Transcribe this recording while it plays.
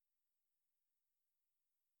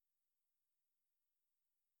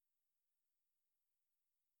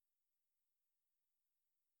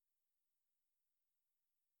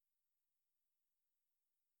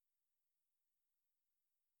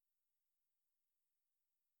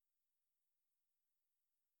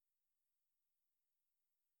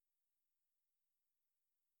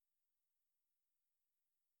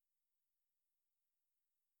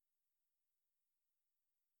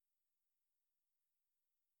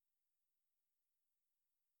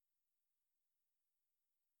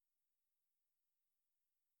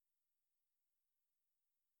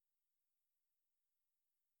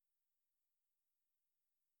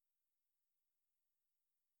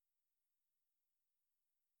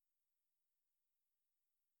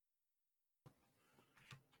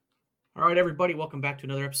All right, everybody, welcome back to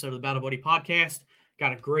another episode of the Battle Buddy Podcast.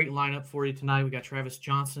 Got a great lineup for you tonight. We got Travis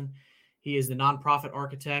Johnson. He is the nonprofit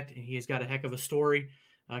architect, and he has got a heck of a story.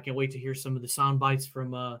 I can't wait to hear some of the sound bites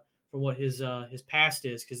from what his past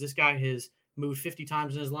is, because this guy has moved 50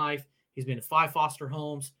 times in his life. He's been to 5 foster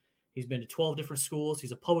homes. He's been to 12 different schools.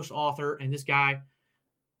 He's a published author, and this guy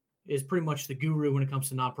is pretty much the guru when it comes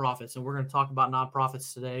to nonprofits. And we're going to talk about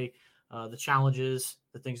nonprofits today. The challenges,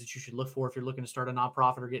 the things that you should look for if you're looking to start a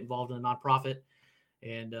nonprofit or get involved in a nonprofit,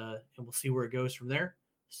 and we'll see where it goes from there.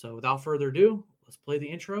 So without further ado, let's play the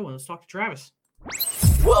intro and let's talk to Travis.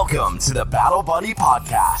 Welcome to the Battle Buddy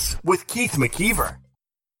Podcast with Keith McKeever.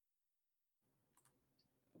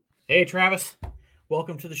 Hey, Travis.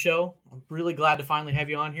 Welcome to the show. I'm really glad to finally have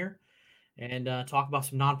you on here and talk about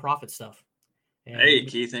some nonprofit stuff. And hey,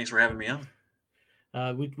 Keith. Thanks for having me on.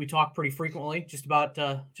 We talk pretty frequently, just about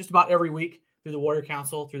every week through the Warrior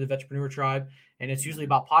Council, through the Vetrepreneur Tribe, and it's usually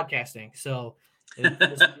about podcasting. So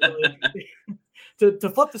really, to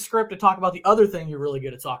flip the script and talk about the other thing you're really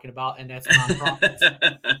good at talking about, and that's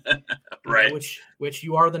nonprofits, right? Which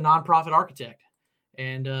you are the nonprofit architect,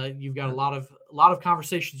 and you've got a lot of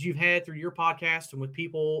conversations you've had through your podcast and with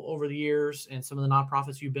people over the years, and some of the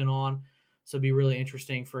nonprofits you've been on. So it'd be really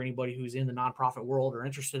interesting for anybody who's in the nonprofit world or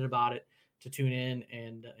interested about it to tune in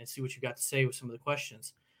and see what you got to say with some of the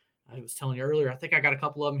questions. I was telling you earlier, I think I got a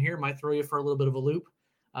couple of them here. Might throw you for a little bit of a loop.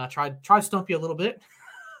 Try to stump you a little bit.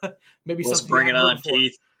 Maybe let's bring it on,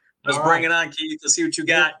 Keith. Let's bring it on, Keith. Let's see what you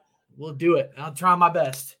got. We'll do it. I'll try my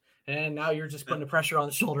best. And now you're just putting the pressure on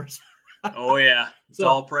the shoulders. Oh yeah, so,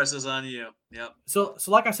 all presses on you. Yep. So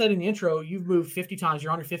like I said in the intro, you've moved 50 times.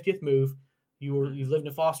 You're on your 50th move. You've lived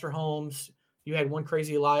in foster homes. You had one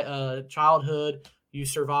crazy childhood. You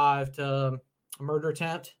survived a murder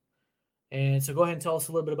attempt. And so go ahead and tell us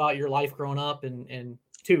a little bit about your life growing up and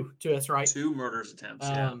two, that's right. 2 murders attempts.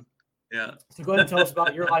 Yeah. So go ahead and tell us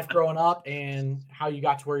about your life growing up and how you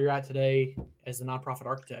got to where you're at today as a nonprofit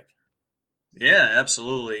architect. Yeah,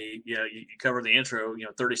 absolutely. Yeah, you covered the intro,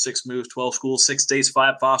 36 moves, 12 schools, 6 states,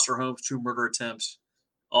 5 foster homes, 2 murder attempts,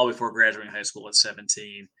 all before graduating high school at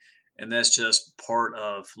 17. And that's just part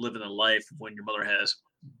of living a life when your mother has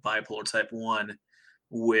bipolar type 1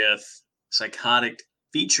 with psychotic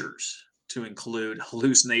features to include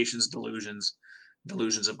hallucinations, delusions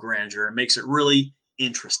of grandeur. It makes it really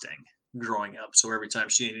interesting growing up. So every time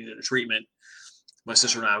she needed a treatment, my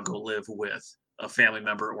sister and I would go live with a family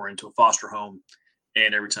member or into a foster home.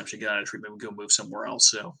 And every time she got out of treatment, we'd go move somewhere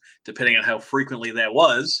else. So depending on how frequently that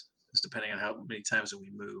was, it's depending on how many times that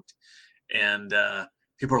we moved. And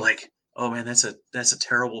people are like, "Oh man, that's a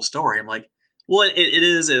terrible story." I'm like, well, it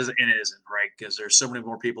is and it isn't, right? Because there's so many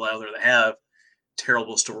more people out there that have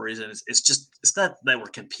terrible stories, and it's not that we're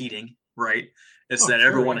competing, right? It's that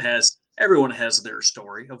everyone has their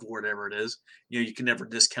story of whatever it is. You can never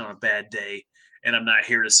discount a bad day, and I'm not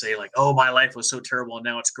here to say like, oh, my life was so terrible and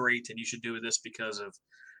now it's great, and you should do this because of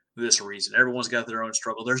this reason. Everyone's got their own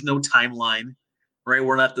struggle. There's no timeline, right?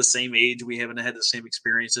 We're not the same age. We haven't had the same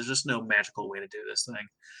experience. There's just no magical way to do this thing.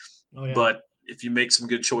 Oh, yeah. But if you make some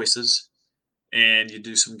good choices and you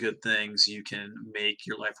do some good things, you can make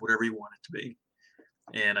your life whatever you want it to be.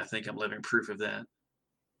 And I think I'm living proof of that.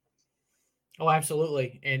 Oh,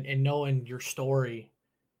 absolutely. And knowing your story,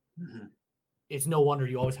 it's no wonder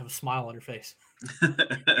you always have a smile on your face. I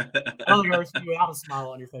don't think I've ever seen you without a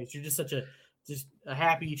smile on your face. You're just a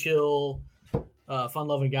happy, chill,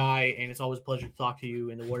 fun-loving guy, and it's always a pleasure to talk to you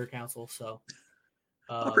in the Warrior Council. So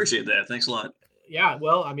I appreciate that. Thanks a lot. Yeah,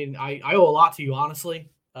 well, I mean, I owe a lot to you, honestly.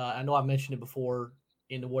 I know I've mentioned it before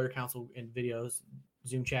in the Warrior Council in videos,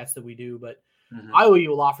 Zoom chats that we do, but I owe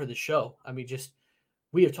you a lot for the show. I mean,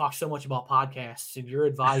 we have talked so much about podcasts, and your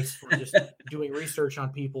advice for just doing research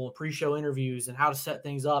on people and pre-show interviews and how to set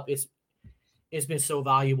things up. It's been so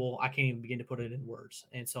valuable. I can't even begin to put it in words.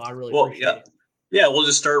 And so I really appreciate it. Yeah, we'll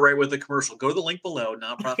just start right with the commercial. Go to the link below,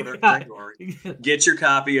 Nonprofit Architect. Get your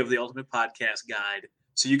copy of the Ultimate Podcast Guide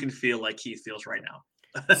so you can feel like Keith feels right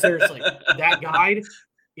now. Seriously, that guide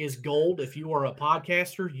is gold. If you are a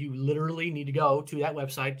podcaster, you literally need to go to that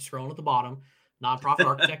website, scrolling at the bottom,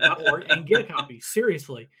 nonprofitarchitect.org, and get a copy.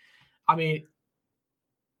 Seriously. I mean,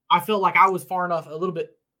 I felt like I was a little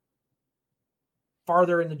bit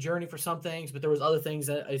farther in the journey for some things, but there was other things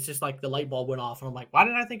that it's just like the light bulb went off, and I'm like, why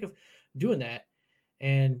didn't I think of doing that?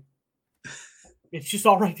 And it's just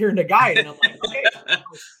all right there in the guide, and I'm like, okay,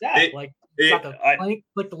 got the link,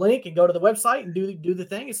 click the link, and go to the website and do the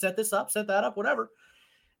thing and set this up, set that up, whatever.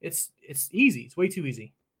 It's easy. It's way too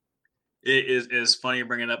easy. It is funny you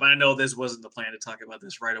bring it up. I know this wasn't the plan to talk about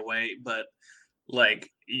this right away, but like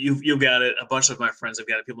you've got it. A bunch of my friends have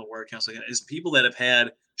got it. People in work counseling is people that have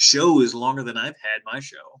had shows longer than I've had my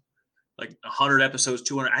show, like 100 episodes,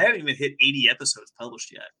 200. I haven't even hit 80 episodes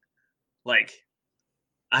published yet. Like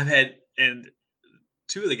I've had, and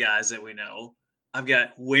two of the guys that we know, I've got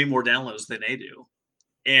way more downloads than they do,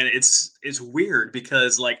 and it's weird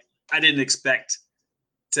because like I didn't expect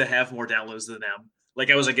to have more downloads than them. Like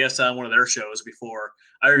I was a guest on one of their shows before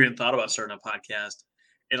I even thought about starting a podcast.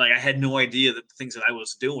 And like I had no idea that the things that I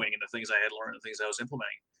was doing and the things I had learned, the things I was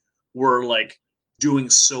implementing were like doing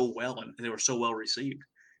so well and they were so well received.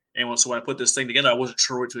 And so when I put this thing together, I wasn't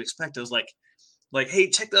sure what to expect. I was like, hey,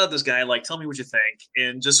 check out this guy. Like, tell me what you think.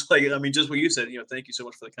 And just like, I mean, just what you said, thank you so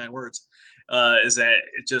much for the kind words. Is that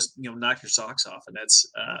it just, knock your socks off. And that's,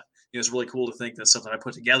 it's really cool to think that something I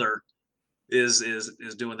put together is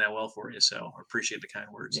doing that well for you. So I appreciate the kind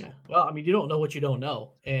words. Yeah. Well, I mean, you don't know what you don't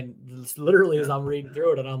know. And literally as I'm reading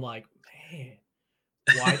through it and I'm like, man,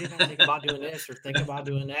 why didn't I think about doing this or think about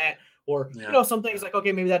doing that? Or, some things like,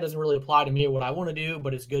 okay, maybe that doesn't really apply to me or what I want to do,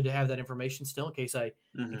 but it's good to have that information still in case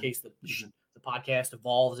the podcast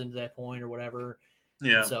evolves into that point or whatever.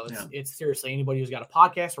 Yeah. And so it's seriously anybody who's got a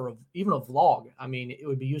podcast or even a vlog. I mean, it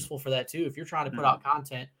would be useful for that too. If you're trying to put out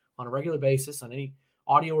content on a regular basis on any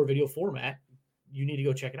audio or video format, you need to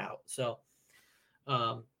go check it out. So,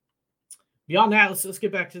 beyond that, let's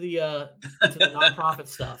get back to the nonprofit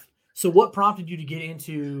stuff. So what prompted you to get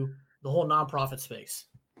into the whole nonprofit space?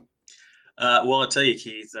 Well, I'll tell you,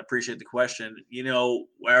 Keith, I appreciate the question. I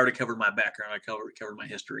already covered my background. I covered my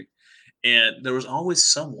history, and there was always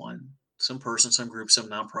someone, some person, some group, some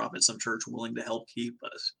nonprofit, some church willing to help keep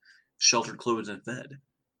us sheltered, clothed, and fed.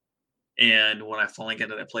 And when I finally got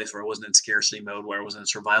to that place where I wasn't in scarcity mode, where I was in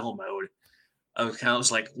survival mode, I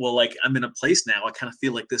was like, well, like I'm in a place now. I kind of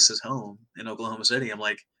feel like this is home in Oklahoma City. I'm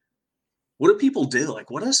like, what do people do?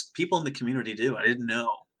 Like, what does people in the community do? I didn't know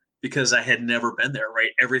because I had never been there,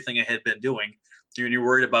 right? Everything I had been doing, you're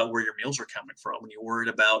worried about where your meals are coming from, and you're worried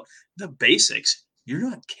about the basics. You're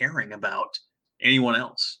not caring about anyone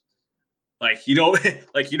else. Like you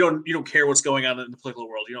don't care what's going on in the political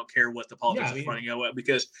world. You don't care what the politics are running out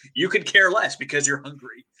because you could care less because you're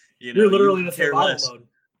hungry. You're literally in survival mode.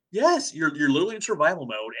 Yes, you're literally in survival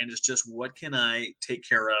mode, and it's just what can I take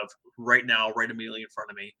care of right now, right immediately in front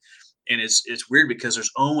of me. And it's weird because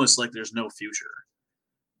there's almost like there's no future.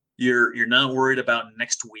 You're not worried about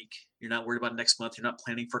next week. You're not worried about next month. You're not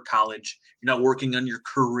planning for college. You're not working on your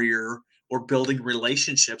career or building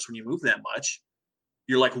relationships when you move that much.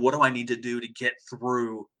 You're like, what do I need to do to get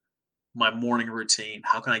through my morning routine?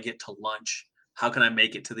 How can I get to lunch? How can I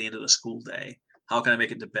make it to the end of the school day? How can I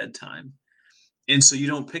make it to bedtime? And so you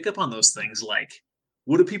don't pick up on those things like,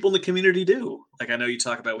 what do people in the community do? Like I know you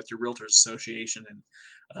talk about with your Realtors Association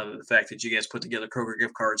and the fact that you guys put together Kroger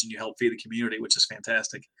gift cards and you help feed the community, which is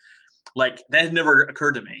fantastic. Like that had never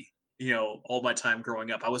occurred to me, all my time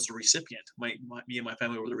growing up. I was the recipient. Me and my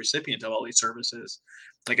family were the recipient of all these services.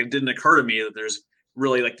 Like it didn't occur to me that there's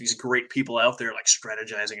really like these great people out there like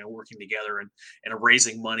strategizing and working together and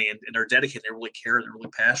raising money and they're dedicated. They really care. They're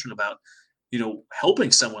really passionate about,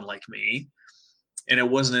 helping someone like me. And it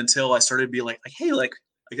wasn't until I started to be like, hey, like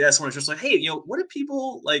that's when it's just like, hey, what do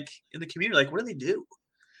people like in the community? Like, what do they do?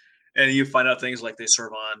 And you find out things like they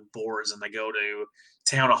serve on boards and they go to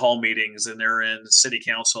town hall meetings and they're in city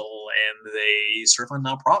council and they serve on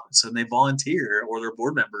nonprofits and they volunteer or they're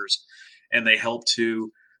board members and they help to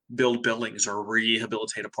build buildings or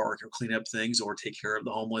rehabilitate a park or clean up things or take care of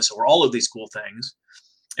the homeless or all of these cool things.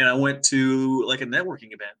 And I went to like a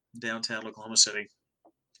networking event downtown Oklahoma City.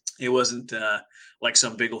 It wasn't like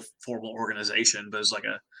some big formal organization, but it was like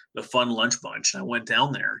the fun lunch bunch. And I went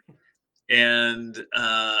down there and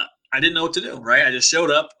I didn't know what to do, right? I just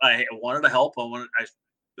showed up. I wanted to help. What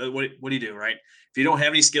do you do, right? If you don't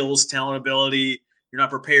have any skills, talent, ability, you're not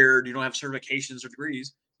prepared, you don't have certifications or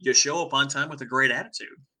degrees, you show up on time with a great attitude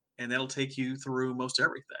and that'll take you through most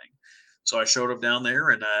everything. So I showed up down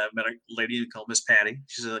there and met a lady called Miss Patty.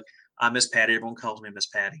 She's like, I'm Miss Patty. Everyone calls me Miss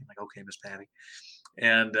Patty. I'm like, okay, Miss Patty.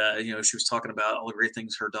 And, she was talking about all the great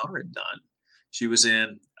things her daughter had done. She was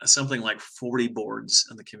in something like 40 boards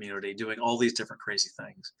in the community doing all these different crazy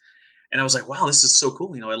things. And I was like, wow, this is so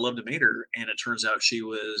cool. I'd love to meet her. And it turns out she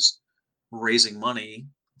was raising money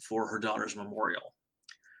for her daughter's memorial.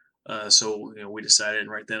 So we decided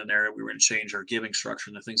right then and there we were going to change our giving structure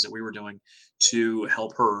and the things that we were doing to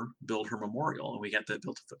help her build her memorial. And we got that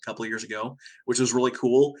built a couple of years ago, which was really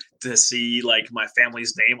cool to see like my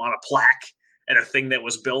family's name on a plaque and a thing that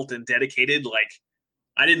was built and dedicated. Like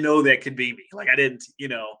I didn't know that could be me. Like I didn't,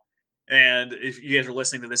 And if you guys are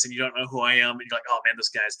listening to this and you don't know who I am, and you're like, oh man, this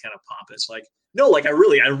guy's kind of pompous. Like, no, like I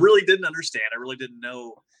really didn't understand. I really didn't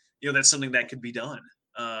know, that's something that could be done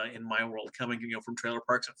in my world, coming, from trailer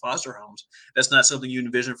parks and foster homes. That's not something you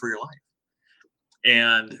envision for your life.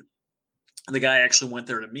 And the guy I actually went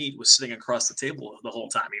there to meet was sitting across the table the whole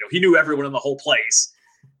time. He knew everyone in the whole place,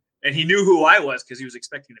 and he knew who I was because he was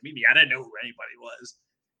expecting to meet me. I didn't know who anybody was,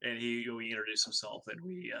 and he introduced himself, and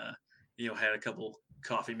we had a couple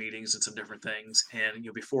coffee meetings and some different things. And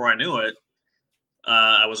before I knew it,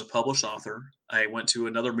 I was a published author. I went to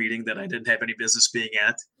another meeting that I didn't have any business being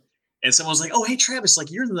at, and someone was like, "Oh, hey Travis,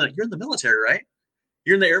 like you're in the military, right?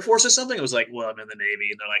 You're in the Air Force or something?" I was like, "Well, I'm in the Navy."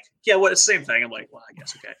 And they're like, "Yeah, well, it's the same thing." I'm like, "Well, I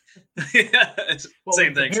guess okay." Yeah, it's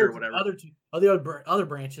same thing, sure, whatever. The other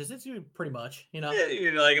branches, it's pretty much, Yeah,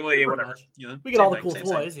 like, well, yeah, whatever. Much. We get all the cool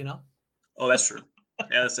toys, Oh, that's true.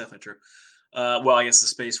 Yeah, that's definitely true. Well, I guess the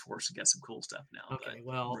Space Force has got some cool stuff now. Okay,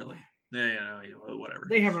 well, really, whatever.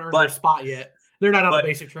 They haven't earned their spot yet. They're not out of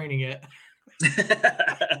basic training yet.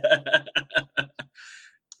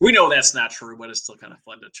 We know that's not true, but it's still kind of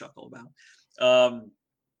fun to chuckle about.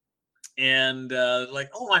 Like,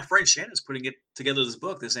 oh, my friend Shannon's putting it together, this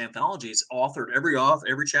book, this anthology. It's authored, every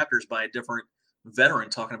chapter is by a different veteran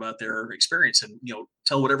talking about their experience, and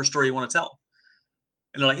tell whatever story you want to tell.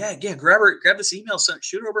 And they're like, yeah, grab this email,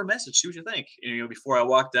 shoot her over a message, see what you think. And, before I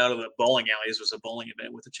walked out of the bowling alley, this was a bowling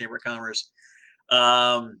event with the Chamber of Commerce.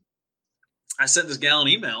 I sent this gal an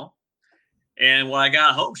email, and when I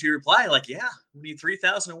got home, she replied like, "Yeah, we need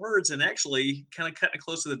 3,000 words, and actually kind of cutting it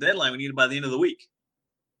close to the deadline. We need it by the end of the week."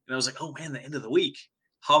 And I was like, "Oh man, the end of the week?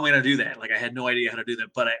 How am I going to do that?" Like, I had no idea how to do that.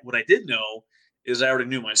 But what I did know is I already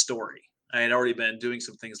knew my story. I had already been doing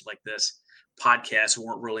some things like this. Podcasts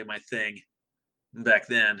weren't really my thing back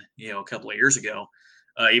then, a couple of years ago,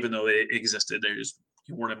 even though they existed. They just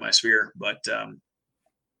weren't in my sphere. But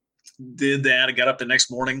did that. I got up the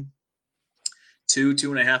next morning,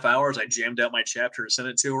 2.5 hours. I jammed out my chapter and sent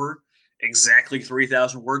it to her. Exactly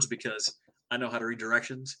 3,000 words, because I know how to read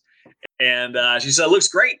directions. And she said, "It looks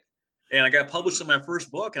great." And I got published in my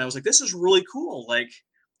first book. And I was like, "This is really cool. Like,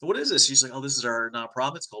 what is this?" She's like, "Oh, this is our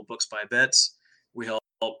nonprofit. It's called Books by Vets. We help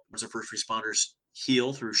first responders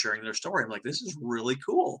heal through sharing their story." I'm like, "This is really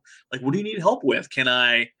cool. Like, what do you need help with? Can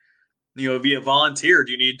I, be a volunteer?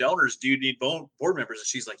 Do you need donors? Do you need board members?" And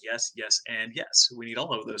she's like, "Yes, yes, and yes. We need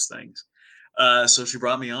all of those things." So she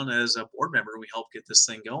brought me on as a board member. We helped get this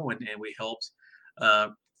thing going, and we helped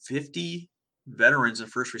 50 veterans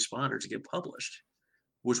and first responders get published,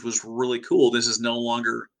 which was really cool. This is no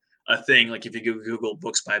longer a thing. Like, if you Google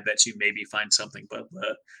Books by Vets, you maybe find something, but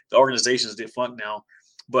the organization is defunct now.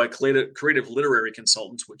 But Creative Literary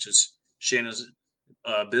Consultants, which is Shannon's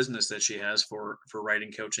business that she has for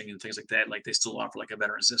writing coaching and things like that, like, they still offer like a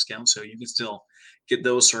veterans discount, so you can still get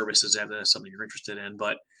those services if that's something you're interested in.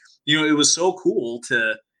 But it was so cool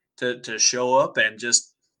to show up and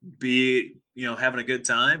just be having a good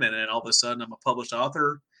time, and then all of a sudden I'm a published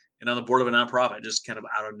author and on the board of a nonprofit, just kind of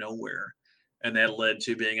out of nowhere. And that led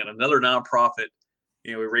to being at another nonprofit.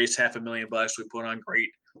 We raised $500,000. We put on great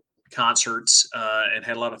concerts and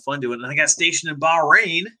had a lot of fun doing it. And I got stationed in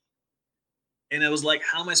Bahrain, and it was like,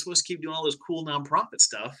 how am I supposed to keep doing all this cool nonprofit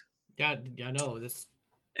stuff? Yeah, I know this.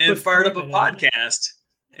 And fired up a podcast,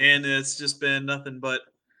 and it's just been nothing but,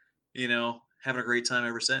 having a great time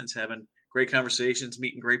ever since. Having great conversations,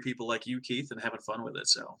 meeting great people like you, Keith, and having fun with it.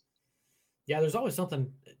 So, yeah, there's always something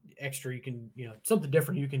extra you can, something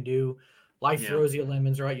different you can do. Life throws you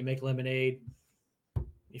lemons, right? You make lemonade.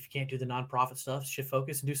 If you can't do the nonprofit stuff, shift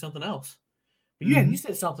focus and do something else. But you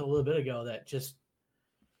said something a little bit ago that just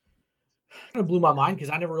kind of blew my mind, because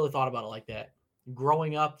I never really thought about it like that.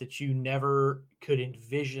 Growing up, that you never could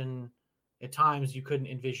envision, at times you couldn't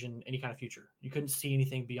envision any kind of future. You couldn't see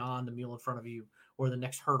anything beyond the meal in front of you or the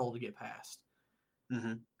next hurdle to get past.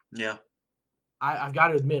 Mm-hmm. Yeah. I've got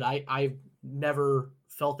to admit, I've never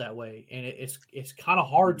felt that way. And it's kind of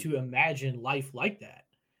hard to imagine life like that.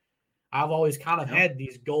 I've always kind of had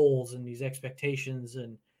these goals and these expectations,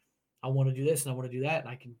 and I want to do this and I want to do that, and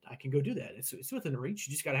I can go do that. It's within reach.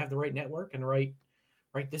 You just got to have the right network and the right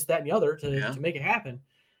this, that, and the other to make it happen.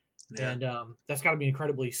 Yeah. And that's got to be an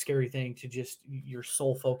incredibly scary thing, to just, your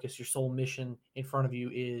sole focus, your sole mission in front of you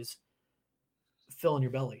is filling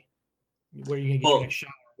your belly. Where are you going to get your next shower?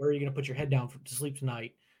 Where are you going to put your head down to sleep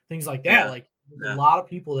tonight? Things like that. Like, a lot of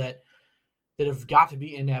people that have got to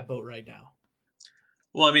be in that boat right now.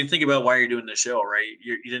 Well, I mean, think about why you're doing the show, right?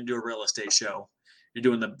 You didn't do a real estate show. You're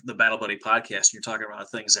doing the Battle Buddy podcast, and you're talking about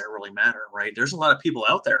things that really matter, right? There's a lot of people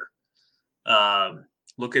out there.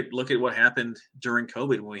 Look at what happened during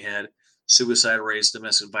COVID, when we had suicide rates,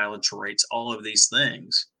 domestic violence rates, all of these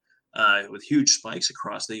things. with huge spikes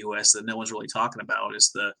across the U.S. that no one's really talking about.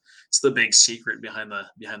 It's the big secret behind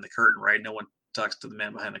the curtain, right? No one talks to the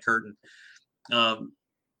man behind the curtain.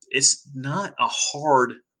 It's not a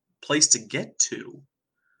hard place to get to.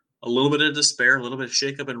 A little bit of despair, a little bit of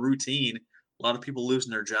shakeup and routine. A lot of people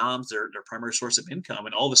losing their jobs, their primary source of income,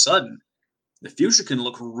 and all of a sudden, the future can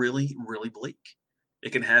look really, really bleak.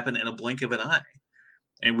 It can happen in a blink of an eye.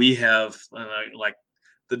 And we have like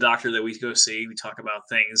the doctor that we go see. We talk about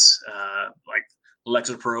things like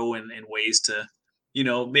Lexapro and ways to,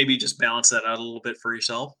 maybe just balance that out a little bit for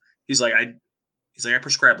yourself. He's like, I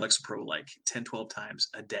prescribe Lexapro like 10, 12 times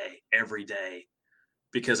a day, every day,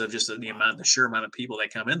 because of just the sheer amount of people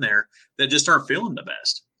that come in there that just aren't feeling the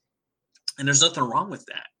best. And there's nothing wrong with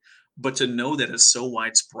that. But to know that it's so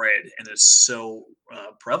widespread and it's so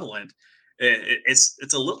prevalent,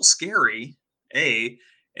 it's a little scary, A,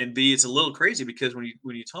 and B, it's a little crazy because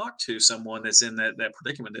when you talk to someone that's in that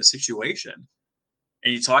predicament, that situation,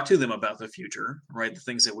 and you talk to them about the future, right? The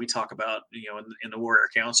things that we talk about, in the Warrior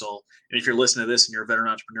Council. And if you're listening to this and you're a veteran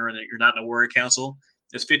entrepreneur and you're not in a Warrior Council,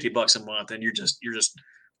 it's $50 a month, and you're just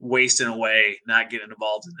wasting away not getting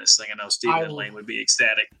involved in this thing. I know Steve and Lane would be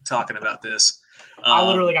ecstatic talking about this. I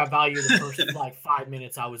literally got value the first like 5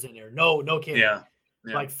 minutes I was in there. No kidding. Yeah.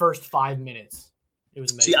 Like first 5 minutes. It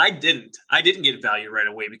was amazing. See, I didn't get value right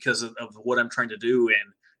away because of what I'm trying to do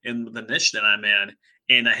in the niche that I'm in.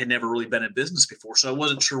 And I had never really been in business before. So I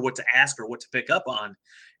wasn't sure what to ask or what to pick up on.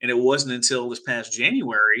 And it wasn't until this past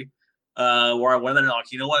January where I went in and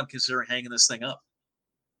like, you know what, I'm considering hanging this thing up.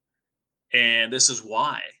 And this is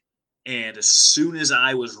why. And as soon as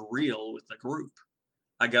I was real with the group,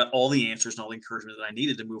 I got all the answers and all the encouragement that I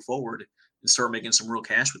needed to move forward and start making some real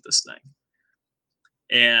cash with this thing.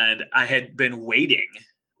 And I had been waiting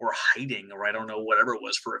or hiding, or I don't know, whatever it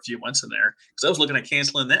was, for a few months in there, because I was looking at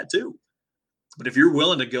canceling that too. But if you're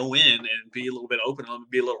willing to go in and be a little bit open and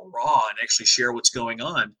be a little raw and actually share what's going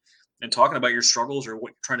on and talking about your struggles or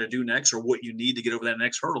what you're trying to do next or what you need to get over that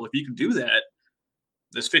next hurdle, if you can do that,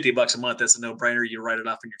 that's $50 a month. That's a no-brainer. You write it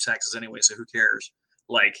off in your taxes anyway, so who cares?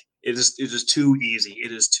 Like, it's just too easy.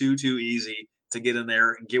 It is too easy to get in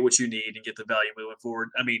there and get what you need and get the value moving forward.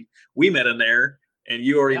 I mean, we met in there, and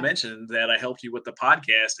you already mentioned that I helped you with the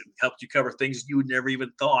podcast and helped you cover things you would never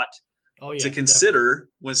even thought to consider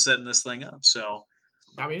when setting this thing up. So,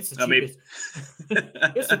 I mean, it's the cheapest.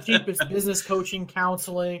 It's the cheapest business coaching,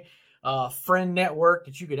 counseling, friend network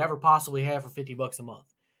that you could ever possibly have for $50 a month.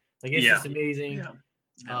 Like, it's just amazing.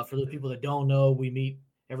 Yeah. For the people that don't know, we meet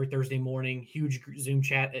every Thursday morning. Huge Zoom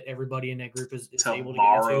chat that everybody in that group is able to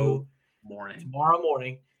get into. Tomorrow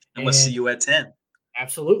morning. I'm going to see you at 10.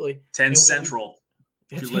 Absolutely. 10 Central.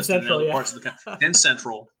 If you're listening to other parts of the country. 10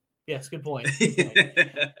 Central. Yes, good point.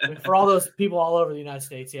 For all those people all over the United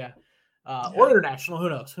States, or international, who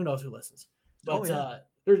knows? Who knows who listens? But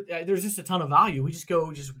there's just a ton of value. We just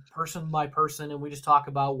go just person by person, and we just talk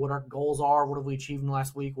about what our goals are. What have we achieved in the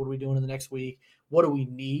last week? What are we doing in the next week? What do we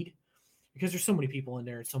need? Because there's so many people in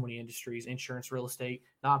there in so many industries: insurance, real estate,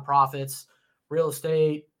 nonprofits, real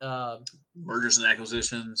estate, mergers and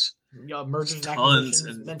acquisitions. Mergers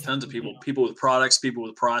and tons of people. People with products, people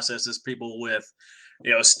with processes, people with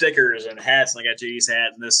stickers and hats. And I got JD's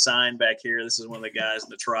hat and this sign back here. This is one of the guys in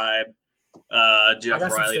the tribe. Jeff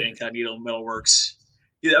Riley, Incognito Metalworks.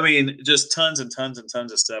 Yeah, I mean, just tons and tons and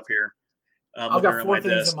tons of stuff here. I've got 4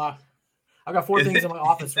 things I've got 4 things in my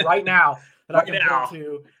office right now that I can point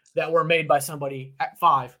to that were made by somebody at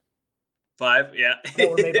 5. 5, yeah. That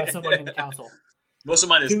were made by somebody in the council. Most of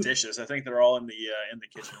mine is dishes. I think they're all in the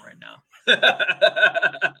kitchen right now.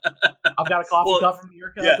 I've got a coffee cup from New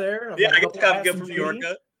York up there. I got a coffee cup from New York.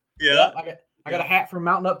 Yeah. I got a hat from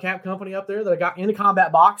Mountain Up Cap Company up there that I got in the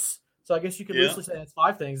combat box. So I guess you could loosely say that's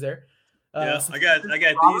 5 things there. I got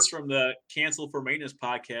these from the Cancel for Maintenance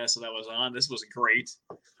podcast that I was on. This was great.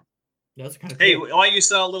 Yeah, that's kind of cool. Hey, why you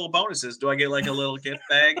sell little bonuses? Do I get like a little gift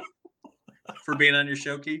bag for being on your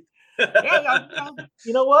show, Keith?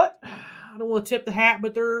 You know what? I don't want to tip the hat,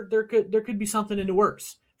 but there could be something in the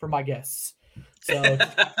works for my guests. So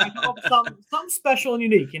something special and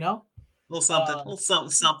unique, A little something.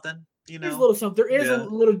 There's a little something. There is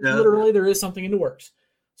literally there is something in the works.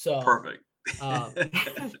 So perfect. All right,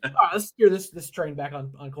 let's steer this train back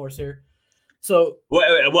on course here. So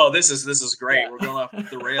well, this is great. We're going off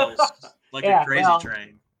the rails like a crazy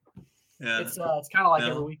train. Yeah. It's kind of like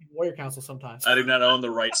every week in Warrior Council sometimes. I do not own the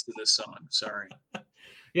rights to this song. Sorry.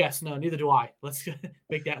 Yes, no, neither do I. Let's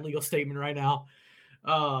make that legal statement right now.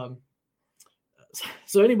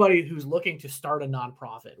 So anybody who's looking to start a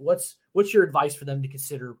nonprofit, what's your advice for them to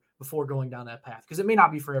consider before going down that path? Because it may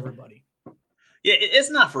not be for everybody. Yeah, it's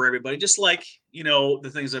not for everybody. Just like,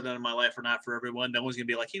 the things I've done in my life are not for everyone. No one's gonna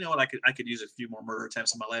be like, you know what, I could use a few more murder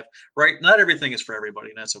attempts in my life, right? Not everything is for everybody,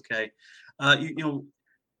 and that's okay.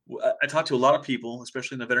 I talk to a lot of people,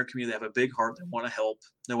 especially in the veteran community, that have a big heart. They want to help.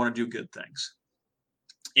 They want to do good things,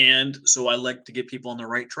 and so I like to get people on the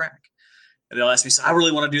right track. And they'll ask me, "So I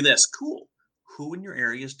really want to do this." Cool. Who in your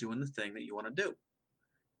area is doing the thing that you want to do?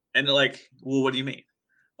 And they're like, "Well, what do you mean?"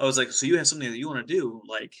 I was like, "So you have something that you want to do?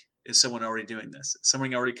 Like, is someone already doing this? Is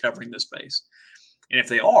someone already covering this space?" And if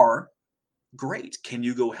they are, great. Can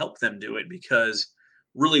you go help them do it? Because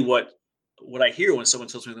really, what I hear when someone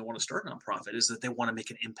tells me they want to start a nonprofit is that they want to make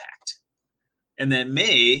an impact, and that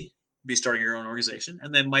may be starting your own organization,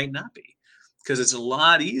 and that might not be, because it's a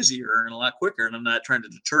lot easier and a lot quicker. And I'm not trying to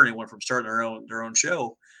deter anyone from starting their own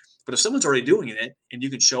show, but if someone's already doing it, and you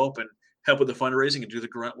can show up and help with the fundraising and do the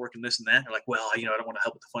grunt work and this and that, they're like, well, I don't want to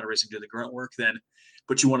help with the fundraising, do the grunt work, then,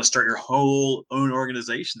 but you want to start your whole own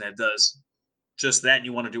organization that does just that, and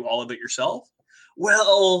you want to do all of it yourself.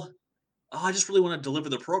 Well, I just really want to deliver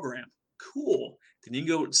the program. Cool. Then you can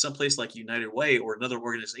go to someplace like United Way or another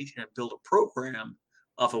organization and build a program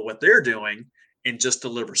off of what they're doing and just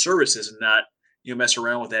deliver services, and not mess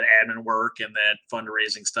around with that admin work and that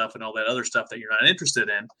fundraising stuff and all that other stuff that you're not interested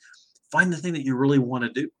in. Find the thing that you really want to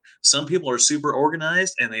do. Some people are super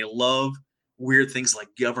organized and they love weird things like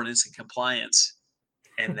governance and compliance,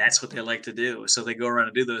 and that's what they like to do. So they go around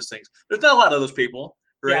and do those things. There's not a lot of those people,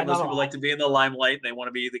 right? Yeah, Most not a people lot. like to be in the limelight. And they want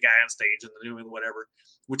to be the guy on stage and doing whatever,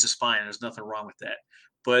 which is fine. There's nothing wrong with that.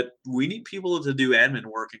 But we need people to do admin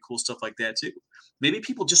work and cool stuff like that too. Maybe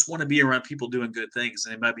people just want to be around people doing good things,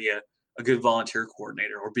 and they might be a good volunteer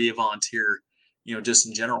coordinator or be a volunteer, just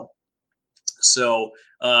in general. So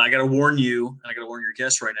I got to warn you, and I got to warn your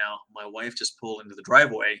guests right now. My wife just pulled into the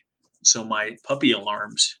driveway, so my puppy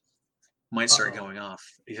alarms might start Uh-oh. going off.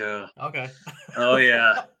 Yeah. Okay. Oh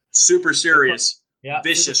yeah. Super serious. Yeah.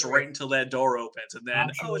 Vicious right until that door opens, and then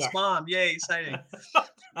I'm sure. it's mom. Yay, exciting.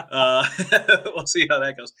 We'll see how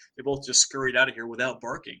that goes. They both just scurried out of here without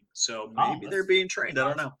barking, so maybe they're being trained. I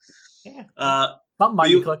don't know. Yeah. Something might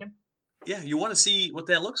be clicking. Yeah, you want to see what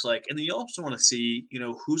that looks like, and then you also want to see,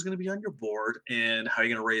 who's going to be on your board and how you're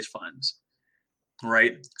going to raise funds,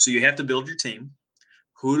 right? So you have to build your team.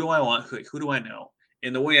 Who do I want? Who do I know?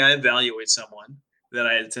 And the way I evaluate someone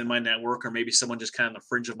it's in my network, or maybe someone just kind of on the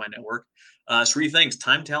fringe of my network, 3 things: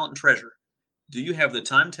 time, talent, and treasure. Do you have the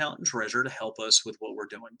time, talent, and treasure to help us with what we're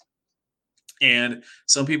doing? And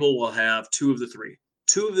some people will have 2 of the 3.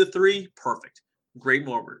 2 of the 3, perfect. Great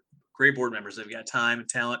board members. They've got time and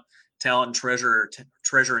talent and treasure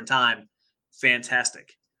and time.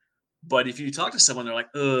 Fantastic. But if you talk to someone, they're like,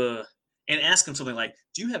 and ask them something like,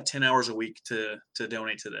 do you have 10 hours a week to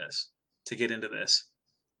donate to this, to get into this?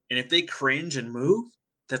 And if they cringe and move,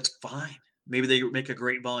 that's fine. Maybe they make a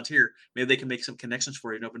great volunteer. Maybe they can make some connections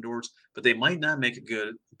for you and open doors, but they might not make a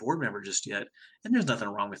good board member just yet. And there's nothing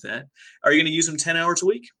wrong with that. Are you going to use them 10 hours a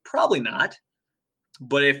week? Probably not.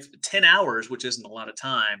 But if 10 hours, which isn't a lot of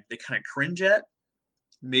time, they kind of cringe at,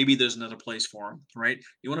 maybe there's another place for them, right?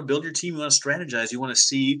 You want to build your team. You want to strategize. You want to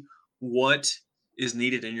see what is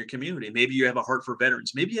needed in your community. Maybe you have a heart for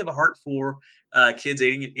veterans. Maybe you have a heart for kids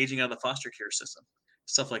aging out of the foster care system,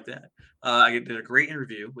 stuff like that. I did a great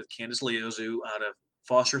interview with Candace Leozu out of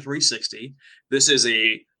Foster 360. This is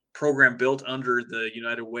a program built under the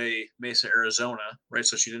United Way, Mesa, Arizona, right?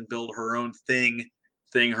 So she didn't build her own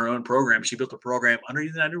her own program. She built a program under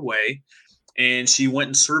United Way, and she went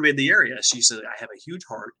and surveyed the area. She said, I have a huge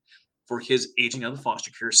heart for kids aging out of the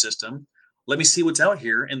foster care system. Let me see what's out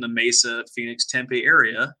here in the Mesa, Phoenix, Tempe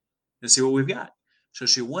area and see what we've got. So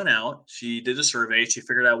she went out, she did a survey, she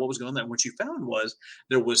figured out what was going on. And what she found was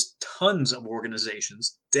there was tons of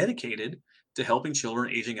organizations dedicated to helping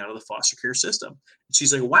children aging out of the foster care system. And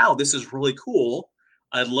she's like, wow, this is really cool.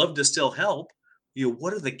 I'd love to still help.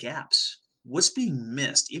 What are the gaps? What's being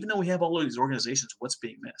missed? Even though we have all of these organizations, what's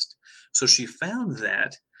being missed? So she found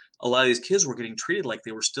that a lot of these kids were getting treated like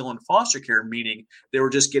they were still in foster care, meaning they were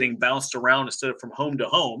just getting bounced around instead of from home to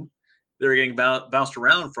home. They were getting bounced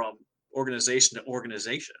around from organization to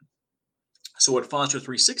organization. So what Foster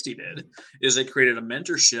 360 did is they created a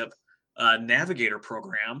mentorship navigator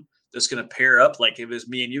program that's going to pair up, like if it was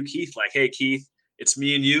me and you, Keith, like, hey, Keith, it's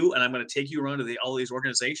me and you, and I'm going to take you around to all these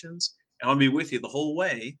organizations, and I'll be with you the whole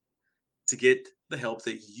way to get the help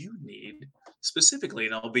that you need specifically,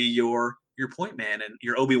 and I'll be your point man and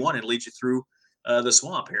your Obi-Wan and lead you through the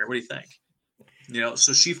swamp here. What do you think?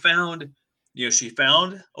 So she found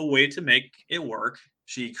a way to make it work.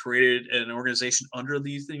 She created an organization under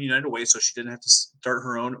the United Way, so she didn't have to start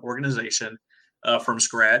her own organization from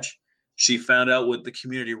scratch. She found out what the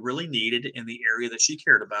community really needed in the area that she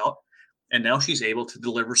cared about. And now she's able to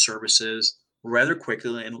deliver services rather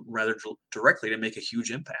quickly and rather directly to make a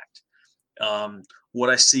huge impact. What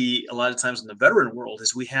I see a lot of times in the veteran world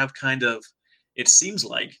is we have kind of, it seems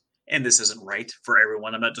like, and this isn't right for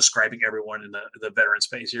everyone. I'm not describing everyone in the veteran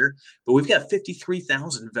space here, but we've got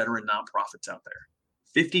 53,000 veteran nonprofits out there.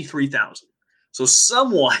 53,000. So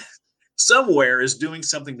someone somewhere is doing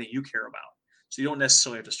something that you care about. So you don't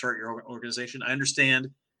necessarily have to start your own organization. I understand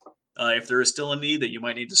if there is still a need that you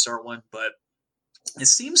might need to start one, but it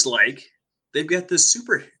seems like they've got this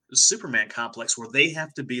Superman complex where they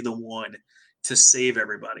have to be the one to save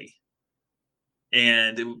everybody.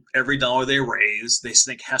 And every dollar they raise, they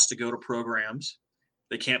think has to go to programs.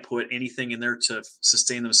 They can't put anything in there to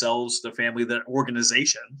sustain themselves, their family, their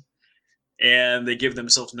organization. And they give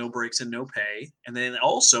themselves no breaks and no pay. And then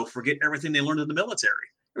also forget everything they learned in the military.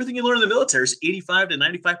 Everything you learn in the military is 85 to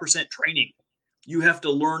 95% training. You have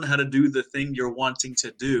to learn how to do the thing you're wanting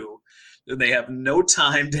to do. And they have no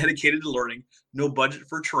time dedicated to learning, no budget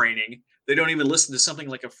for training. They don't even listen to something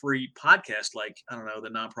like a free podcast, like, I don't know, the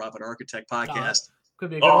Nonprofit Architect podcast.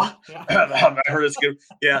 Could be a good one. Yeah. I heard it's good.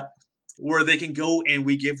 Yeah. Where they can go and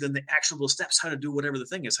we give them the actionable steps, how to do whatever the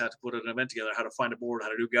thing is, how to put an event together, how to find a board, how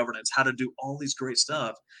to do governance, how to do all these great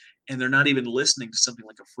stuff. And they're not even listening to something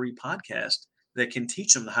like a free podcast that can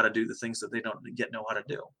teach them how to do the things that they don't yet know how to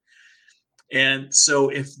do. And so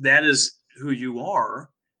if that is who you are,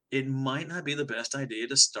 it might not be the best idea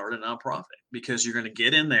to start a nonprofit, because you're going to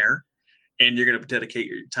get in there and you're going to dedicate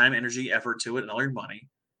your time, energy, effort to it and all your money.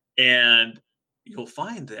 And you'll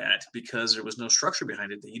find that because there was no structure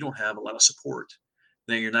behind it, that you don't have a lot of support,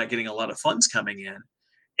 then you're not getting a lot of funds coming in,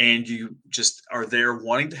 and you just are there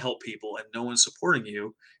wanting to help people and no one's supporting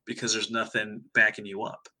you because there's nothing backing you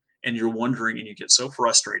up. And you're wondering, and you get so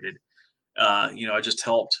frustrated. I just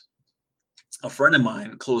helped a friend of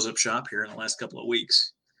mine close up shop here in the last couple of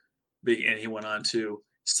weeks. And he went on to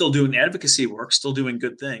still doing advocacy work, still doing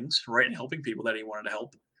good things, right? And helping people that he wanted to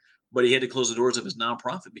help. But he had to close the doors of his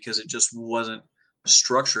nonprofit because it just wasn't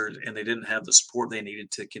structured and they didn't have the support they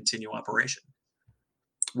needed to continue operation,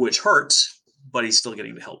 which hurts, but he's still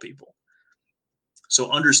getting to help people. So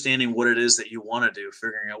understanding what it is that you want to do,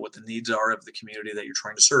 figuring out what the needs are of the community that you're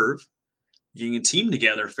trying to serve, getting a team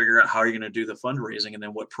together, figure out how you're going to do the fundraising, and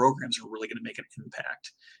then what programs are really going to make an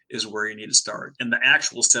impact is where you need to start. And the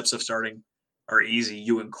actual steps of starting are easy.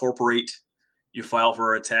 You incorporate, you file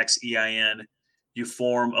for a tax EIN, you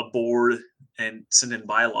form a board and send in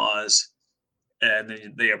bylaws, and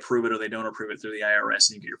then they approve it or they don't approve it through the IRS,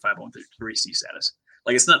 and you get your 501(c) status.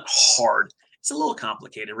 Like, it's not hard. It's a little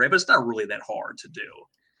complicated, right? But it's not really that hard to do.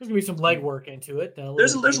 There's gonna be some legwork into it.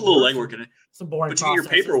 There's a little legwork in it. Some boring. But you get your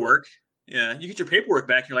paperwork. Yeah, you get your paperwork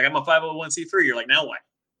back. And you're like, I'm a 501(c)(3). You're like, now what?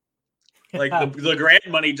 Like the grant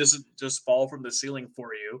money just fall from the ceiling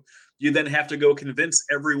for you. You then have to go convince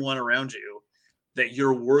everyone around you that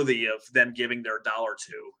you're worthy of them giving their dollar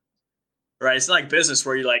to. Right? It's not like business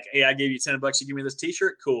where you're like, hey, I gave you $10. You give me this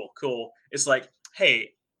T-shirt. Cool. It's like,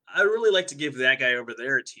 hey, I really like to give that guy over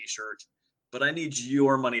there a T-shirt, but I need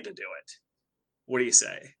your money to do it. What do you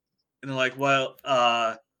say? And they're like, well,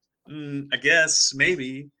 I guess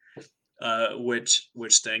maybe, which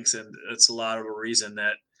stinks. And it's a lot of a reason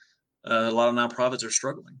that a lot of nonprofits are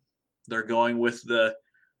struggling. They're going with the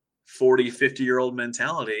 40, 50-year-old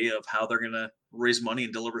mentality of how they're going to raise money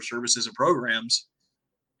and deliver services and programs.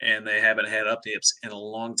 And they haven't had updates in a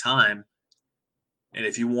long time. And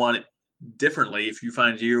if you want it differently, if you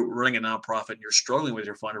find you're running a nonprofit and you're struggling with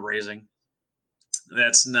your fundraising,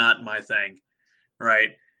 that's not my thing, right?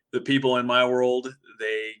 The people in my world,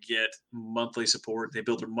 they get monthly support. They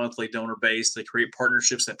build their monthly donor base. They create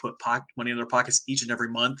partnerships that put money in their pockets each and every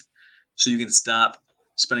month, so you can stop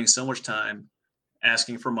spending so much time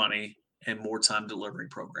asking for money and more time delivering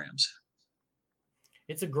programs.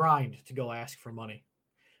 It's a grind to go ask for money,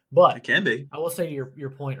 but it can be. I will say to your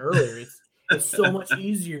point earlier, it's so much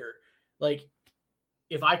easier. Like,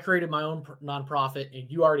 if I created my own nonprofit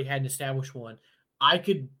and you already had an established one, I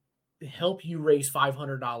could help you raise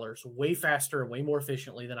 $500 way faster and way more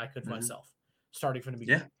efficiently than I could myself, starting from the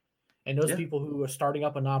beginning. Yeah. And those people who are starting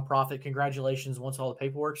up a nonprofit, congratulations. Once all the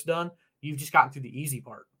paperwork's done, you've just gotten through the easy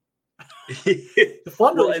part. The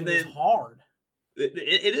fundraising is hard.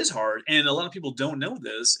 It is hard. And a lot of people don't know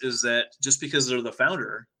this, is that just because they're the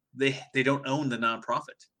founder, they don't own the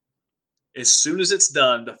nonprofit. As soon as it's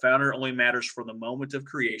done, the founder only matters for the moment of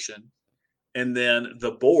creation. And then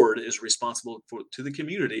the board is responsible to the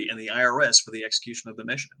community and the IRS for the execution of the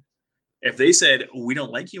mission. If they said, we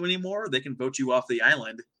don't like you anymore, they can vote you off the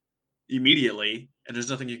island immediately, and there's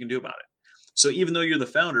nothing you can do about it. So even though you're the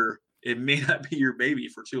founder, it may not be your baby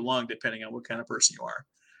for too long, depending on what kind of person you are.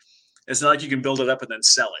 It's not like you can build it up and then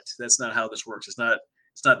sell it. That's not how this works. It's not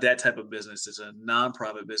that type of business. It's a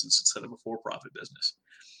nonprofit business instead of a for-profit business.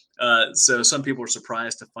 So some people are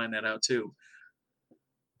surprised to find that out too.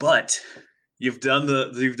 But you've done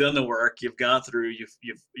the work. You've gone through.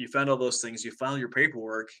 You found all those things. You filed your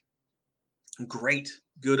paperwork. Great,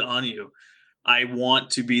 good on you. I want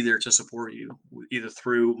to be there to support you, either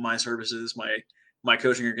through my services, my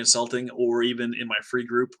coaching or consulting, or even in my free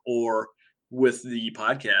group, or with the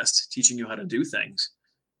podcast, teaching you how to do things,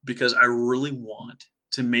 because I really want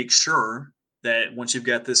to make sure that once you've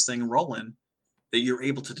got this thing rolling, that you're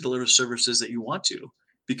able to deliver services that you want to,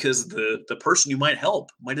 because the person you might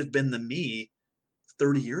help might have been the me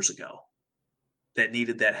 30 years ago that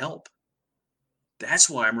needed that help. That's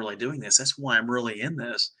why I'm really doing this. That's why I'm really in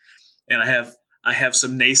this. And I have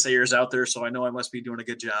some naysayers out there, so I know I must be doing a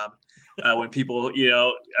good job. When people,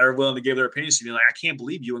 are willing to give their opinions to me, like, I can't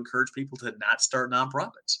believe you encourage people to not start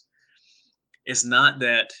nonprofits. It's not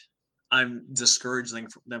that I'm discouraging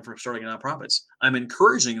them from starting nonprofits. I'm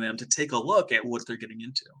encouraging them to take a look at what they're getting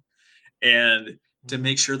into, and to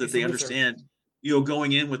make sure that they understand,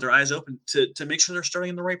 going in with their eyes open, to make sure they're starting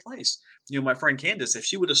in the right place. My friend Candace, if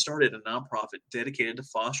she would have started a nonprofit dedicated to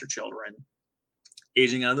foster children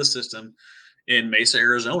aging out of the system in Mesa,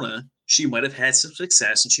 Arizona, she might have had some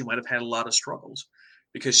success, and she might have had a lot of struggles,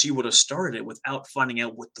 because she would have started it without finding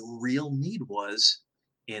out what the real need was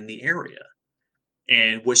in the area.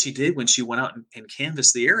 And what she did when she went out and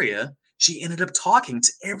canvassed the area, she ended up talking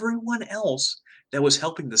to everyone else that was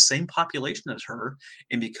helping the same population as her.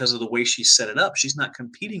 And because of the way she set it up, she's not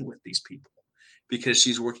competing with these people, because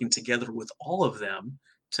she's working together with all of them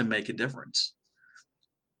to make a difference.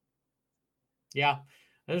 Yeah.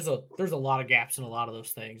 There's a lot of gaps in a lot of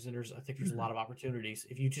those things. And I think there's a lot of opportunities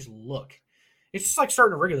if you just look. It's just like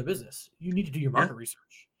starting a regular business. You need to do your market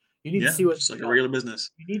research. You need to see what's like a regular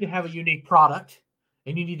business. You need to have a unique product,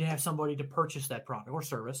 and you need to have somebody to purchase that product or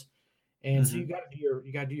service. And so you got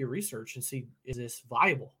to do your research and see, is this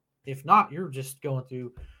viable? If not, you're just going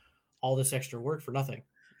through all this extra work for nothing.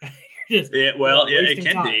 It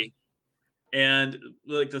can be. And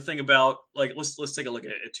like the thing about, like, let's take a look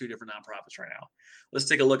at two different nonprofits right now. Let's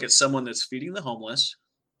take a look at someone that's feeding the homeless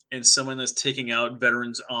and someone that's taking out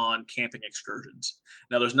veterans on camping excursions.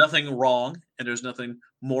 Now, there's nothing wrong and there's nothing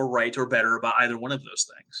more right or better about either one of those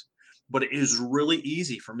things. But it is really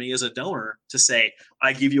easy for me as a donor to say,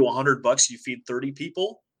 I give you $100, you feed 30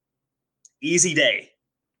 people, easy day,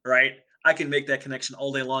 right? I can make that connection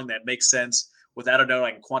all day long. That makes sense. Without a doubt,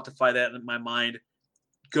 I can quantify that in my mind.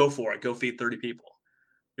 Go for it. Go feed 30 people.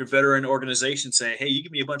 Your veteran organization say, hey, you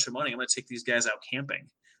give me a bunch of money, I'm going to take these guys out camping.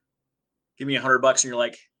 Give me $100. And you're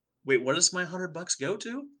like, wait, what does my $100 go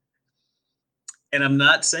to? And I'm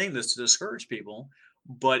not saying this to discourage people,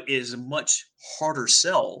 but it is a much harder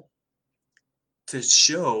sell to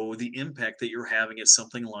show the impact that you're having at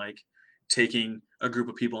something like taking a group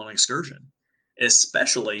of people on an excursion,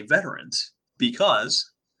 especially veterans,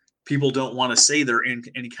 because people don't want to say they're in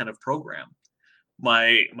any kind of program.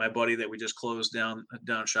 My buddy that we just closed down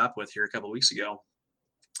shop with here a couple of weeks ago,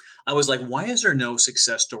 I was like, why is there no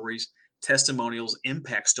success stories, testimonials,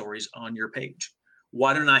 impact stories on your page?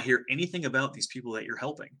 Why don't I hear anything about these people that you're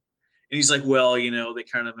helping? And he's like, well, they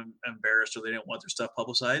kind of embarrassed, or they didn't want their stuff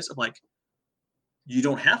publicized. I'm like, you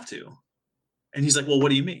don't have to. And he's like, well, what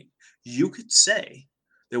do you mean? You could say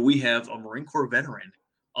that we have a Marine Corps veteran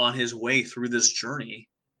on his way through this journey.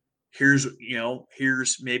 Here's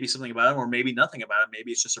maybe something about him, or maybe nothing about him.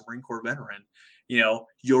 Maybe it's just a Marine Corps veteran.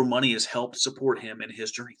 Your money has helped support him in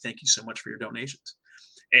his journey. Thank you so much for your donations.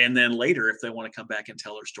 And then later, if they want to come back and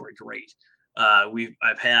tell their story, great.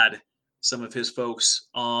 I've had some of his folks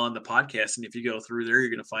on the podcast, and if you go through there,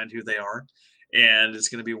 you're going to find who they are, and it's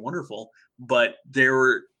going to be wonderful. But they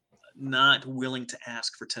were not willing to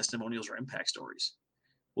ask for testimonials or impact stories.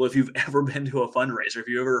 Well, if you've ever been to a fundraiser, if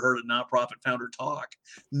you ever heard a nonprofit founder talk,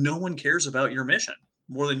 no one cares about your mission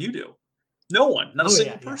more than you do. No one, not a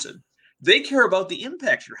single person. They care about the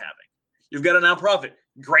impact you're having. You've got a nonprofit.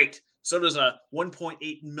 Great. So does a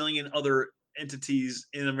 1.8 million other entities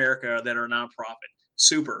in America that are nonprofit.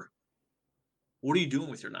 Super. What are you doing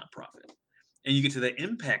with your nonprofit? And you get to the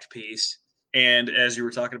impact piece. And as you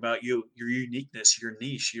were talking about your uniqueness, your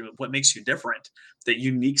niche, what makes you different, that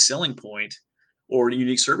unique selling point or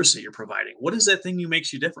unique service that you're providing. What is that thing that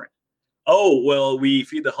makes you different? Oh, well, we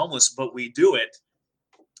feed the homeless, but we do it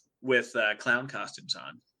with clown costumes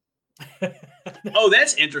on. Oh,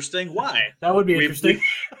 that's interesting. Why? That would be interesting.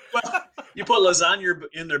 Well, you put lasagna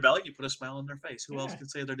in their belly, you put a smile on their face. Who else can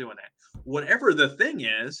say they're doing that? Whatever the thing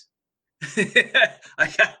is,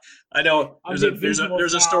 I know there's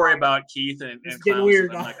a story about Keith and clowns that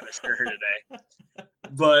I'm not going to share here today.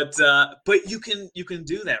 But you can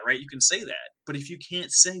do that, right? You can say that. But if you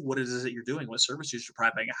can't say what it is that you're doing, what services you're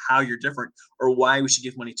providing, how you're different, or why we should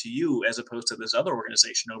give money to you as opposed to this other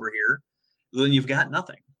organization over here, then you've got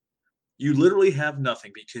nothing. You literally have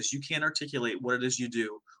nothing because you can't articulate what it is you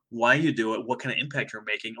do, why you do it, what kind of impact you're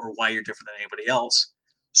making, or why you're different than anybody else.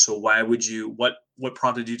 So why would you, what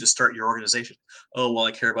prompted you to start your organization? Oh, well,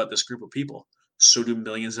 I care about this group of people. So do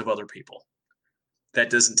millions of other people.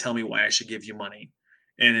 That doesn't tell me why I should give you money.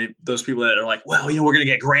 And those people that are like, well, we're going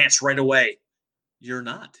to get grants right away. You're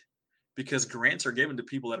not, because grants are given to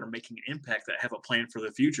people that are making an impact, that have a plan for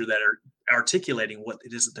the future, that are articulating what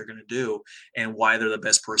it is that they're going to do and why they're the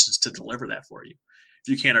best persons to deliver that for you.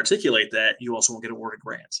 If you can't articulate that, you also won't get awarded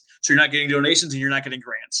grants. So you're not getting donations and you're not getting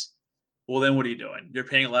grants. Well, then what are you doing? You're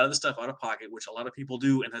paying a lot of the stuff out of pocket, which a lot of people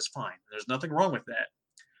do, and that's fine. There's nothing wrong with that.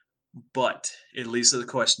 But it leads to the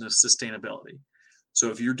question of sustainability.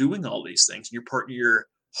 So if you're doing all these things, and you're putting your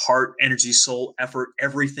heart, energy, soul, effort,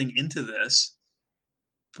 everything into this,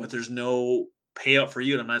 but there's no payout for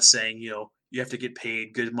you. And I'm not saying, you have to get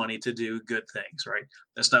paid good money to do good things, right?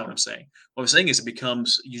 That's not what I'm saying. What I'm saying is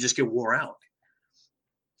you just get wore out.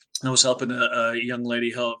 I was helping a young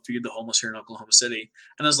lady help feed the homeless here in Oklahoma City.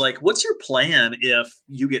 And I was like, what's your plan if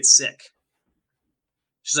you get sick?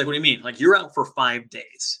 She's like, what do you mean? Like, you're out for 5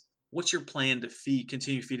 days. What's your plan to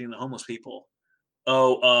continue feeding the homeless people?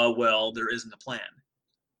 Oh, well, there isn't a plan.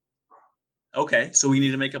 Okay, so we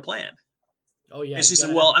need to make a plan. Oh, yeah. And she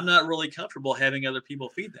said, well, I'm not really comfortable having other people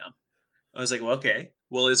feed them. I was like, well, okay.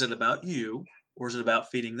 Well, is it about you or is it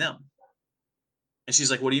about feeding them? And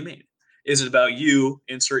she's like, what do you mean? Is it about you,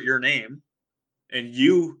 insert your name, and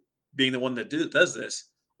you being the one that does this?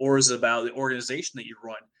 Or is it about the organization that you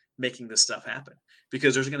run making this stuff happen?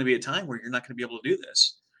 Because there's going to be a time where you're not going to be able to do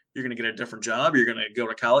this. You're going to get a different job. You're going to go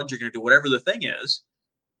to college. You're going to do whatever the thing is.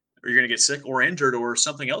 Or you're going to get sick or injured or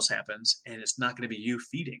something else happens, and it's not going to be you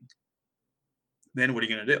feeding. Then what are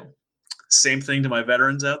you going to do? Same thing to my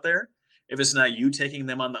veterans out there. If it's not you taking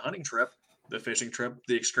them on the hunting trip, the fishing trip,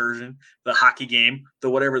 the excursion, the hockey game, the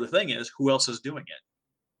whatever the thing is, who else is doing it?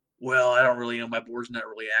 Well, I don't really know. My board's not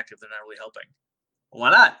really active. They're not really helping. Well,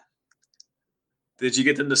 why not? Did you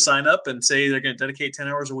get them to sign up and say they're going to dedicate 10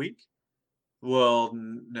 hours a week? Well,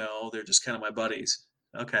 no, they're just kind of my buddies.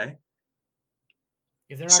 Okay.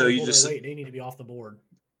 If they're not going to pull their weight, they need to be off the board.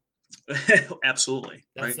 Absolutely.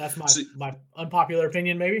 That's my unpopular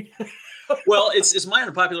opinion, maybe. Well, it's my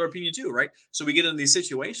unpopular opinion too, right? So we get into these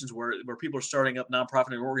situations where people are starting up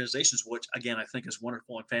nonprofit organizations, which again I think is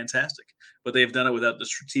wonderful and fantastic. But they've done it without the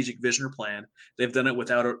strategic vision or plan. They've done it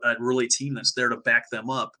without a really team that's there to back them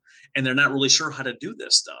up, and they're not really sure how to do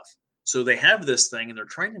this stuff. So they have this thing and they're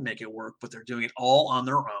trying to make it work, but they're doing it all on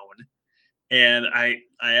their own. And I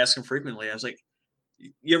ask them frequently. I was like,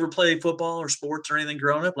 you ever play football or sports or anything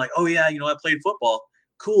growing up? Like, oh yeah, I played football.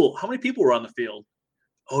 Cool. How many people were on the field?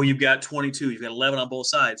 Oh, you've got 22. You've got 11 on both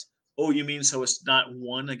sides. Oh, you mean so it's not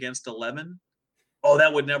 1 against 11? Oh,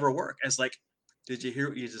 that would never work. It's like, did you hear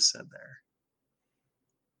what you just said there?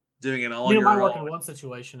 Doing it all on your own. I work in one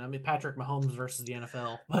situation. I mean, Patrick Mahomes versus the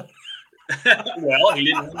NFL. But well, he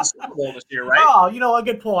didn't win the Super Bowl this year, right? Oh, a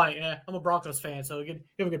good point. Yeah, I'm a Broncos fan, so you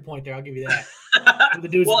have a good point there. I'll give you that. The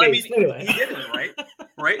dude's anyway. He didn't, right?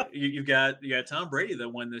 Right? You got Tom Brady that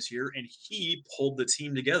won this year, and he pulled the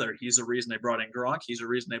team together. He's the reason they brought in Gronk. He's the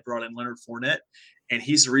reason they brought in Leonard Fournette, and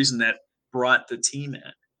he's the reason that brought the team in.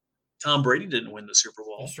 Tom Brady didn't win the Super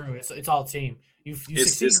Bowl. That's true. It's all team. You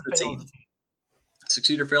succeed or fail as a team.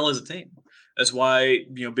 Succeed or fail as a team. That's why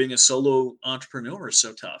being a solo entrepreneur is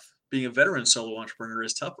so tough. Being a veteran solo entrepreneur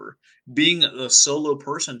is tougher. Being a solo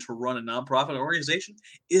person to run a nonprofit organization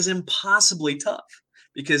is impossibly tough,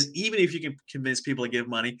 because even if you can convince people to give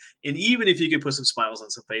money, and even if you can put some smiles on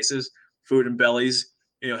some faces, food and bellies,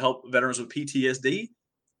 help veterans with PTSD,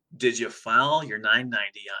 did you file your 990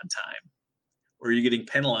 on time? Or are you getting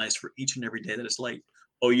penalized for each and every day that it's late?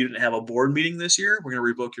 Oh, you didn't have a board meeting this year? We're going to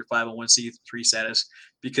revoke your 501c3 status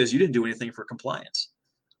because you didn't do anything for compliance.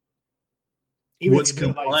 What's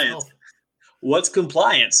compliance? What's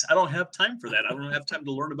compliance? I don't have time for that. I don't have time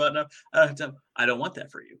to learn about enough. I don't have time. I don't want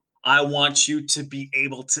that for you. I want you to be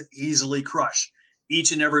able to easily crush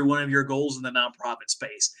each and every one of your goals in the nonprofit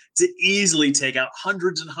space, to easily take out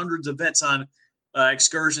hundreds and hundreds of vets on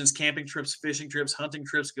excursions, camping trips, fishing trips, hunting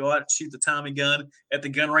trips, go out and shoot the Tommy gun at the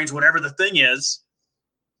gun range, whatever the thing is.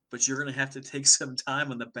 But you're going to have to take some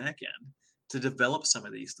time on the back end to develop some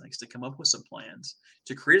of these things, to come up with some plans,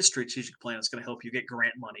 to create a strategic plan that's going to help you get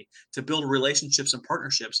grant money, to build relationships and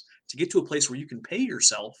partnerships, to get to a place where you can pay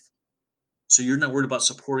yourself So you're not worried about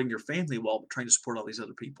supporting your family while trying to support all these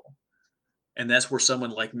other people. And that's where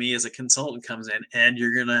someone like me as a consultant comes in, and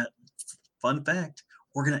you're going to, fun fact,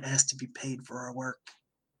 we're going to ask to be paid for our work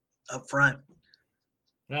up front.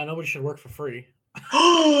 No, nobody should work for free.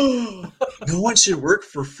 No one should work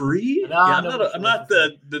for free? No, I'm not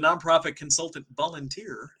the nonprofit consultant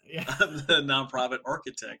volunteer. Yeah. I'm the nonprofit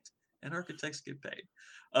architect, and architects get paid.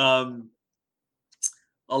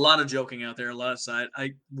 A lot of joking out there, a lot of side.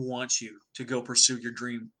 I want you to go pursue your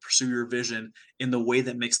dream, pursue your vision in the way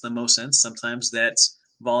that makes the most sense. Sometimes that's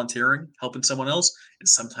volunteering, helping someone else, and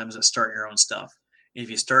sometimes that's starting your own stuff. If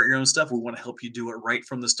you start your own stuff, we want to help you do it right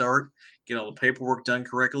from the start, get all the paperwork done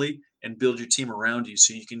correctly, and build your team around you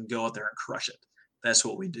so you can go out there and crush it. That's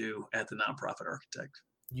what we do at the Nonprofit Architect.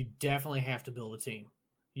 You definitely have to build a team.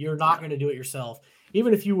 You're not going to do it yourself.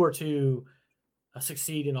 Even if you were to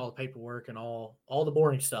succeed in all the paperwork and all the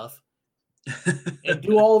boring stuff and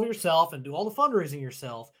do all of it yourself and do all the fundraising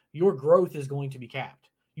yourself, your growth is going to be capped.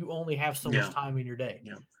 You only have so much time in your day.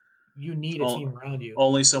 Yeah. You need a team around you.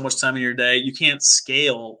 Only so much time in your day. You can't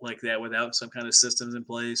scale like that without some kind of systems in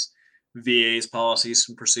place, VAs, policies,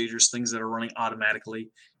 and procedures, things that are running automatically.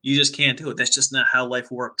 You just can't do it. That's just not how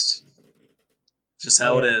life works. It's just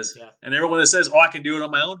how it is. Yeah. And everyone that says, I can do it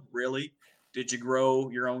on my own, really? Did you grow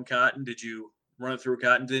your own cotton? Did you run it through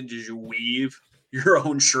cotton? Did you weave your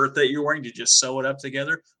own shirt that you're wearing? Did you sew it up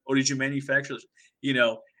together? Or did you manufacture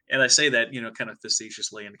it? And I say that, kind of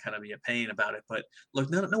facetiously and kind of be a pain about it. But look,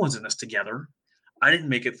 no one's in this together. I didn't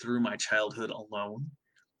make it through my childhood alone.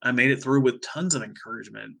 I made it through with tons of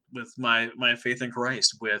encouragement, with my faith in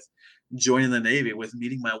Christ, with joining the Navy, with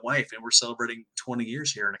meeting my wife. And we're celebrating 20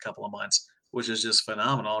 years here in a couple of months, which is just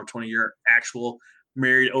phenomenal. Our 20-year actual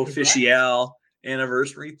married official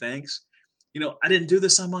anniversary. Thanks. I didn't do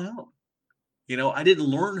this on my own. I didn't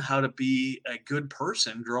learn how to be a good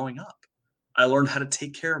person growing up. I learned how to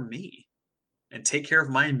take care of me and take care of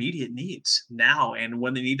my immediate needs now and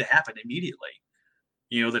when they need to happen immediately.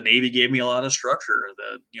 The Navy gave me a lot of structure.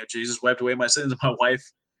 Jesus wiped away my sins. My wife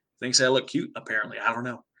thinks I look cute, apparently. I don't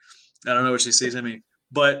know what she sees in me.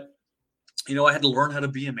 But, I had to learn how to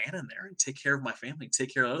be a man in there and take care of my family,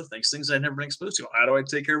 take care of other things I'd never been exposed to. How do I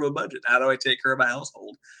take care of a budget? How do I take care of my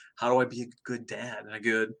household? How do I be a good dad and a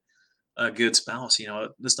good spouse?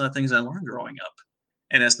 That's not things I learned growing up.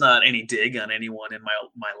 And it's not any dig on anyone in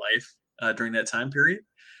my life during that time period.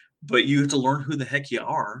 But you have to learn who the heck you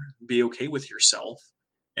are, be okay with yourself,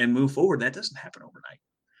 and move forward. That doesn't happen overnight.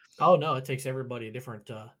 Oh, no, it takes everybody a different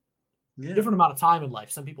amount of time in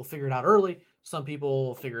life. Some people figure it out early. Some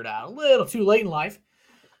people figure it out a little too late in life.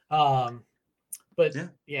 But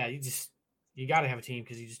you got to have a team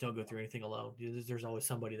because you just don't go through anything alone. There's always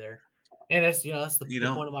somebody there. And that's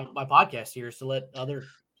the point of my podcast here is to let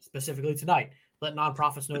specifically tonight, let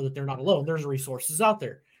nonprofits know that they're not alone. There's resources out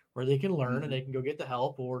there where they can learn and they can go get the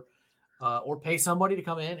help or pay somebody to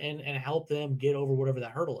come in and help them get over whatever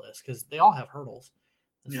that hurdle is. Because they all have hurdles.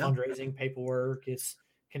 It's fundraising, paperwork, it's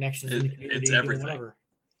connections in the community, it's everything. Whatever.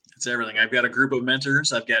 It's everything. I've got a group of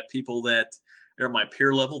mentors. I've got people that are at my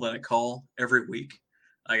peer level that I call every week.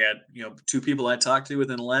 I got, 2 people I talked to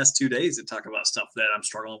within the last 2 days that talk about stuff that I'm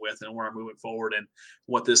struggling with and where I'm moving forward and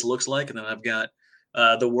what this looks like. And then I've got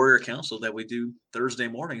the Warrior Council that we do Thursday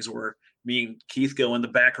mornings where me and Keith go in the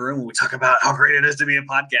back room and we talk about how great it is to be a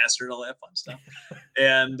podcaster and all that fun stuff.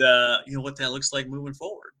 And, what that looks like moving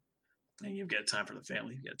forward. And you've got time for the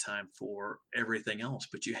family. You've got time for everything else.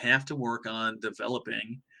 But you have to work on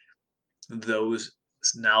developing those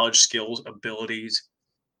knowledge, skills, abilities,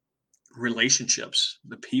 relationships,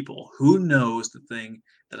 the people. Who knows the thing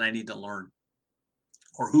that I need to learn?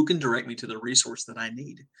 Or who can direct me to the resource that I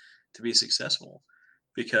need to be successful?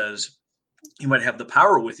 Because you might have the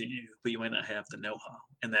power within you, but you might not have the know-how,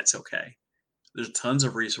 and that's okay. There's tons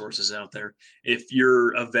of resources out there. If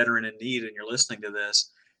you're a veteran in need and you're listening to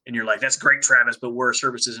this and you're like, that's great, Travis, but where are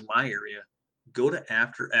services in my area? Go to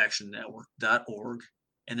afteractionnetwork.org,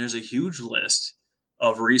 and there's a huge list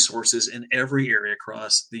of resources in every area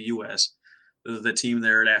across the U.S. The team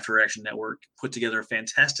there at After Action Network put together a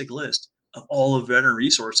fantastic list of all of veteran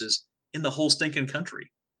resources in the whole stinking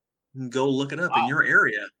country. Go look it up in your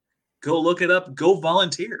area. Go look it up. Go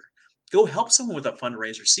volunteer. Go help someone with a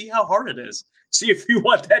fundraiser. See how hard it is. See if you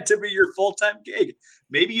want that to be your full-time gig.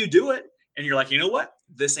 Maybe you do it and you're like, you know what?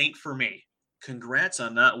 This ain't for me. Congrats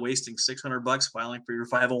on not wasting $600 filing for your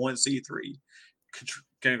 501c3.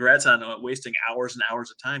 Congrats on wasting hours and hours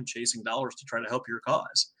of time chasing dollars to try to help your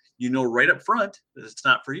cause. You know right up front that it's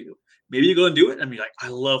not for you. Maybe you go and do it and be like, I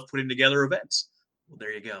love putting together events. Well,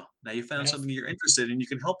 there you go. Now you found something you're interested in you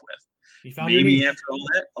can help with. You found maybe after all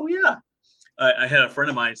that, oh yeah. I had a friend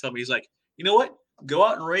of mine tell me, he's like, You know what? Go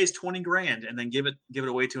out and raise 20 grand and then give it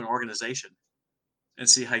away to an organization and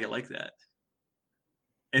see how you like that.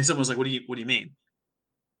 And someone's like, what do you mean?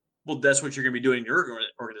 Well, that's what you're going to be doing in your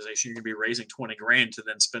organization. You're going to be raising 20 grand to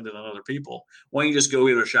then spend it on other people. Why don't you just go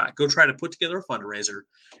give it a shot? Go try to put together a fundraiser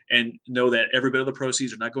and know that every bit of the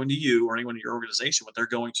proceeds are not going to you or anyone in your organization, but they're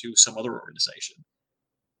going to some other organization.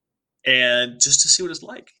 And just to see what it's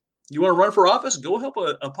like. You want to run for office? Go help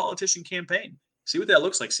a politician campaign. See what that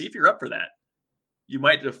looks like. See if you're up for that. You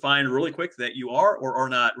might find really quick that you are or are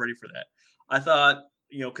not ready for that. I thought,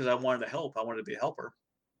 because I wanted to help. I wanted to be a helper.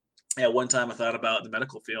 At one time, I thought about the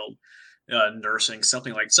medical field, nursing,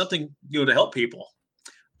 something to help people.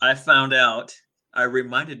 I found out, I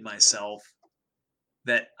reminded myself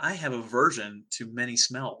that I have aversion to many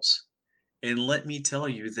smells. And let me tell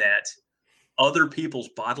you that other people's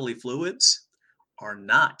bodily fluids are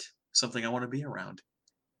not something I want to be around,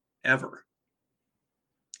 ever.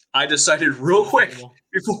 I decided real quick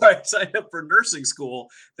before I signed up for nursing school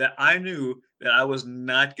that I knew that I was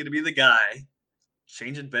not going to be the guy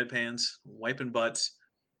changing bedpans, wiping butts,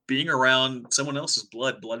 being around someone else's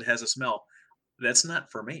blood. Blood has a smell. That's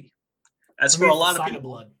not for me. That's for a lot of people.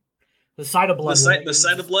 Blood. The sight of blood. The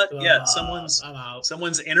sight of blood. Yeah,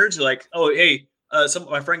 someone's energy. Like, oh, hey,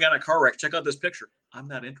 my friend got in a car wreck. Check out this picture. I'm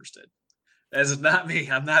not interested. That is not me.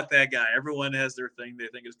 I'm not that guy. Everyone has their thing they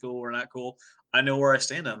think is cool or not cool. I know where I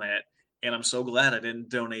stand on that, and I'm so glad I didn't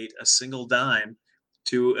donate a single dime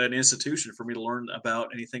to an institution for me to learn about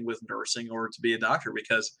anything with nursing or to be a doctor,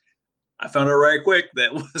 because I found out right quick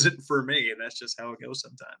that wasn't for me, and that's just how it goes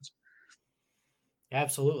sometimes.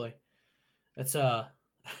 Absolutely. That's I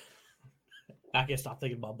can't stop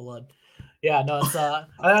thinking about blood. Yeah, no, it's I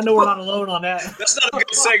know we're not alone on that. That's not a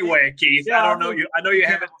good segue, Keith. Yeah, I don't know you. I know you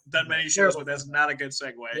haven't done many shows, but that's not a good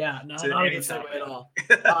segue. Yeah, not a good segue at all.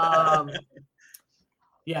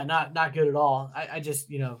 Yeah, not good at all. I just,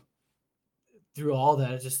 through all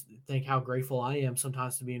that, I just think how grateful I am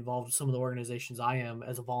sometimes to be involved with some of the organizations I am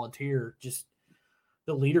as a volunteer. Just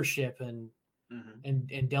the leadership and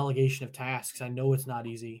delegation of tasks. I know it's not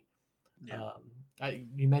easy. Yeah.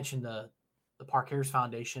 You mentioned the Park Harris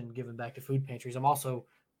Foundation giving back to food pantries. I'm also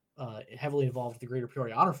heavily involved with the Greater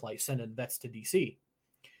Peoria Honor Flight, sending vets to DC.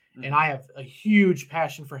 And I have a huge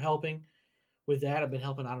passion for helping with that. I've been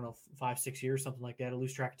helping, 5-6 years, something like that. I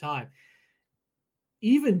lose track of time.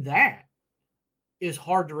 Even that is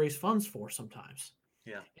hard to raise funds for sometimes.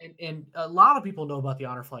 Yeah. And a lot of people know about the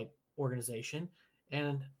Honor Flight organization.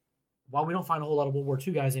 And while we don't find a whole lot of World War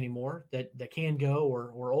II guys anymore that can go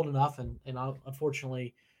or old enough, and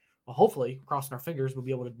unfortunately, hopefully, crossing our fingers, we'll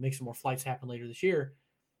be able to make some more flights happen later this year.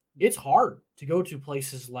 It's hard to go to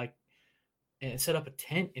places like and set up a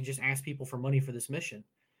tent and just ask people for money for this mission.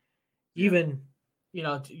 Even,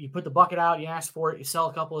 you put the bucket out, you ask for it, you sell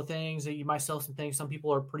a couple of things, you might sell some things. Some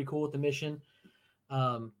people are pretty cool with the mission.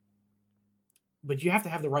 But you have to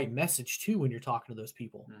have the right message too when you're talking to those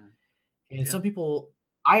people. And some people,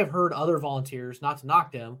 I have heard other volunteers, not to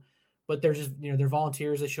knock them, but they're just, they're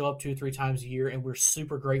volunteers that show up 2 or 3 times a year, and we're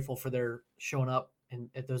super grateful for their showing up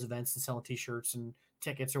at those events and selling t-shirts and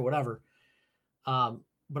tickets or whatever.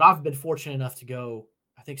 But I've been fortunate enough to go,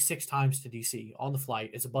 I think 6 times to DC on the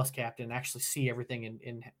flight as a bus captain and actually see everything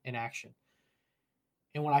in action.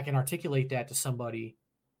 And when I can articulate that to somebody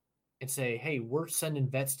and say, hey, we're sending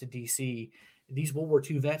vets to DC, these World War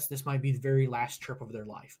II vets, this might be the very last trip of their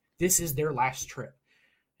life. This is their last trip.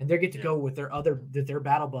 And they get to go with their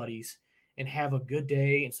battle buddies and have a good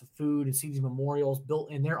day and some food and see these memorials built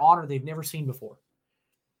in their honor they've never seen before.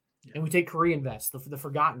 Yeah. And we take Korean vets, the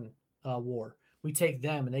forgotten war. We take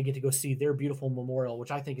them and they get to go see their beautiful memorial, which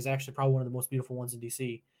I think is actually probably one of the most beautiful ones in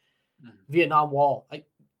DC. Vietnam Wall.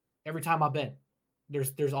 Every time I've been,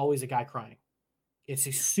 there's always a guy crying. It's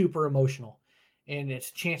super emotional, and it's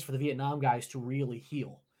a chance for the Vietnam guys to really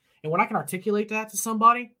heal. And when I can articulate that to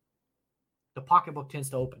somebody, the pocketbook tends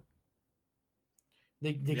to open.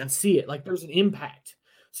 They can see it. Like, there's an impact.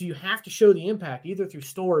 So you have to show the impact either through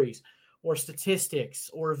stories or statistics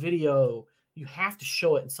or a video. You have to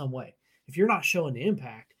show it in some way. If you're not showing the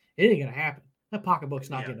impact, it ain't going to happen. That pocketbook's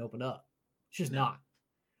not getting opened up. It's just not.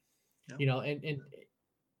 No. And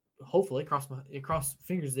hopefully cross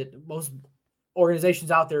fingers that most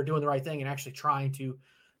organizations out there are doing the right thing and actually trying to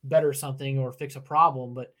better something or fix a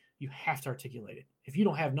problem, but you have to articulate it. If you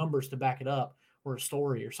don't have numbers to back it up or a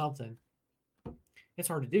story or something, it's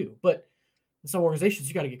hard to do. But in some organizations,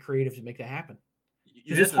 you got to get creative to make that happen.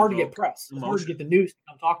 It's hard to get press. It's hard to get the news to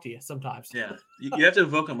come talk to you sometimes. Yeah. You have to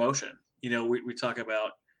evoke emotion. We talk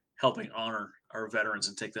about helping honor our veterans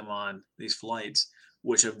and take them on these flights,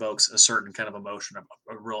 which evokes a certain kind of emotion,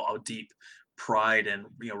 a deep pride and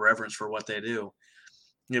reverence for what they do.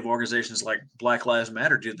 You have organizations like Black Lives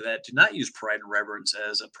Matter do not use pride and reverence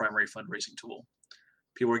as a primary fundraising tool.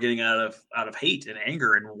 People are getting out of hate and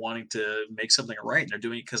anger and wanting to make something right, and they're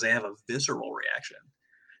doing it because they have a visceral reaction.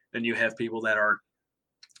 Then you have people that are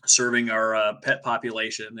serving our pet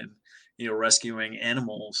population and rescuing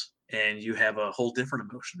animals, and you have a whole different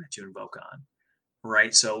emotion that you invoke on,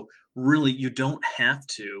 right? So really, you don't have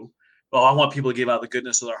to. Oh, I want people to give out the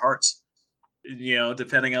goodness of their hearts,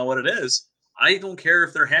 depending on what it is. I don't care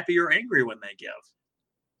if they're happy or angry when they give,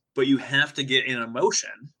 but you have to get an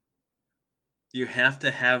emotion. You have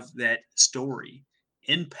to have that story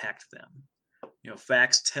impact them.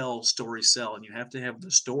 Facts tell, stories sell, and you have to have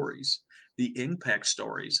the stories, the impact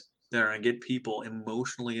stories that are going to get people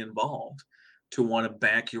emotionally involved to want to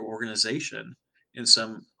back your organization in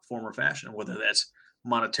some form or fashion, whether that's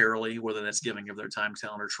monetarily, whether that's giving of their time,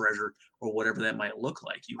 talent, or treasure, or whatever that might look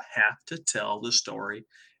like. You have to tell the story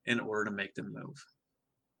in order to make them move.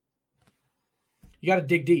 You got to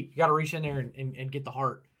dig deep. You got to reach in there and get the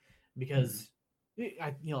heart, because like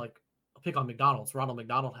I'll pick on McDonald's, Ronald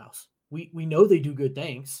McDonald House. We know they do good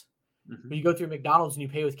things, but you go through McDonald's and you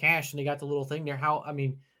pay with cash and they got the little thing there.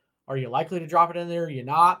 Are you likely to drop it in there? Or you're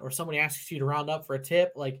not, or somebody asks you to round up for a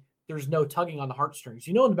tip. Like, there's no tugging on the heartstrings.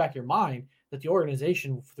 In the back of your mind that the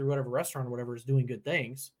organization, through whatever restaurant or whatever, is doing good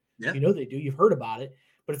things. Yeah. They do. You've heard about it.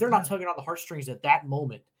 But if they're not tugging on the heartstrings at that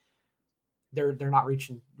moment, they're not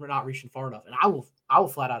reaching. We're not reaching far enough. And I will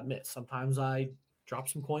flat out admit, sometimes I drop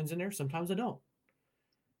some coins in there. Sometimes I don't.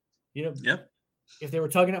 If they were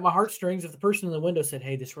tugging at my heartstrings, if the person in the window said,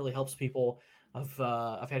 "Hey, this really helps people.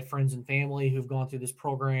 I've had friends and family who've gone through this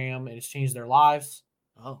program and it's changed their lives."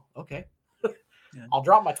 Oh, okay. Yeah. I'll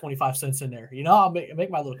drop my 25 cents in there. I'll make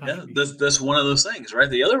my little contribution. Yeah, that's one of those things, right?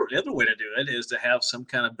 The other way to do it is to have some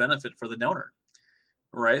kind of benefit for the donor,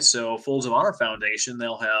 right? So Folds of Honor Foundation,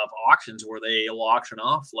 they'll have auctions where they'll auction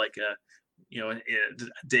off like a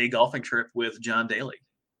day golfing trip with John Daly.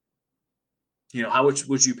 How much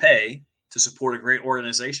would you pay to support a great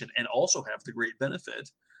organization and also have the great benefit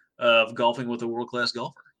of golfing with a world-class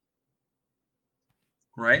golfer?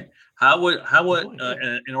 Right? How would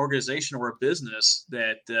an organization or a business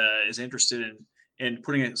that is interested in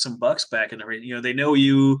putting some bucks back in the they know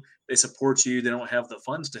you, they support you, they don't have the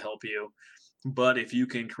funds to help you, but if you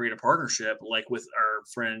can create a partnership like with our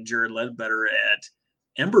friend Jared Ledbetter at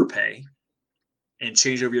EmberPay and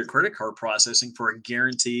change over your credit card processing for a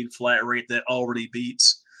guaranteed flat rate that already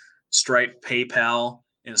beats Stripe, PayPal,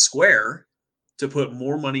 and Square, to put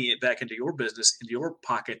more money back into your business, into your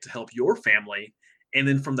pocket, to help your family. And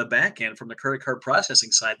then from the back end, from the credit card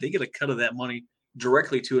processing side, they get a cut of that money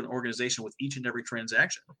directly to an organization with each and every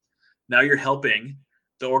transaction. Now you're helping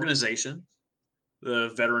the organization,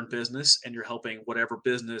 the veteran business, and you're helping whatever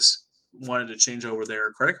business wanted to change over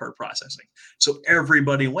their credit card processing. So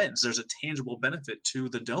everybody wins. There's a tangible benefit to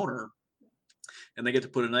the donor, and they get to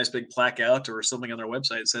put a nice big plaque out or something on their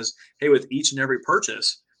website that says, "Hey, with each and every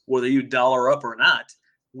purchase, whether you dollar up or not,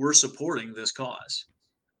 we're supporting this cause."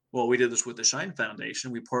 Well, we did this with the Shine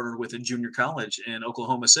Foundation. We partnered with a junior college in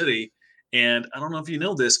Oklahoma City. And I don't know if you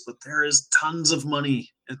know this, but there is tons of money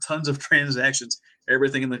and tons of transactions,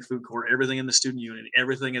 everything in the food court, everything in the student union,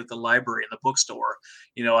 everything at the library and the bookstore,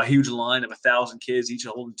 a huge line of 1,000 kids, each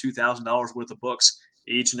holding $2,000 worth of books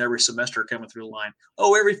each and every semester coming through the line.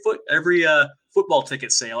 Oh, every football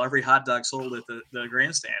ticket sale, every hot dog sold at the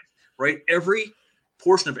grandstand, right? Every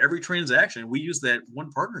portion of every transaction, we use that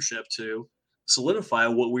one partnership to solidify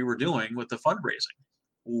what we were doing with the fundraising.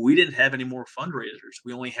 We didn't have any more fundraisers.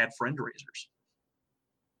 We only had friend-raisers.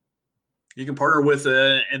 You can partner with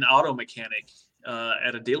an auto mechanic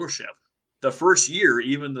at a dealership. The first year,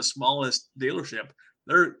 even the smallest dealership,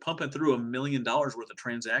 they're pumping through $1 million worth of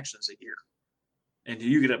transactions a year. And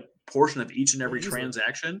you get a portion of each and every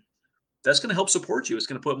transaction, that's going to help support you. It's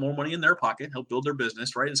going to put more money in their pocket, help build their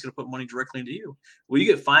business, right? It's going to put money directly into you. Well, you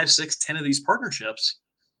get 5, 6, 10 of these partnerships,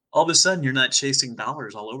 all of a sudden you're not chasing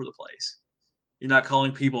dollars all over the place. You're not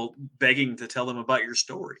calling people begging to tell them about your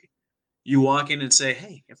story. You walk in and say,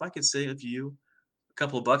 "Hey, if I could save you a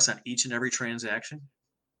couple of bucks on each and every transaction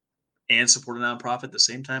and support a nonprofit at the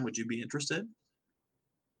same time, would you be interested?"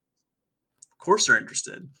 Of course they're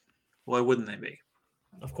interested. Why wouldn't they be?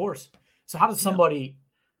 Of course. So how does somebody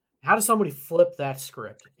flip that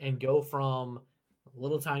script and go from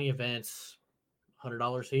little tiny events,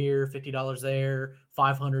 $100 here, $50 there,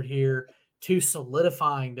 $500 here, to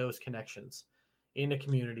solidifying those connections in the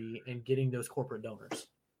community and getting those corporate donors?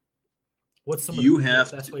 What's some of the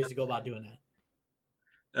best ways to go about doing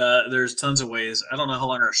that? There's tons of ways. I don't know how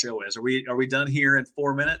long our show is. Are we done here in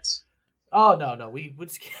 4 minutes? Oh no, we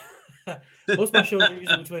just Most of my shows are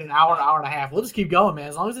usually between an hour and a half. We'll just keep going, man.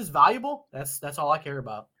 As long as it's valuable, that's all I care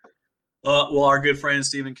about. Well, our good friend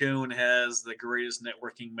Stephen Kuhn has the greatest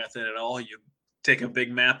networking method at all. You take a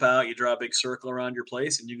big map out, you draw a big circle around your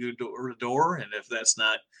place, and you go door to door. And if that's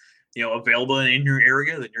not, available in your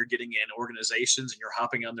area, then you're getting in organizations and you're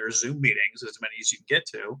hopping on their Zoom meetings, as many as you can get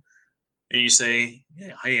to. And you say,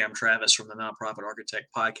 yeah, hey, I'm Travis from the Nonprofit Architect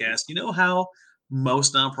Podcast. You know how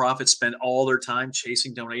most nonprofits spend all their time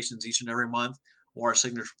chasing donations each and every month? Or our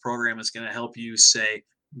signature program is going to help you say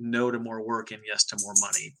no to more work and yes to more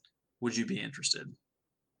money. Would you be interested?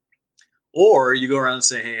 Or you go around and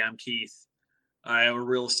say, hey, I'm Keith. I am a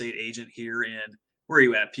real estate agent here in, where are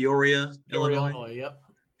you at? Peoria, Illinois? Yep.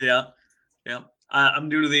 Yeah. I'm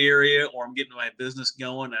new to the area, or I'm getting my business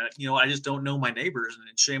going. I just don't know my neighbors,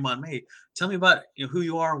 and shame on me. Tell me about who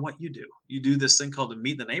you are and what you do. You do this thing called the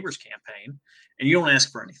Meet the Neighbors campaign, and you don't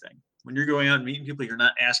ask for anything. When you're going out and meeting people, you're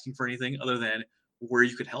not asking for anything other than where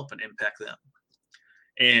you could help and impact them.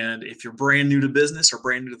 And if you're brand new to business or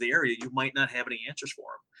brand new to the area, you might not have any answers for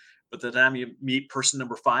them. But the time you meet person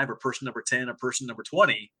number 5 or person number 10 or person number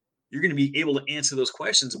 20, you're going to be able to answer those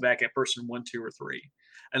questions back at person 1, 2, or 3.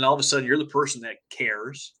 And all of a sudden, you're the person that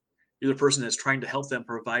cares. You're the person that's trying to help them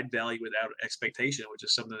provide value without expectation, which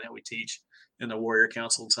is something that we teach in the Warrior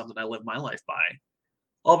Council and something I live my life by.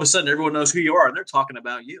 All of a sudden, everyone knows who you are, and they're talking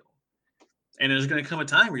about you. And there's going to come a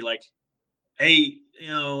time where you're like, hey,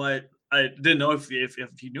 I didn't know if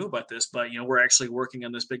you knew about this, but we're actually working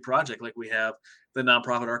on this big project. Like, we have the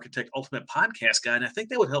Nonprofit Architect Ultimate Podcast Guide, and I think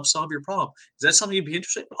that would help solve your problem. Is that something you'd be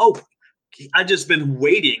interested in? Oh, I've just been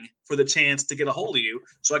waiting for the chance to get a hold of you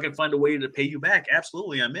so I can find a way to pay you back.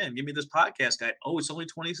 Absolutely, I'm in. Give me this podcast guide. Oh, it's only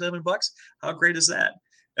 $27. How great is that?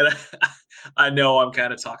 And I know I'm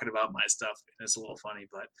kind of talking about my stuff. It's a little funny,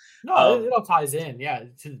 but no, it all ties in. Yeah,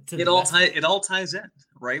 it all ties in,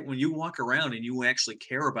 right? When you walk around and you actually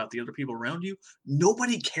care about the other people around you,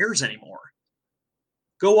 nobody cares anymore.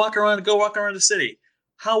 Go walk around the city.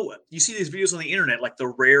 How you see these videos on the internet, like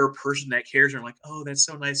the rare person that cares, and like, oh, that's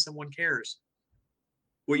so nice, someone cares.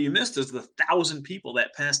 What you missed is the 1,000 people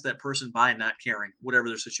that passed that person by not caring, whatever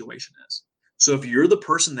their situation is. So if you're the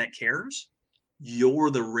person that cares,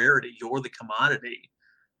 you're the rarity, you're the commodity.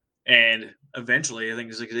 And eventually, I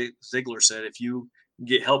think Zig Ziglar said, if you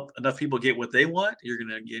help enough people get what they want, you're going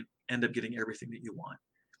to end up getting everything that you want.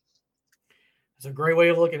 It's a great way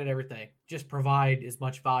of looking at everything. Just provide as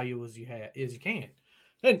much value as you can.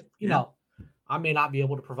 And, I may not be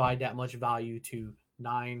able to provide that much value to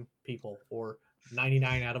 9 people or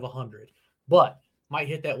 99 out of 100, but might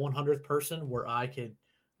hit that 100th person where I could,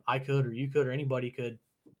 or you could, or anybody could.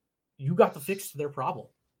 You got to fix their problem.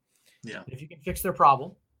 Yeah. And if you can fix their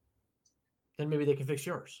problem, then maybe they can fix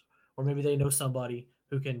yours, or maybe they know somebody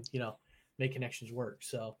who can, make connections work.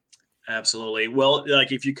 So. Absolutely. Well,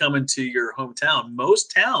 like if you come into your hometown,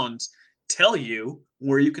 most towns tell you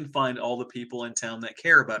where you can find all the people in town that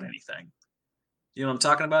care about anything. You know what I'm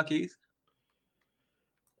talking about, Keith?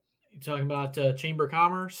 You're talking about Chamber of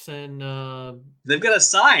Commerce and they've got a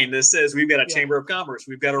sign that says we've got a Chamber of Commerce,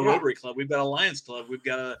 we've got a Rotary Club, we've got a Lions Club, we've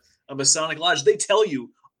got a Masonic Lodge. They tell you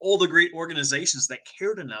all the great organizations that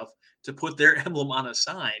cared enough to put their emblem on a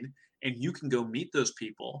sign, and you can go meet those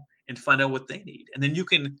people and find out what they need. And then you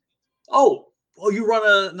can, you run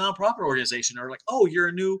a nonprofit organization, or like,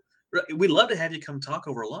 we'd love to have you come talk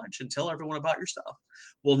over lunch and tell everyone about your stuff.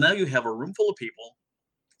 Well, now you have a room full of people.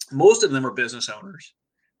 Most of them are business owners,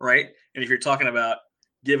 right? And if you're talking about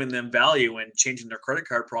giving them value and changing their credit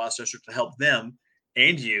card processor to help them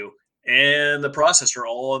and you and the processor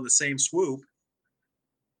all in the same swoop,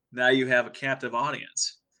 now you have a captive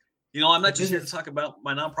audience. I'm not just here to talk about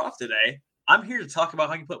my nonprofit today. I'm here to talk about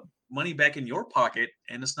how you put money back in your pocket,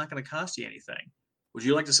 and it's not going to cost you anything. Would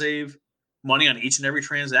you like to save money on each and every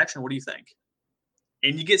transaction? What do you think?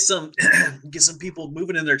 And you get some people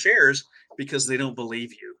moving in their chairs because they don't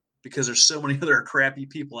believe you, because there's so many other crappy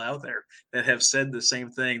people out there that have said the same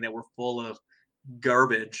thing, that we're full of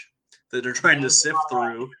garbage that they're trying to sift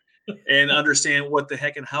through and understand what the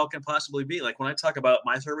heck and how it can possibly be. Like when I talk about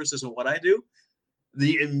my services and what I do,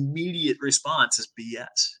 the immediate response is BS,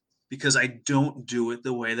 because I don't do it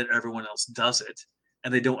the way that everyone else does it,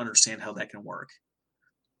 and they don't understand how that can work.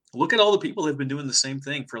 Look at all the people that have been doing the same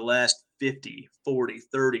thing for the last 50, 40,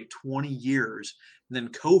 30, 20 years. And then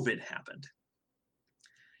COVID happened,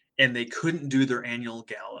 and they couldn't do their annual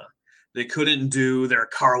gala. They couldn't do their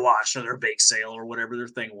car wash or their bake sale or whatever their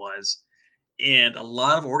thing was. And a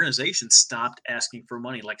lot of organizations stopped asking for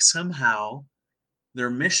money. Like somehow their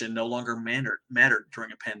mission no longer mattered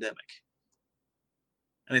during a pandemic.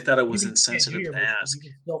 And they thought it was insensitive to ask.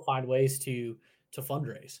 You can still find ways to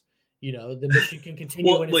fundraise. the mission can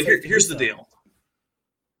continue. Well, here's the deal.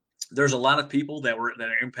 There's a lot of people that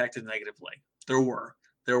are impacted negatively. There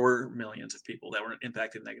were millions of people that were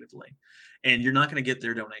impacted negatively, and you're not going to get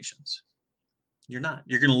their donations. You're not.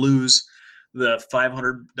 You're going to lose the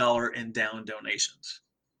 $500 and down donations.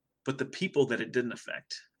 But the people that it didn't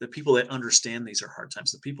affect, the people that understand these are hard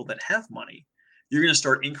times, the people that have money, you're going to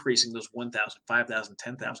start increasing those $1,000, $5,000,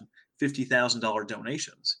 $10,000, $50,000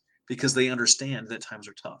 donations because they understand that times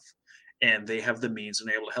are tough and they have the means and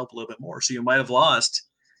they're able to help a little bit more. So you might have lost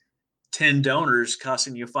 10 donors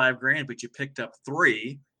costing you $5,000, but you picked up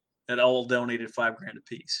 3 that all donated $5,000 a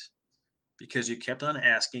piece because you kept on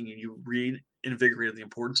asking and you reinvigorated the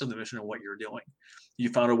importance of the mission and what you're doing. You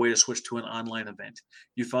found a way to switch to an online event.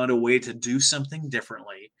 You found a way to do something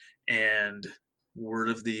differently. And word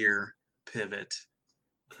of the year, pivot.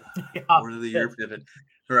 Yeah. Word of the year, pivot.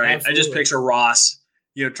 Right. Absolutely. I just picture Ross,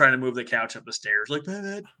 trying to move the couch up the stairs, like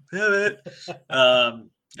pivot.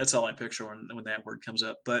 That's all I picture when that word comes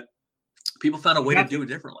up. But people found a way to do it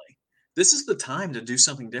differently. This is the time to do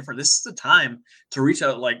something different. This is the time to reach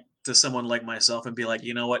out to someone like myself and be like,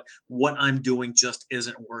 you know what I'm doing just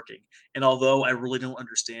isn't working. And although I really don't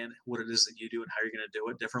understand what it is that you do and how you're going to do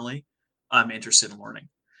it differently, I'm interested in learning.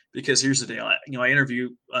 Because here's the deal. I interview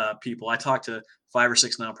people. I talk to 5 or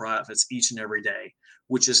 6 nonprofits each and every day,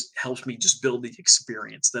 which just helps me just build the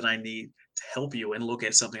experience that I need to help you and look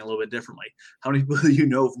at something a little bit differently. How many people do you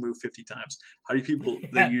know have moved 50 times? How many people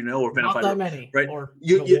that you know have been not that many, right? Or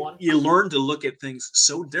you learn to look at things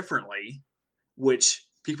so differently, which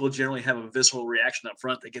people generally have a visceral reaction up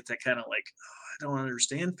front. They get that kind of like, I don't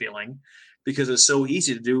understand feeling, because it's so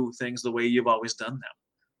easy to do things the way you've always done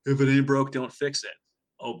them. If it ain't broke, don't fix it.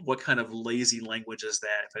 Oh, what kind of lazy language is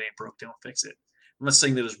that? If it ain't broke, don't fix it. I'm not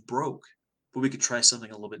saying that it's broke, but we could try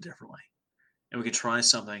something a little bit differently. And we could try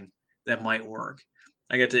something that might work.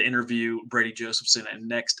 I got to interview Brady Josephson at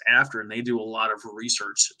Next After, and they do a lot of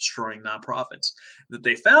research showing nonprofits. That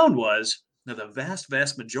they found was that the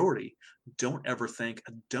vast majority don't ever thank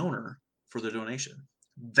a donor for the donation.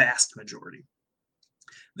 Vast majority.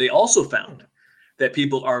 They also found that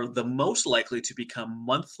people are the most likely to become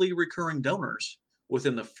monthly recurring donors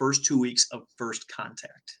within the first 2 weeks of first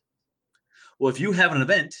contact. Well, if you have an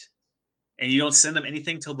event and you don't send them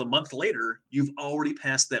anything till the month later, you've already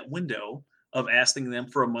passed that window of asking them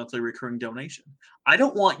for a monthly recurring donation. I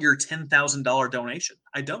don't want your $10,000 donation.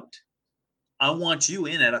 I don't. I want you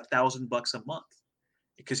in at $1,000 a month,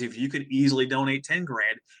 because if you could easily donate $10,000,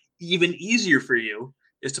 even easier for you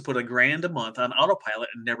is to put $1,000 a month on autopilot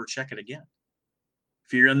and never check it again.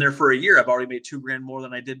 If you're in there for a year, I've already made $2,000 more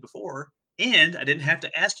than I did before, and I didn't have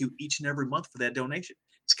to ask you each and every month for that donation.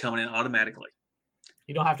 It's coming in automatically.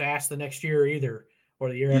 You don't have to ask the next year either, or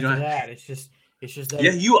the year after that. It's just that.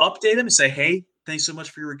 Yeah, you update them and say, hey, thanks so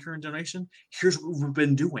much for your recurring donation. Here's what we've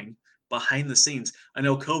been doing behind the scenes. I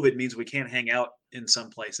know COVID means we can't hang out in some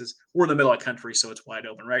places. We're in the middle of the country, so it's wide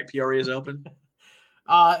open, right? PRE is open?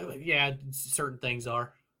 Yeah, certain things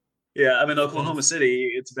are. Yeah, I'm in Oklahoma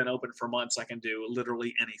City. It's been open for months. I can do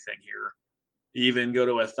literally anything here. Even go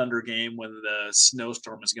to a Thunder game when the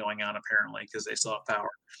snowstorm is going on, apparently, because they still have power.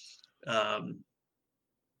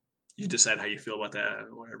 You decide how you feel about that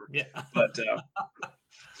or whatever. Yeah. But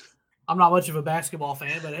I'm not much of a basketball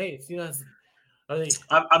fan, but hey,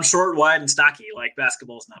 I'm short, wide, and stocky. Like,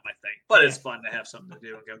 basketball's not my thing, but it's fun to have something to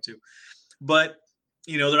do and go to. But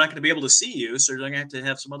they're not going to be able to see you, so they're going to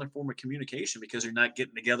have some other form of communication because you're not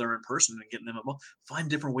getting together in person and getting them involved. Find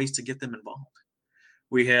different ways to get them involved.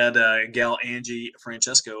 We had gal Angie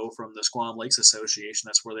Francesco from the Squam Lakes Association.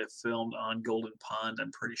 That's where they filmed on Golden Pond,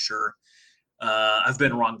 I'm pretty sure. I've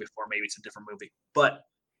been wrong before. Maybe it's a different movie. But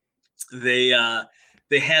they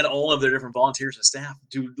had all of their different volunteers and staff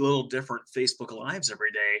do little different Facebook Lives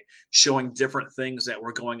every day, showing different things that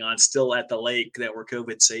were going on still at the lake that were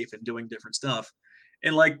COVID safe and doing different stuff.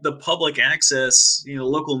 And like the public access,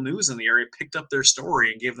 local news in the area picked up their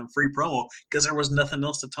story and gave them free promo because there was nothing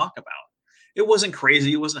else to talk about. It wasn't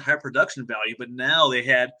crazy. It wasn't high production value, but now they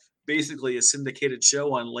had basically a syndicated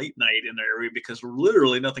show on late night in the area because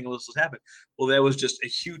literally nothing else was happening. Well, that was just a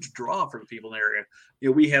huge draw for the people in the area.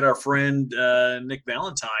 We had our friend Nick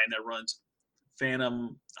Valentine that runs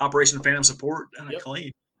Operation Phantom Support down at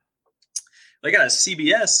Killeen. They got a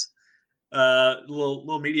CBS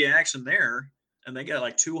little media action there, and they got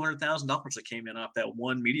like $200,000 that came in off that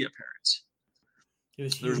one media appearance. It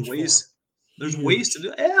was huge. There's ways to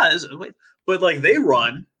do it. Yeah, but like they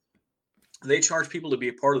charge people to be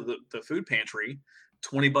a part of the food pantry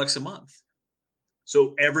 $20 a month.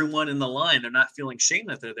 So everyone in the line, they're not feeling shame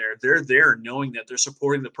that they're there. They're there knowing that they're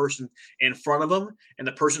supporting the person in front of them, and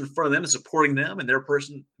the person in front of them is supporting them, and their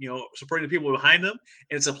person, supporting the people behind them.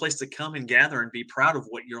 And it's a place to come and gather and be proud of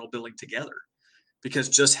what you're all building together. Because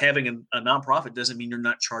just having a nonprofit doesn't mean you're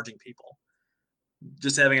not charging people.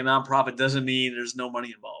 Just having a nonprofit doesn't mean there's no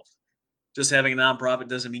money involved. Just having a nonprofit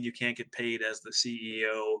doesn't mean you can't get paid as the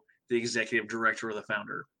CEO, the executive director, or the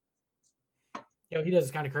founder. He does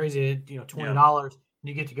it's kind of crazy. $20 and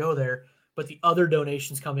you get to go there, but the other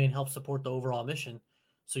donations come in, help support the overall mission.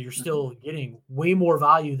 So you're still getting way more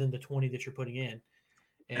value than the 20 that you're putting in.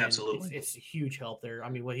 And absolutely, it's a huge help there. I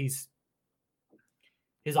mean,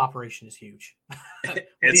 his operation is huge. It's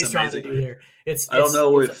amazing. Trying to do there. I don't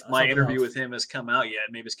know if my interview with him has come out yet.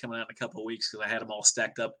 Maybe it's coming out in a couple of weeks because I had them all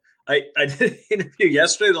stacked up. I did an interview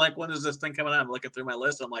yesterday. Like, when is this thing coming out? I'm looking through my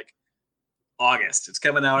list. I'm like, August. It's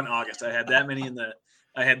coming out in August. I had that many in the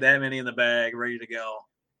bag ready to go,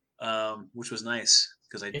 which was nice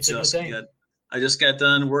because I just got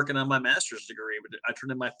done working on my master's degree. But I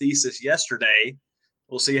turned in my thesis yesterday.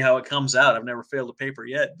 We'll see how it comes out. I've never failed a paper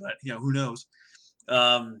yet, but who knows? But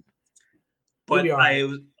I'm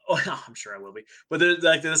sure I will be. But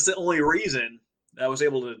that's the only reason I was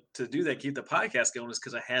able to do that, keep the podcast going, is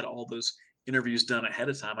because I had all those interviews done ahead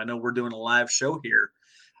of time. I know we're doing a live show here,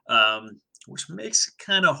 which makes it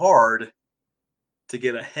kind of hard to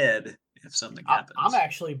get ahead if something happens. I'm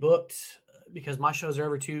actually booked because my shows are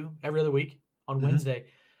every other week on Wednesday.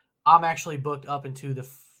 I'm actually booked up into the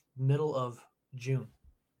middle of June.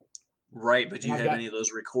 Right, but do you have any of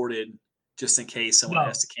those recorded just in case someone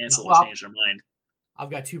has to cancel or change their mind? I've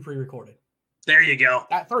got 2 pre-recorded. There you go.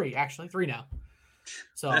 3 now.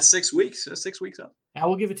 So that's 6 weeks. That's 6 weeks up. I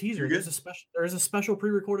will give a teaser. There's a special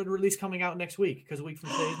pre-recorded release coming out next week because a week from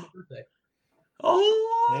today is my birthday.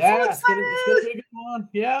 Oh, yeah, it's gonna be a good one.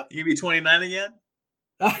 Yeah, you be 29 again?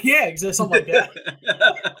 Yeah, exactly, something like that.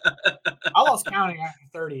 I lost counting after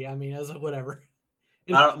 30. I mean, as whatever.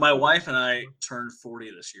 My wife and I turned 40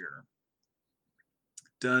 this year.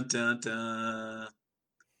 Dun dun dun.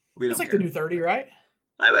 It's like the new 30, right?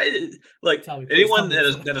 Like anyone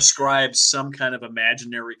that ascribes some kind of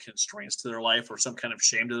imaginary constraints to their life or some kind of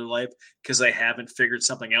shame to their life because they haven't figured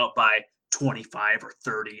something out by 25 or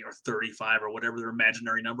 30 or 35 or whatever their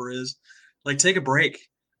imaginary number is, like, take a break.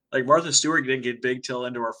 Like, Martha Stewart didn't get big till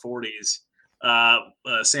into her 40s.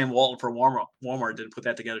 Sam Walton for Walmart didn't put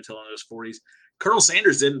that together till into his 40s. Colonel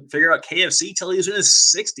Sanders didn't figure out KFC till he was in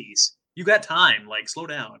his 60s. You got time. Like, slow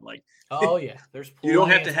down. Like, oh yeah, there's you don't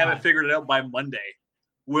have to have it figured out by Monday.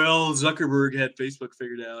 Well, Zuckerberg had Facebook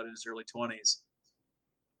figured out in his early 20s.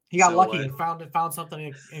 He got lucky and found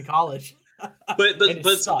something in college.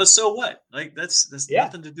 but so what? Like, that's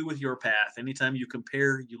nothing to do with your path. Anytime you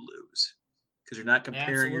compare, you lose, because you're not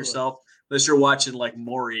comparing yourself unless you're watching like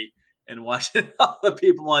Maury and watching all the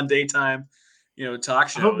people on daytime, talk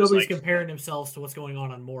shows. I hope nobody's comparing themselves to what's going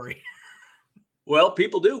on Maury. Well,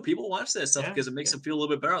 people do. People watch that stuff because it makes them feel a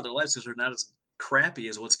little bit better about their lives because they're not as crappy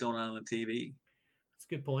as what's going on TV. That's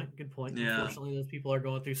a good point. Good point. Yeah. Unfortunately, those people are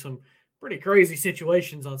going through some pretty crazy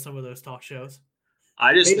situations on some of those talk shows.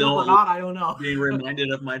 I just don't. I don't know. Being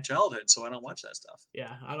reminded of my childhood, so I don't watch that stuff.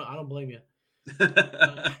 Yeah, I don't blame you.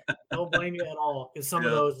 Don't blame you at all, because some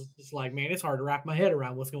of those, it's like, man, it's hard to wrap my head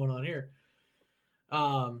around what's going on here.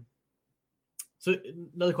 So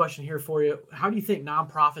another question here for you: how do you think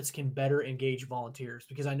nonprofits can better engage volunteers?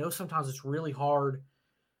 Because I know sometimes it's really hard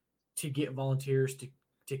to get volunteers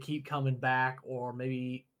to keep coming back, or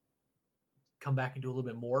maybe come back and do a little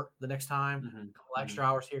bit more the next time. A couple extra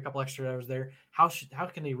hours here, a couple extra hours there. How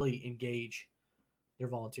can they really engage their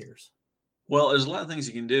volunteers? Well, there's a lot of things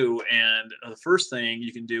you can do, and the first thing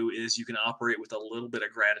you can do is you can operate with a little bit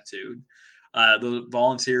of gratitude. The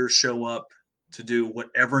volunteers show up to do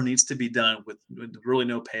whatever needs to be done with really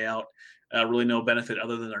no payout, really no benefit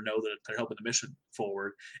other than they know that they're helping the mission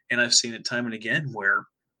forward. And I've seen it time and again where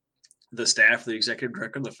the staff, the executive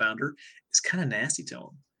director, the founder is kind of nasty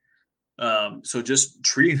to them. So just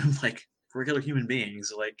treating them like regular human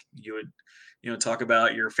beings, like you would, talk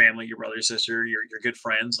about your family, your brother, your sister, your good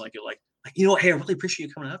friends, like you're like, hey, I really appreciate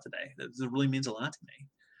you coming out today. That really means a lot to me.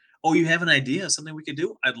 Oh, you have an idea, something we could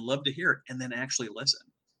do? I'd love to hear it. And then actually listen.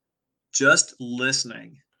 Just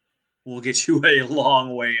listening will get you a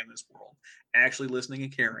long way in this world. Actually listening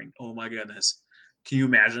and caring. Oh my goodness. Can you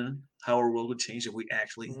imagine how our world would change if we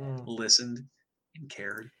actually listened and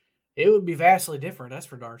cared? It would be vastly different. That's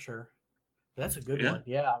for darn sure. That's a good one.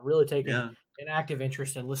 Yeah. Really taking an active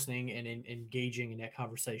interest in listening and engaging in that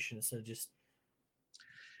conversation instead of just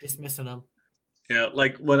dismissing them. Yeah.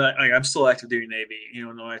 Like when I'm still active duty Navy,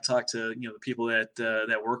 when I talk to, the people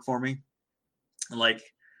that work for me, Like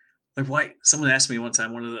why? Someone asked me one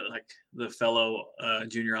time, one of the fellow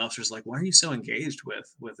junior officers, like, why are you so engaged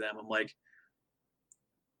with them? I'm like,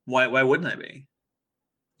 why wouldn't I be?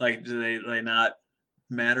 Like, do they not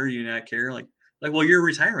matter? You not care? Like, well, you're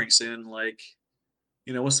retiring soon. Like,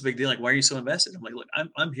 what's the big deal? Like, why are you so invested? I'm like, look,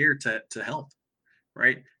 I'm here to help,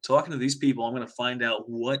 right? Talking to these people, I'm going to find out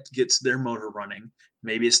what gets their motor running.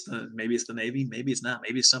 Maybe it's the Navy, maybe it's not,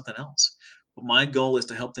 maybe it's something else. But my goal is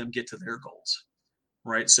to help them get to their goals,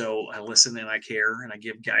 right? So I listen and I care and I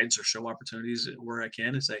give guidance or show opportunities where I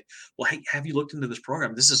can and say, well, hey, have you looked into this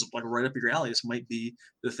program? This is like right up your alley. This might be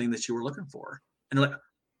the thing that you were looking for. And they're like,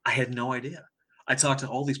 I had no idea. I talked to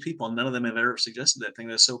all these people and none of them have ever suggested that thing.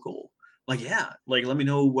 That's so cool. Like, yeah, like, let me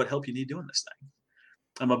know what help you need doing this thing.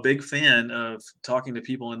 I'm a big fan of talking to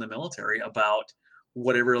people in the military about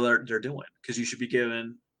whatever they're doing, because you should be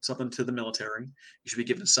given something to the military. You should be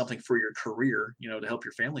given something for your career, to help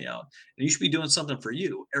your family out. And you should be doing something for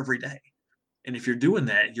you every day. And if you're doing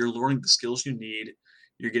that, you're learning the skills you need.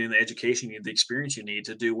 You're getting the education you need, the experience you need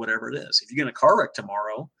to do whatever it is. If you get in a car wreck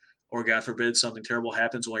tomorrow, or God forbid something terrible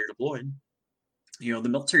happens while you're deployed, the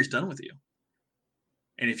military's done with you.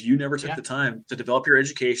 And if you never took the time to develop your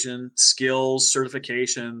education, skills,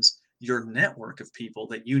 certifications, your network of people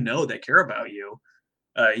that that care about you,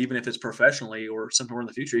 even if it's professionally or somewhere in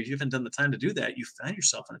the future, if you haven't done the time to do that, you find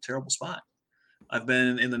yourself in a terrible spot. I've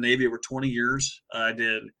been in the Navy over 20 years. I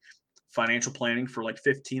did financial planning for like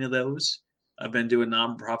 15 of those. I've been doing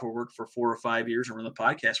nonprofit work for 4 or 5 years and run the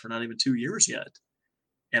podcast for not even 2 years yet.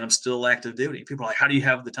 And I'm still active duty. People are like, how do you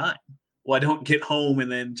have the time? Well, I don't get home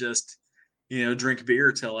and then just, drink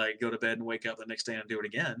beer till I go to bed and wake up the next day and do it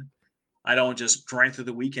again. I don't just grind through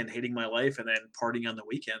the weekend hating my life and then partying on the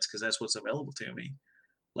weekends because that's what's available to me.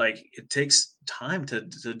 Like, it takes time to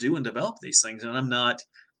do and develop these things. And I'm not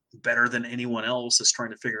better than anyone else that's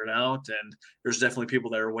trying to figure it out. And there's definitely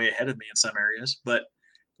people that are way ahead of me in some areas. But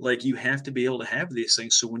like, you have to be able to have these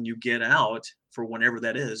things. So when you get out for whenever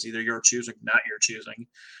that is, either you're choosing, not your choosing,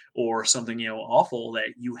 or something, awful, that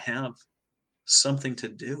you have something to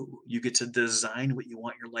do. You get to design what you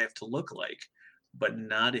want your life to look like, but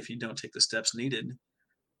not if you don't take the steps needed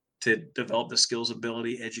to develop the skills,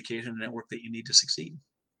 ability, education, and network that you need to succeed.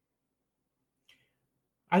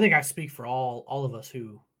 I think I speak for all of us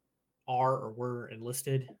who are or were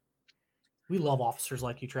enlisted. We love officers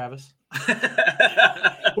like you, Travis.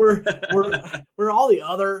 we're all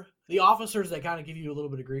the officers that kind of give you a little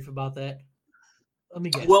bit of grief about that. Let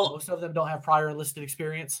me guess. Well, most of them don't have prior enlisted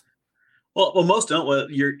experience. Well, most don't. Well,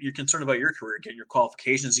 you're concerned about your career, getting your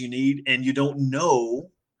qualifications you need, and you don't know,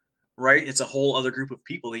 right? It's a whole other group of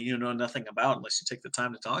people that you know nothing about unless you take the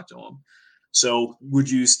time to talk to them. So would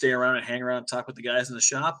you stay around and hang around and talk with the guys in the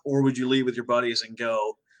shop, or would you leave with your buddies and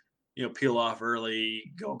go, peel off early,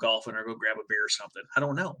 go golfing, or go grab a beer or something? I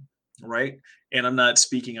don't know, right? And I'm not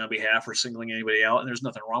speaking on behalf or singling anybody out, and there's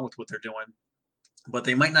nothing wrong with what they're doing, but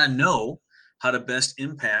they might not know how to best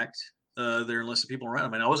impact their enlisted people around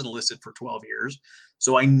them. I mean, I was enlisted for 12 years,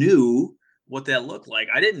 so I knew what that looked like.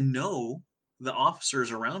 I didn't know the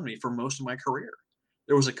officers around me for most of my career.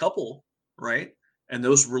 There was a couple, right? And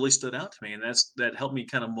those really stood out to me, and that helped me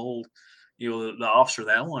kind of mold, the officer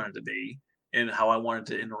that I wanted to be, and how I wanted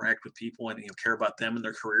to interact with people and care about them and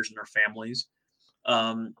their careers and their families.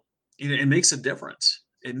 It makes a difference.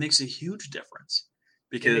 It makes a huge difference.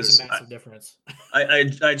 Because it makes a massive difference.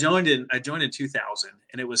 I joined in 2000,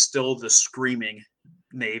 and it was still the screaming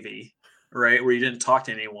Navy, right? Where you didn't talk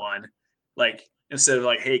to anyone. Like, instead of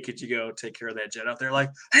like, hey, could you go take care of that jet out there? Like,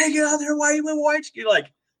 hey, get out there. Why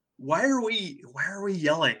are we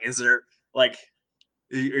yelling? Is there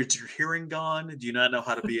is your hearing gone? Do you not know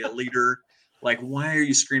how to be a leader? Like, why are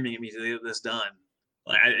you screaming at me to get this done?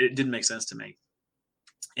 Like, it didn't make sense to me.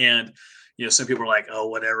 And some people are like, oh,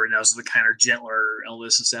 whatever. Now, this is the kind of gentler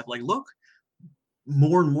enlisted staff. Like, look,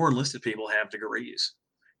 more and more enlisted people have degrees.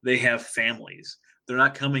 They have families. They're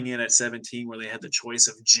not coming in at 17 where they had the choice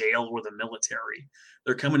of jail or the military.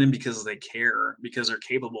 They're coming in because they care, because they're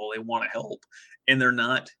capable. They want to help. And they're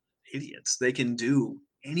not idiots. They can do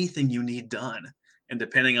anything you need done. And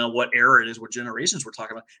depending on what era it is, what generations we're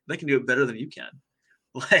talking about, they can do it better than you can.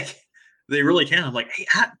 Like, they really can. I'm like, hey,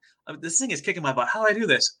 this thing is kicking my butt. How do I do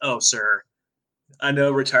this? Oh, sir, I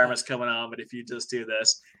know retirement's coming on, but if you just do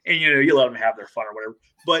this, and you let them have their fun or whatever.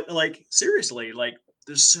 But like, seriously, like,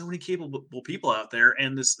 there's so many capable people out there,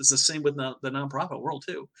 and this is the same with the nonprofit world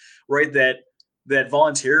too, right? That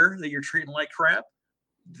volunteer that you're treating like crap,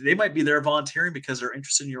 they might be there volunteering because they're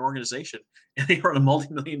interested in your organization and they run a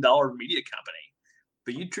multi-million-dollar media company,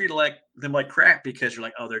 but you treat them like crap because you're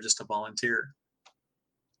like, oh, they're just a volunteer.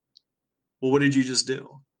 Well, what did you just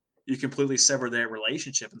do? you completely sever that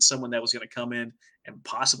relationship, and someone that was going to come in and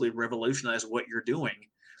possibly revolutionize what you're doing,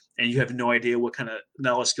 and you have no idea what kind of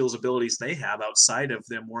knowledge, skills, abilities they have outside of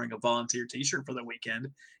them wearing a volunteer T-shirt for the weekend.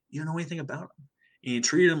 You don't know anything about them, and you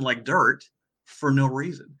treat them like dirt for no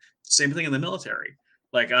reason. Same thing in the military.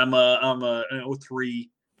 Like I'm an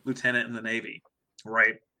 03 lieutenant in the Navy,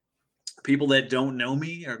 right? People that don't know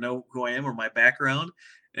me or know who I am or my background,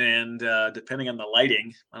 and depending on the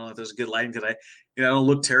lighting, I don't know if there's good lighting today. I don't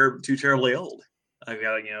look too terribly old. I've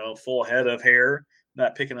got a full head of hair.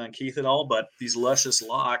 Not picking on Keith at all, but these luscious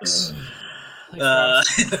locks,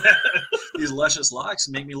 these luscious locks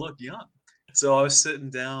make me look young. So I was sitting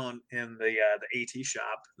down in the AT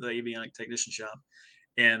shop, the avionic technician shop,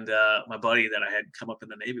 and my buddy that I had come up in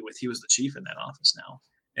the Navy with, he was the chief in that office now,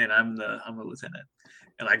 and I'm the lieutenant.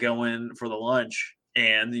 And I go in for the lunch,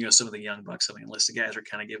 and some of the young bucks, some of the enlisted guys are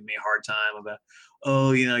kind of giving me a hard time about,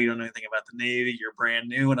 oh, you don't know anything about the Navy, you're brand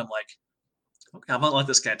new, and I'm like, okay, I'm gonna let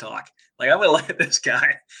this guy talk. Like I'm gonna let this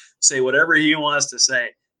guy say whatever he wants to say.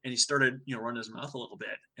 And he started, running his mouth a little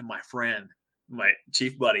bit. And my friend, my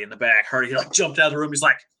chief buddy in the back, heard he jumped out of the room. He's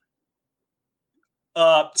like,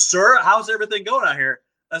 "Sir, how's everything going out here?"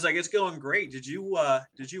 I was like, "It's going great. Did you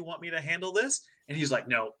want me to handle this?" And he's like,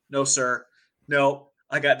 "No, sir. No,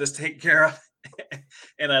 I got this taken care of."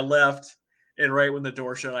 And I left. And right when the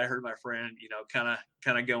door shut, I heard my friend, kind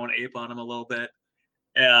of going ape on him a little bit.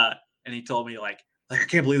 And he told me like, I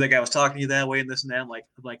can't believe that guy was talking to you that way and this and that. I'm like,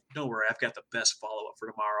 don't worry, I've got the best follow-up for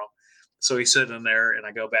tomorrow. So he's sitting in there and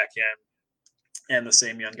I go back in and the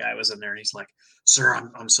same young guy was in there and he's like,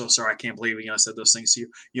 "Sir, I'm so sorry. I can't believe I said those things to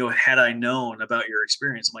you. Had I known about your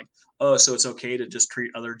experience." I'm like, "Oh, so it's okay to just treat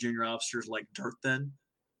other junior officers like dirt then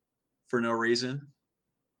for no reason?"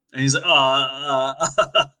 And he's like,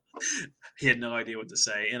 he had no idea what to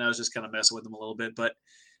say. And I was just kind of messing with him a little bit, but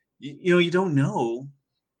you don't know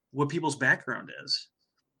what people's background is.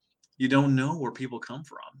 You don't know where people come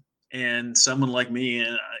from. And someone like me,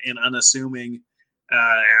 an unassuming,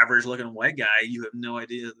 average looking white guy, you have no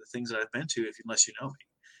idea the things that I've been to unless you know me.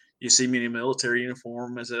 You see me in a military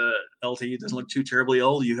uniform as a LT, it doesn't look too terribly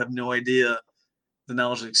old. You have no idea the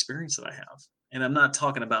knowledge and experience that I have. And I'm not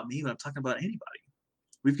talking about me, but I'm talking about anybody.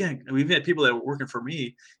 We've had people that were working for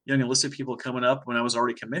me, young enlisted people coming up when I was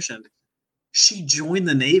already commissioned. She joined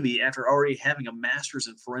the Navy after already having a master's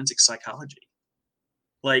in forensic psychology.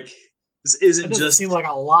 Like, this isn't just seem like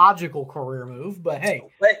a logical career move, but hey,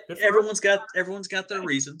 everyone's got their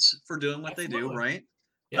reasons for doing what they do, right?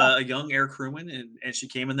 Yeah. A young air crewman, and she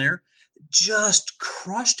came in there, just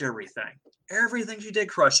crushed everything. Everything she did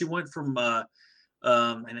crushed. She went from an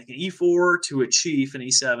E4 to a chief in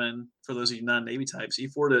E7 for those of you non-Navy types,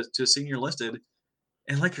 E4 to senior enlisted,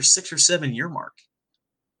 and like your 6 or 7 year mark.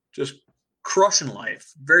 Just crushing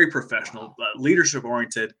life, very professional, leadership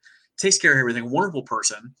oriented, takes care of everything, wonderful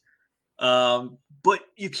person. But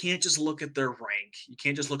you can't just look at their rank. You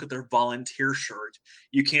can't just look at their volunteer shirt.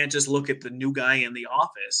 You can't just look at the new guy in the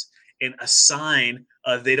office and assign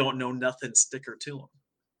they don't know nothing sticker to them.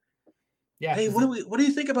 Yeah. Hey, what do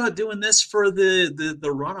you think about doing this for the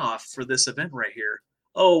runoff for this event right here?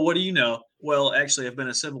 Oh, what do you know? Well, actually, I've been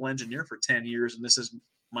a civil engineer for 10 years, and this is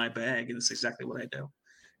my bag, and it's exactly what I do.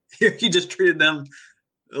 You just treated them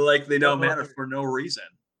like they don't matter for no reason.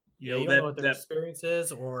 You don't know what their experience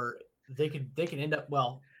is, or they can end up.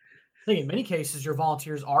 Well, I think in many cases your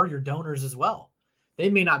volunteers are your donors as well. They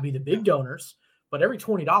may not be the big donors, but every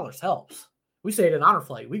 $20 helps. We say it in Honor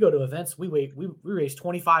Flight. We go to events. We raise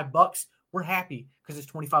 $25. We're happy because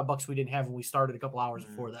it's $25 we didn't have when we started a couple hours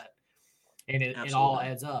before that, and it all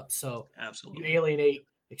adds up. So absolutely, you alienate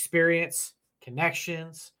experience,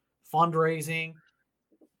 connections, fundraising.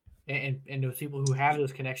 And those people who have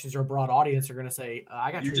those connections or a broad audience are going to say,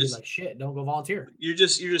 "I got treated like shit. Don't go volunteer." You're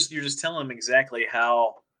just telling them exactly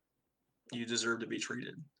how you deserve to be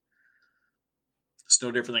treated. It's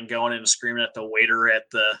no different than going in and screaming at the waiter at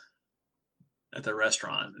the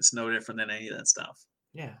restaurant. It's no different than any of that stuff.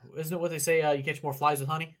 Yeah, isn't it what they say? You catch more flies with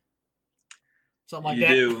honey. Something like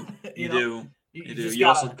you that. Do. You do. You do.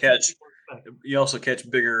 You also catch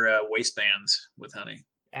bigger waistbands with honey.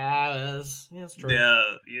 That's true. Yeah.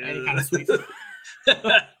 Any kind of sweet.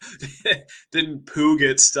 Didn't Pooh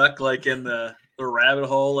get stuck like in the rabbit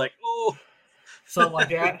hole? Like, oh, something like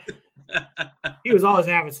that. He was always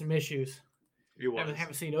having some issues. He was.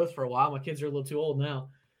 Haven't seen those for a while. My kids are a little too old now.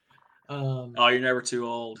 Oh, you're never too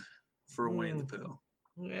old for Winnie the Pooh.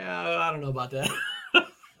 Yeah, I don't know about that.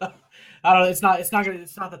 I don't. It's not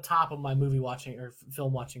the top of my movie watching or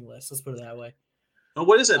film watching list. Let's put it that way. Oh,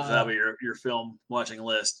 what is that top of your film watching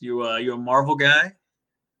list? You a Marvel guy?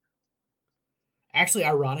 Actually,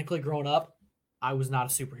 ironically, growing up, I was not a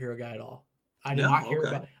superhero guy at all. I did No, not care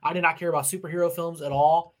okay. about superhero films at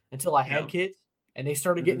all until I had Yeah. kids and they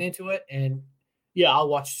started Mhm. getting into it. And yeah, I'll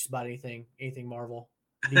watch just about anything Marvel,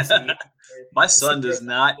 DC. My The son superhero does stuff is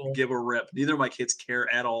not cool. give a rip. Neither of my kids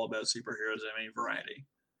care at all about superheroes of any variety.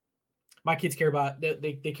 My kids care about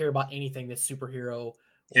they care about anything that's superhero or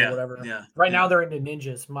Yeah, whatever. yeah, Right yeah. now they're into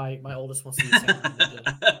ninjas. My oldest wants to be Samurai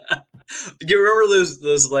Ninja. You remember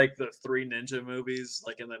those like the 3 ninja movies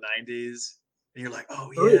like in the 90s? And you're like,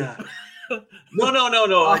 oh 3. yeah. No.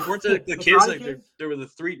 Like weren't the The kids Karate like Kid? there were the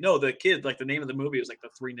 3 no, the kid, like the name of the movie was like the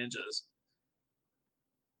 3 ninjas.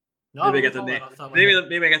 No, I Maybe I don't got the recall name. that off the top of my head.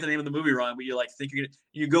 Maybe I got the name of the movie wrong, but you like think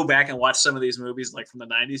you go back and watch some of these movies like from the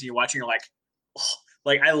 90s and you're watching, you're like, oh,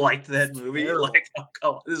 like I liked that It's movie. terrible. Like, oh,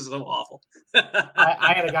 God, this is so awful.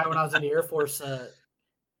 I had a guy when I was in the Air Force.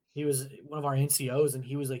 He was one of our NCOs, and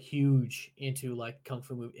he was like huge into like kung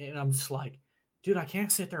fu movie. And I'm just like, dude, I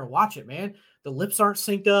can't sit there and watch it, man. The lips aren't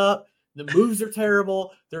synced up. The moves are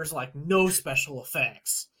terrible. There's like no special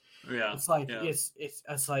effects. Yeah. It's like yeah.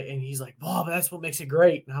 it's like, and he's like, "Oh, but that's what makes it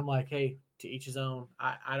great." And I'm like, "Hey, to each his own."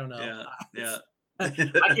 I don't know. Yeah. I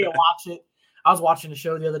can't watch it. I was watching the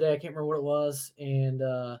show the other day. I can't remember what it was, and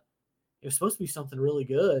it was supposed to be something really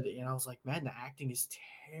good. And I was like, "Man, the acting is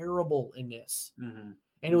terrible in this." Mhm.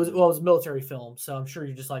 And it was a military film, so I'm sure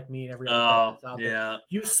you're just like me and every other vet that's out there. Yeah.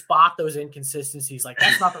 You spot those inconsistencies. Like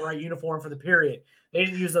that's not the right uniform for the period. They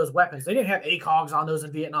didn't use those weapons. They didn't have ACOGs on those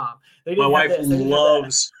in Vietnam. They didn't My have wife this. They didn't have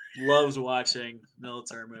that. loves watching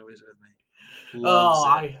military movies with me.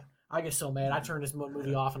 I get so mad. I turned this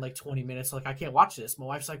movie off in like 20 minutes. Like I can't watch this. My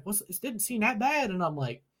wife's like, "It didn't seem that bad," and I'm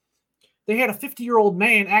like, "They had a 50-year-old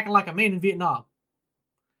man acting like a man in Vietnam."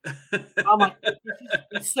 I'm like,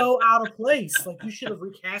 it's so out of place. Like you should have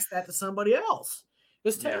recast that to somebody else.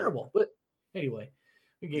 It's terrible. But anyway,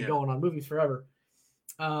 we get going on movies forever.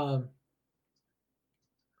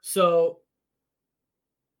 So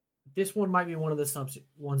this one might be one of the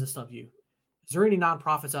ones that stump you. Is there any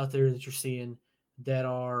nonprofits out there that you're seeing that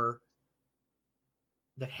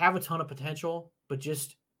have a ton of potential, but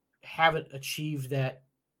just haven't achieved that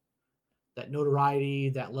notoriety,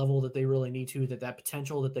 that level that they really need to, that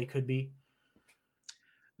potential that they could be?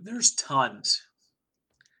 There's tons.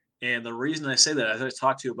 And the reason I say that is I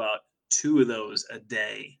talk to you about 2 of those a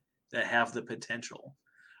day that have the potential,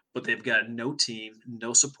 but they've got no team,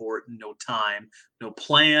 no support, no time, no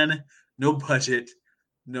plan, no budget,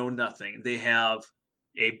 no nothing. They have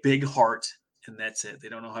a big heart, and that's it. They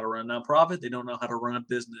don't know how to run a nonprofit. They don't know how to run a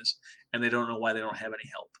business, and they don't know why they don't have any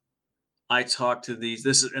help. I talk to these.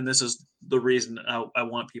 This is the reason I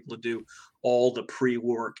want people to do all the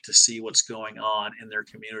pre-work to see what's going on in their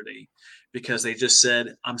community, because they just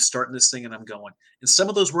said, "I'm starting this thing and I'm going." And some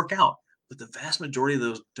of those work out, but the vast majority of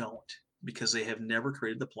those don't, because they have never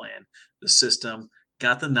created the plan, the system,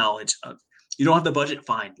 got the knowledge. You don't have the budget?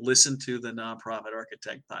 Fine. Listen to the Nonprofit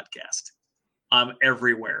Architect podcast. I'm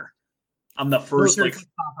everywhere. I'm the first like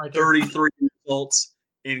 33 results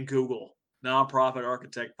in Google. Nonprofit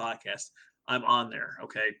Architect podcast. I'm on there.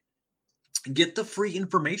 Okay. Get the free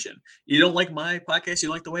information. You don't like my podcast? You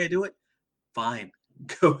don't like the way I do it? Fine.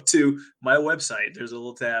 Go to my website. There's a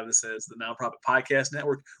little tab that says the Nonprofit Podcast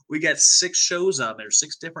Network. We got 6 shows on there,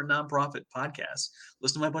 6 different nonprofit podcasts.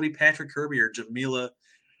 Listen to my buddy Patrick Kirby or Jamila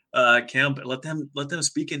Kemp. Let them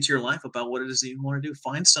speak into your life about what it is that you want to do.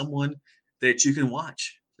 Find someone that you can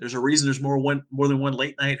watch. There's a reason there's more than one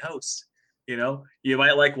late night host. You know, you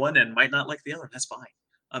might like one and might not like the other. That's fine.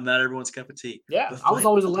 I'm not everyone's cup of tea. Yeah, I was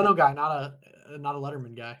always a Leno guy, not a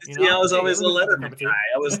Letterman guy. You know? Yeah, I was always a Letterman guy.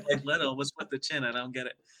 I was like, Leno, what's with the chin? I don't get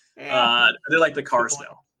it. They like the cars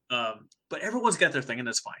though. But everyone's got their thing, and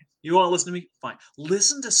that's fine. You want to listen to me? Fine.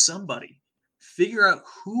 Listen to somebody. Figure out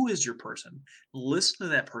who is your person. Listen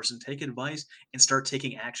to that person. Take advice and start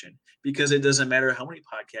taking action. Because it doesn't matter how many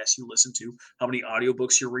podcasts you listen to, how many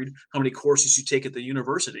audiobooks you read, how many courses you take at the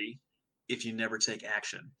university, if you never take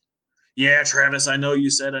action. Yeah, Travis, I know you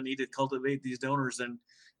said I need to cultivate these donors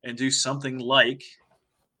and do something like,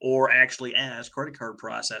 or actually as credit card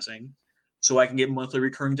processing so I can get monthly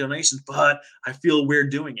recurring donations, but I feel weird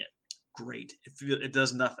doing it. Great. It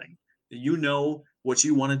does nothing. You know what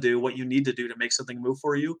you want to do, what you need to do to make something move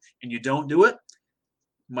for you, and you don't do it,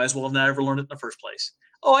 might as well have not ever learned it in the first place.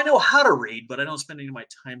 Oh, I know how to read, but I don't spend any of my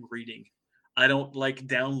time reading. I don't like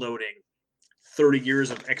downloading 30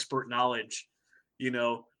 years of expert knowledge,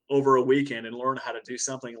 over a weekend and learn how to do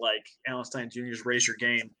something like Alan Stein Jr.'s Raise Your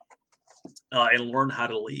Game and learn how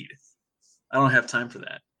to lead. I don't have time for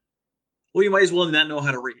that. Well, you might as well not know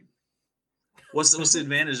how to read. What's the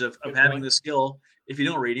advantage of having the skill if you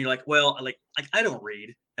don't read? And you're like, well, I don't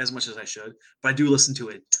read as much as I should, but I do listen to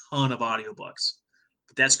a ton of audiobooks,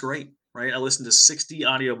 but that's great, right? I listened to 60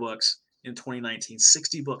 audiobooks in 2019,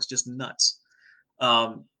 60 books, just nuts.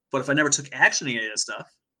 But if I never took action on any of that stuff,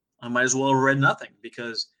 I might as well have read nothing,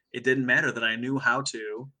 because it didn't matter that I knew how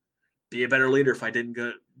to be a better leader if I didn't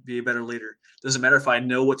go be a better leader. It doesn't matter if I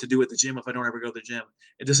know what to do at the gym if I don't ever go to the gym.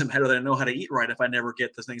 It doesn't matter that I know how to eat right if I never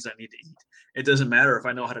get the things I need to eat. It doesn't matter if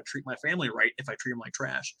I know how to treat my family right if I treat them like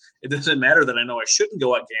trash. It doesn't matter that I know I shouldn't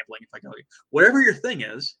go out gambling if I go. Whatever your thing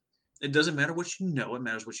is, it doesn't matter what you know. It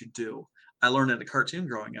matters what you do. I learned in a cartoon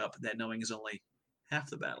growing up that knowing is only half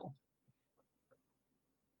the battle.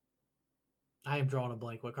 I am drawing a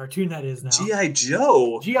blank. What cartoon that is now? G.I.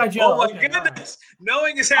 Joe. G.I. Joe. Oh my okay, goodness! right.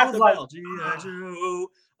 Knowing is half the battle. G.I. Joe.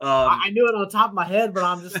 I knew it on the top of my head, but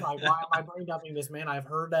I'm just like, why am I brain dumping this, man? I've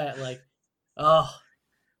heard that. Like,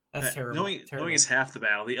 that's terrible. Knowing is half the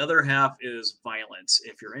battle. The other half is violence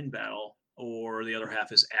if you're in battle, or the other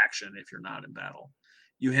half is action if you're not in battle.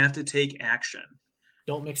 You have to take action.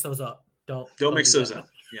 Don't mix those up. Don't mix those up.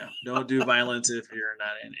 Yeah. Don't do violence if you're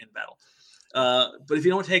not in battle. But if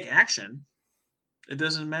you don't take action, it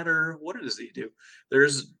doesn't matter what it is that you do.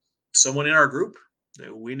 There's someone in our group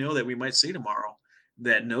that we know that we might see tomorrow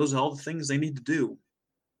that knows all the things they need to do,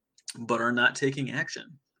 but are not taking action.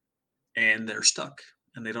 And they're stuck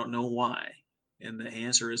and they don't know why. And the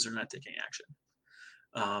answer is they're not taking action.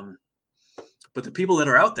 But the people that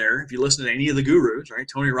are out there, if you listen to any of the gurus, right?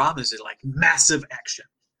 Tony Robbins is like massive action.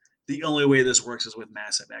 The only way this works is with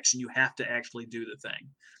massive action. You have to actually do the thing,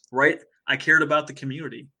 right? I cared about the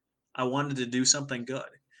community. I wanted to do something good.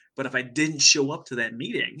 But if I didn't show up to that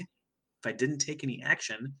meeting, if I didn't take any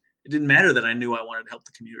action, it didn't matter that I knew I wanted to help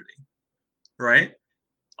the community, right?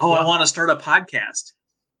 Oh, I want to start a podcast.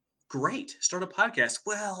 Great. Start a podcast.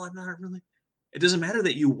 Well, I'm not really. It doesn't matter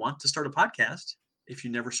that you want to start a podcast if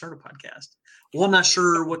you never start a podcast. Well, I'm not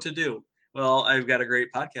sure what to do. Well, I've got a great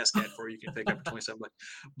podcast guide for you. You can pick up for 27 bucks.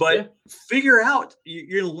 But figure out,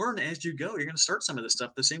 you're going to learn as you go. You're going to start some of this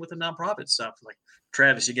stuff. The same with the nonprofit stuff. Like,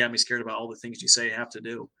 Travis, you got me scared about all the things you say you have to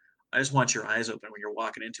do. I just want your eyes open when you're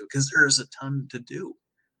walking into it, because there is a ton to do.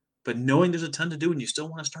 But knowing there's a ton to do and you still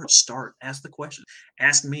want to start. Ask the question.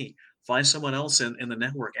 Ask me. Find someone else in the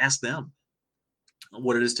network. Ask them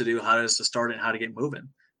what it is to do, how it is to start, and how to get moving.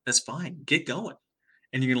 That's fine. Get going.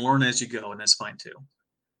 And you can learn as you go, and that's fine too.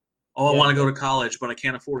 Oh, I want to go to college, but I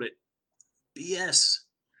can't afford it. BS.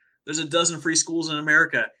 There's a dozen free schools in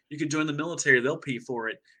America. You can join the military. They'll pay for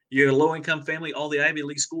it. You're a low-income family. All the Ivy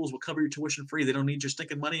League schools will cover your tuition free. They don't need your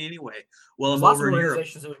stinking money anyway. Well, I'm over in Europe.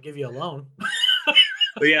 Organizations that would give you a loan.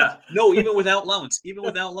 But yeah, no, even without loans.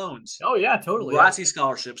 Oh yeah, totally. ROTC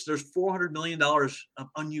scholarships. There's $400 million of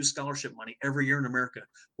unused scholarship money every year in America.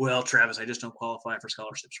 Well, Travis, I just don't qualify for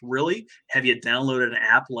scholarships. Really? Have you downloaded an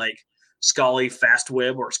app like Scholly,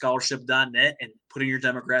 FastWeb, or Scholarship.net and put in your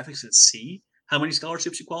demographics and see how many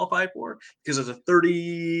scholarships you qualify for? Because as a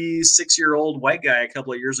 36-year-old white guy a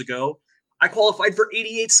couple of years ago, I qualified for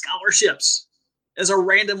 88 scholarships as a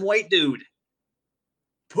random white dude.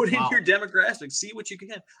 Put in your demographics, see what you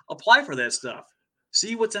can. Apply for that stuff.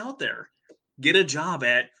 See what's out there. Get a job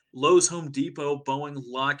at Lowe's, Home Depot, Boeing,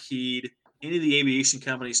 Lockheed, any of the aviation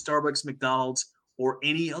companies, Starbucks, McDonald's, or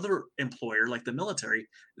any other employer like the military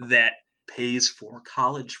that pays for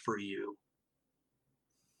college for you.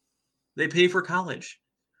 They pay for college.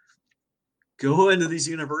 Go into these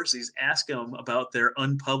universities, ask them about their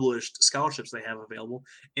unpublished scholarships they have available,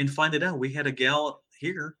 and find it out. We had a gal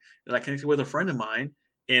here that I connected with, a friend of mine,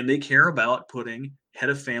 and they care about putting head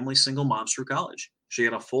of family single moms through college. She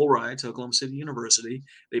got a full ride to Oklahoma City University.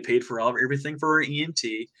 They paid for everything for her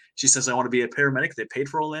EMT. She says, I want to be a paramedic. They paid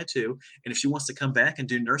for all that too. And if she wants to come back and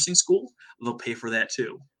do nursing school, they'll pay for that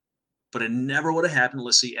too. But it never would have happened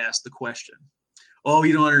unless she asked the question. Oh,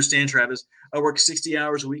 you don't understand, Travis. I work 60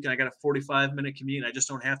 hours a week and I got a 45-minute commute and I just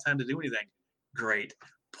don't have time to do anything. Great.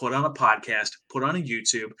 Put on a podcast, put on a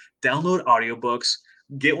YouTube, download audiobooks,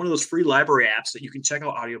 get one of those free library apps that you can check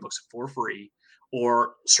out audiobooks for free,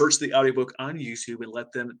 or search the audiobook on YouTube and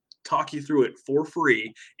let them talk you through it for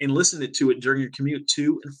free and listen to it during your commute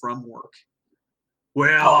to and from work.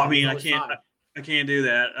 Well, I mean, I can't do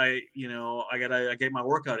that. I get my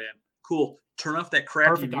workout in. Cool. Turn off that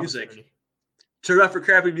crappy music. Turn off your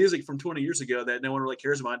crappy music from 20 years ago that no one really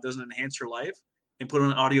cares about. It doesn't enhance your life, and put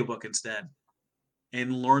on an audiobook instead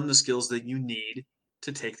and learn the skills that you need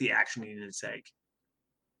to take the action you need to take.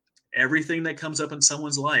 Everything that comes up in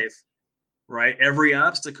someone's life, right? Every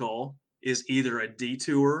obstacle is either a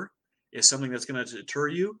detour, is something that's going to deter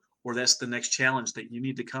you, or that's the next challenge that you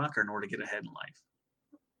need to conquer in order to get ahead in life.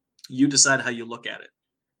 You decide how you look at it.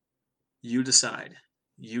 You decide.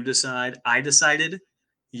 I decided.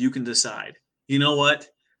 You can decide. You know what?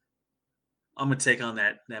 I'm going to take on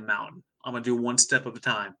that mountain. I'm going to do one step at a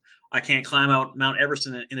time. I can't climb out Mount Everest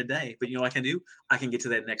in a day, but you know what I can do? I can get to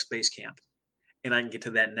that next base camp, and I can get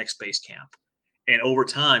to that next base camp. And over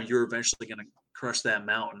time, you're eventually going to crush that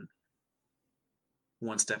mountain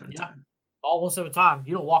one step at a time. All one step at a time.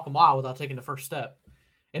 You don't walk a mile without taking the first step.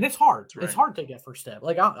 And it's hard. Right. It's hard to take that first step.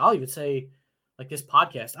 Like I'll even say, like this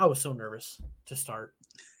podcast, I was so nervous to start.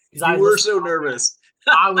 You were so nervous.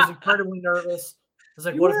 I was incredibly nervous. I was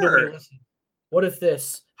like, what if nobody listened? What if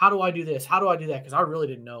this? How do I do this? How do I do that? Because I really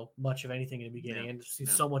didn't know much of anything in the beginning and see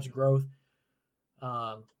so much growth.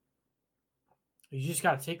 You just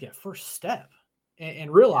got to take that first step and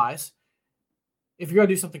realize if you're going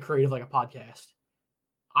to do something creative like a podcast,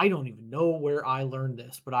 I don't even know where I learned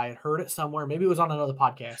this, but I had heard it somewhere. Maybe it was on another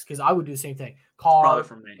podcast because I would do the same thing. Probably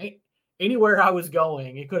from me. Anywhere I was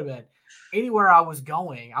going, it could have been anywhere I was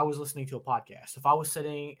going. I was listening to a podcast. If I was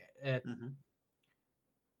sitting at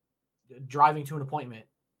driving to an appointment,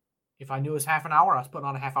 if I knew it was half an hour, I was putting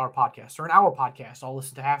on a half-hour podcast or an hour podcast. I'll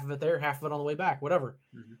listen to half of it there, half of it on the way back, whatever.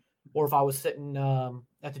 Or if I was sitting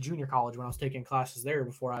at the junior college when I was taking classes there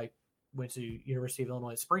before I went to University of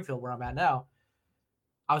Illinois at Springfield, where I'm at now,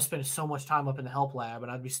 I was spending so much time up in the help lab,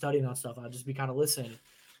 and I'd be studying on stuff. I'd just be kind of listening,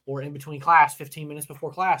 or in between class, 15 minutes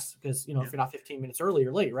before class, because if you're not 15 minutes early,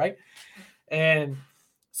 you're late, right? And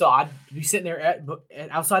so I'd be sitting there at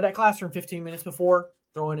outside that classroom 15 minutes before,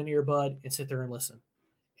 throw in an earbud, and sit there and listen.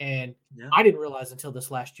 And I didn't realize until this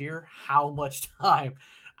last year how much time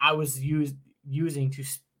I was using to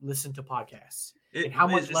listen to podcasts, and how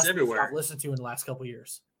much less I've listened to in the last couple of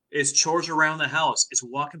years. It's chores around the house. It's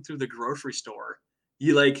walking through the grocery store.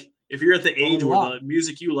 If you're at the age where the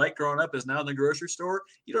music you like growing up is now in the grocery store,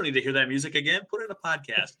 you don't need to hear that music again. Put it in a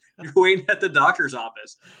podcast. You're waiting at the doctor's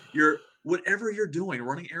office. Whatever you're doing,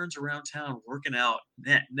 running errands around town, working out,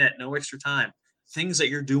 no extra time, things that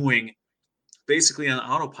you're doing basically on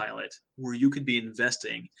autopilot, where you could be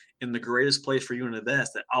investing in the greatest place for you to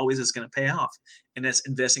invest that always is going to pay off. And that's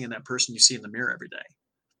investing in that person you see in the mirror every day.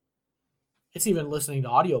 It's even listening to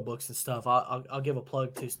audiobooks and stuff. I'll give a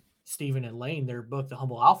plug to Stephen and Lane, their book, The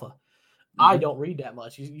Humble Alpha. I don't read that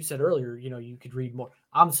much. You said earlier, you could read more.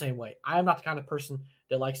 I'm the same way. I am not the kind of person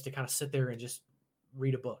that likes to kind of sit there and just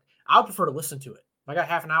read a book. I would prefer to listen to it. If I got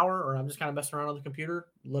half an hour or I'm just kind of messing around on the computer,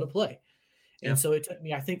 let it play. And so it took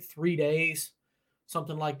me, I think, 3 days,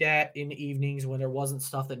 something like that, in the evenings when there wasn't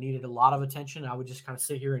stuff that needed a lot of attention. I would just kind of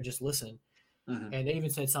sit here and just listen. And they even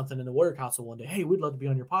said something in the Warrior Council one day, hey, we'd love to be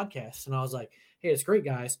on your podcast. And I was like, hey, it's great,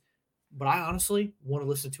 guys, but I honestly want to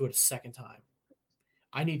listen to it a second time.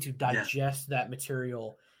 I need to digest that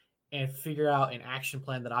material and figure out an action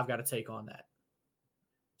plan that I've got to take on that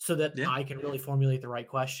so that I can really formulate the right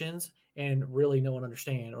questions and really know and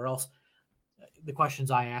understand, or else the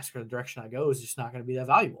questions I ask or the direction I go is just not going to be that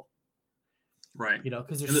valuable. Right.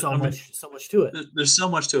 Because there's so much to it. There's so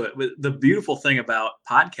much to it. But the beautiful thing about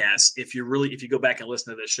podcasts, if you go back and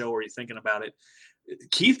listen to this show or you're thinking about it,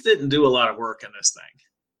 Keith didn't do a lot of work in this thing.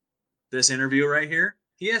 This interview right here,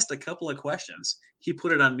 he asked a couple of questions. He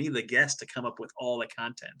put it on me, the guest, to come up with all the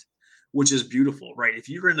content, which is beautiful, right? If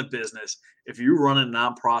you're in a business, if you run a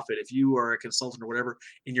nonprofit, if you are a consultant or whatever,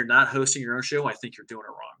 and you're not hosting your own show, I think you're doing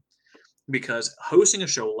it wrong. Because hosting a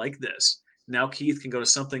show like this, now Keith can go to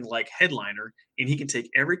something like Headliner, and he can take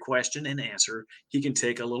every question and answer. He can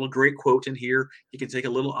take a little great quote in here. He can take a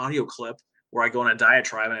little audio clip where I go on a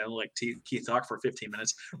diatribe and I let Keith talk for 15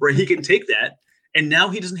 minutes, where he can take that, and now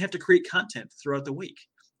he doesn't have to create content throughout the week.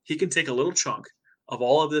 He can take a little chunk of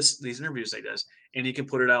all of these interviews that he does, and he can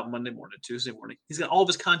put it out Monday morning, Tuesday morning. He's got all of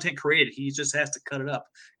his content created. He just has to cut it up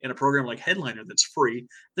in a program like Headliner that's free.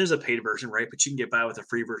 There's a paid version, right? But you can get by with a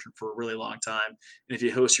free version for a really long time. And if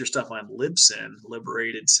you host your stuff on Libsyn,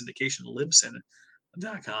 Liberated Syndication,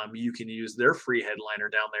 Libsyn.com, you can use their free Headliner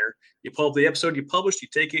down there. You pull up the episode you published, you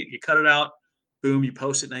take it, you cut it out, boom, you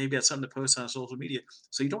post it. Now you've got something to post on social media.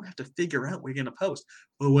 So you don't have to figure out what you're going to post.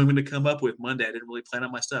 Well, what I'm going to come up with Monday, I didn't really plan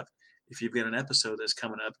out my stuff. If you've got an episode that's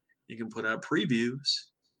coming up, you can put out previews,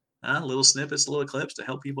 little snippets, little clips to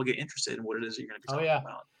help people get interested in what it is you're going to be talking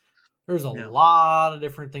about. There's a lot of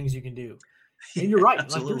different things you can do. And you're right.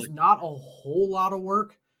 Like, there's not a whole lot of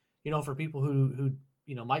work, for people who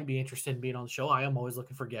might be interested in being on the show. I am always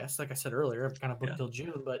looking for guests. Like I said earlier, I'm kind of booked till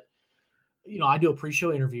June, but, I do a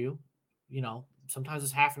pre-show interview. Sometimes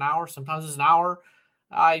it's half an hour, sometimes it's an hour.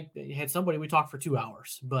 I had somebody, we talked for 2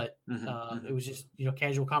 hours, but it was just,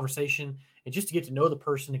 casual conversation and just to get to know the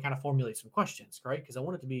person and kind of formulate some questions, right? Because I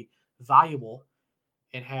want it to be valuable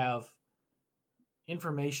and have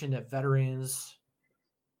information that veterans,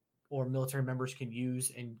 or military members can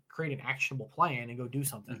use and create an actionable plan and go do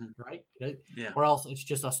something, right? Yeah. Or else it's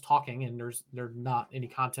just us talking and there's not any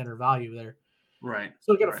content or value there. Right.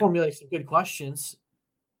 So we got to formulate some good questions.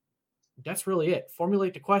 That's really it.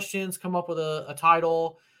 Formulate the questions, come up with a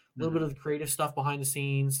title, a little bit of the creative stuff behind the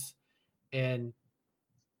scenes, and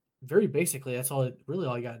very basically, that's all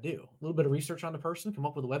you got to do. A little bit of research on the person, come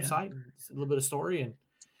up with a website, a little bit of story, and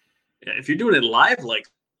if you're doing it live like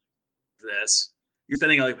this, you're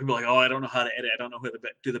spending like people are like, oh, I don't know how to edit, I don't know how to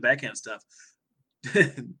do the back end stuff.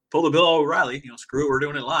 Pull the Bill O'Reilly, screw it, we're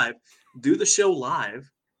doing it live. Do the show live,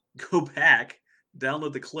 go back,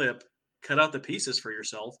 download the clip, cut out the pieces for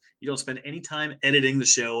yourself. You don't spend any time editing the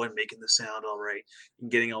show and making the sound all right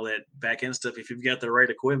and getting all that back end stuff. If you've got the right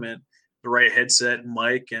equipment, the right headset,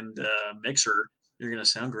 mic, and mixer, you're going to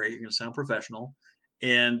sound great. You're going to sound professional.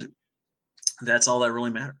 And that's all that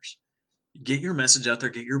really matters. Get your message out there.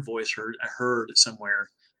 Get your voice heard. I heard somewhere,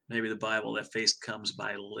 maybe the Bible, that faith comes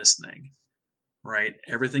by listening, right?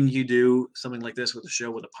 Everything you do, something like this with a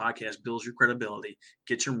show, with a podcast, builds your credibility.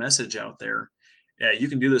 Get your message out there. Yeah, you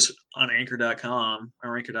can do this on anchor.com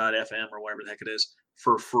or anchor.fm or whatever the heck it is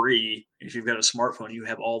for free. If you've got a smartphone, you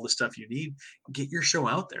have all the stuff you need. Get your show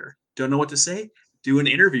out there. Don't know what to say? Do an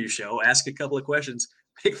interview show. Ask a couple of questions.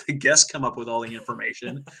 Make the guests come up with all the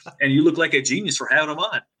information. And you look like a genius for having them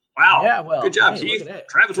on. Wow. Yeah, well, good job, Keith.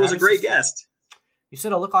 Travis was a great guest. You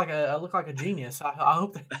said I look like a genius. I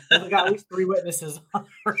hope that we got at least 3 witnesses.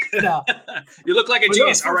 You look like a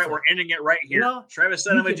genius. All right, we're ending it right here. Travis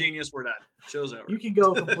said I'm a genius. We're done. Show's over. You can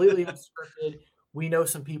go completely unscripted. We know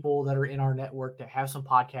some people that are in our network that have some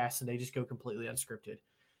podcasts and they just go completely unscripted.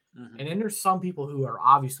 And then there's some people who are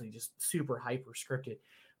obviously just super hyper scripted.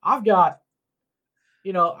 I've got,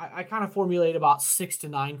 I kind of formulate about 6 to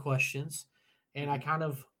 9 questions, and I kind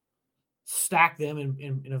of stack them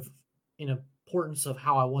in importance of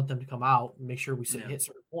how I want them to come out and make sure we hit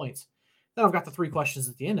certain points. Then I've got the 3 questions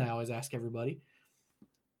at the end I always ask everybody.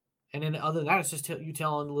 And then other than that, it's just you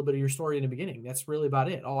telling a little bit of your story in the beginning. That's really about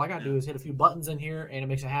it. All I got to do is hit a few buttons in here and it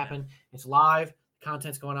makes it happen. It's live.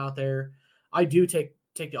 Content's going out there. I do take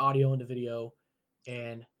the audio and the video,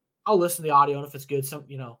 and I'll listen to the audio. And if it's good,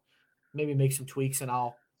 maybe make some tweaks, and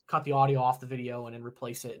I'll cut the audio off the video and then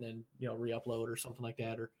replace it and then, re-upload or something like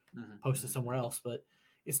that, or post it somewhere else. But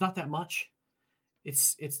it's not that much.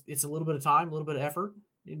 It's a little bit of time, a little bit of effort.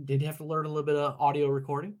 You did have to learn a little bit of audio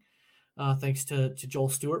recording. Thanks to Joel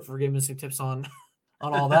Stewart for giving us some tips on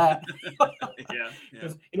all that. Yeah.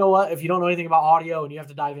 You know what? If you don't know anything about audio and you have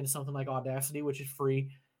to dive into something like Audacity, which is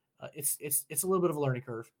free, it's a little bit of a learning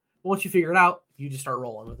curve. But once you figure it out, you just start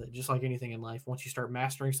rolling with it, just like anything in life. Once you start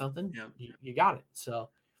mastering something, you got it. So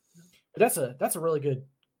but that's a really good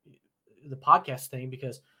the podcast thing,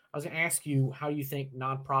 because I was going to ask you how you think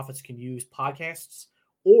nonprofits can use podcasts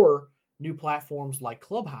or new platforms like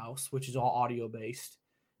Clubhouse, which is all audio based,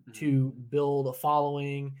 to build a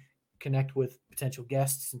following, connect with potential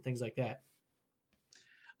guests and things like that.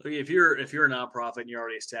 Okay, if you're a nonprofit and you're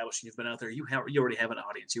already established and you've been out there, you already have an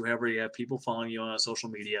audience. You already have people following you on social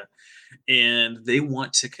media, and they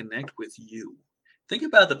want to connect with you. Think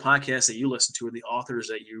about the podcasts that you listen to, or the authors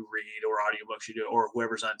that you read, or audiobooks you do, or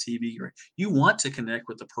whoever's on TV. You want to connect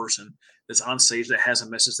with the person that's on stage, that has a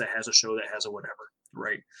message, that has a show, that has a whatever,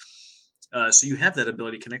 right? So you have that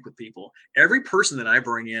ability to connect with people. Every person that I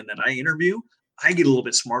bring in, that I interview, I get a little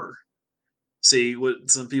bit smarter. See, what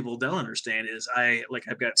some people don't understand is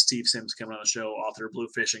I've got Steve Sims coming on the show, author of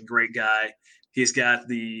Bluefishing, great guy. He's got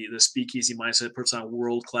the speakeasy mindset, puts on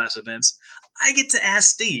world-class events. I get to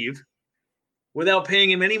ask Steve without paying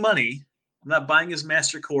him any money. I'm not buying his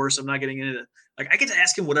master course. I'm not getting into it. I get to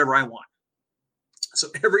ask him whatever I want. So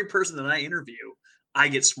every person that I interview, I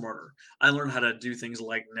get smarter. I learn how to do things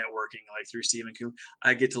like networking, like through Stephen Kuhn.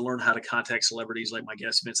 I get to learn how to contact celebrities like my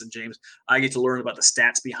guest, Vincent James. I get to learn about the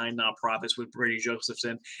stats behind nonprofits with Brady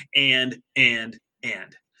Josephson, and.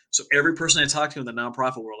 So every person I talk to in the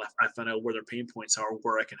nonprofit world, I find out where their pain points are,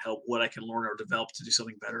 where I can help, what I can learn or develop to do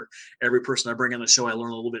something better. Every person I bring on the show, I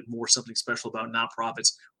learn a little bit more, something special about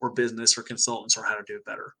nonprofits or business or consultants, or how to do it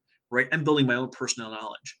better, right? I'm building my own personal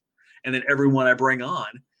knowledge. And then everyone I bring on,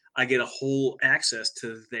 I get a whole access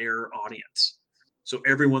to their audience. So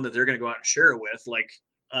everyone that they're going to go out and share it with, like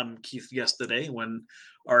Keith yesterday, when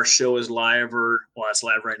our show is live, it's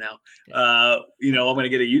live right now. I'm going to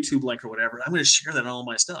get a YouTube link or whatever. I'm going to share that on all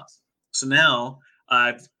my stuff. So now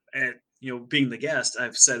being the guest,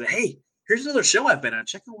 I've said, hey, here's another show I've been on.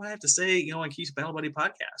 Check out what I have to say, on Keith's Battle Buddy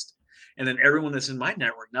podcast. And then everyone that's in my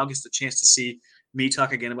network now gets the chance to see me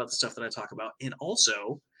talk again about the stuff that I talk about. And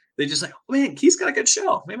also, they just like, oh man, Keith's got a good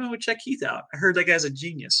show. Maybe I would check Keith out. I heard that guy's a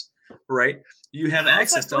genius. right? You have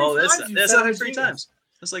access to all this. That's like 3 times.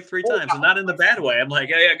 That's like 3 times, and not in the bad way. I'm like,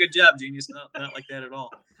 yeah, good job, genius. Not like that at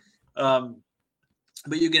all.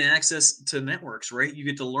 But you get access to networks, right? You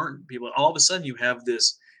get to learn people. All of a sudden, you have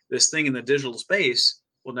this thing in the digital space.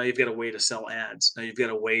 Well, now you've got a way to sell ads. Now you've got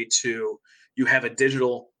a way to, you have a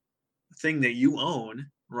digital thing that you own,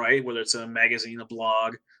 right? Whether it's a magazine, a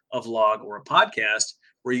blog, a vlog, or a podcast,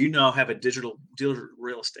 where you now have a digital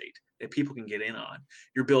real estate that people can get in on.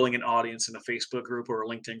 You're building an audience in a Facebook group or a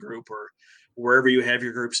LinkedIn group or wherever you have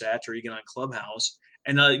your groups at, or you get on Clubhouse.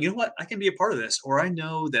 And you know what? I can be a part of this, or I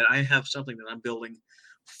know that I have something that I'm building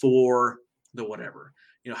for the whatever.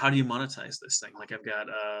 How do you monetize this thing? Like, I've got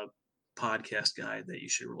a podcast guide that you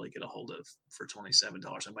should really get a hold of for $27.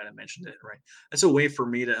 I might have mentioned it, right? That's a way for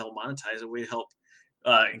me to help monetize, a way to help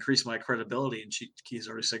increase my credibility. And Keith's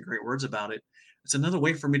already said great words about it. It's another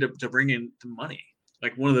way for me to bring in the money.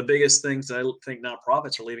 Like, one of the biggest things that I think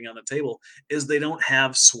nonprofits are leaving on the table is they don't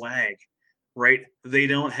have swag, right? They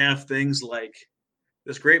don't have things like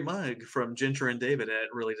this great mug from Ginger and David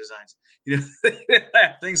at Really Designs.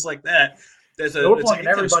 Things like that. That's we're playing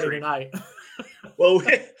everybody tonight. well,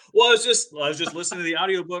 I was just listening to the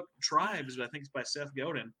audiobook Tribes, I think it's by Seth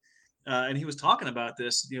Godin. And he was talking about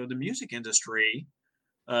this, the music industry,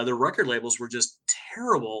 the record labels were just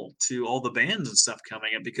terrible to all the bands and stuff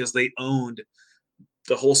coming in because they owned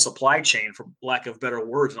the whole supply chain, for lack of better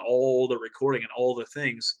words, and all the recording and all the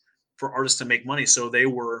things for artists to make money. So they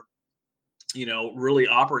were, really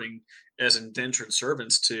operating as indentured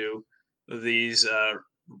servants to these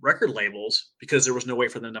record labels because there was no way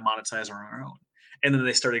for them to monetize on their own. And then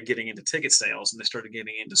they started getting into ticket sales, and they started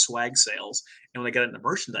getting into swag sales. And when they got into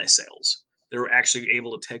merchandise sales, they were actually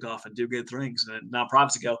able to take off and do good things. And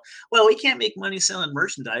nonprofits go, well, we can't make money selling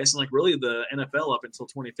merchandise. And like, really, the NFL up until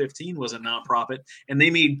 2015 was a nonprofit, and they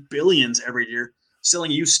made billions every year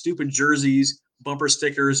selling you stupid jerseys, bumper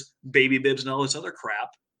stickers, baby bibs, and all this other crap.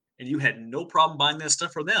 And you had no problem buying that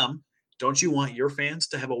stuff for them. Don't you want your fans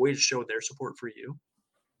to have a way to show their support for you?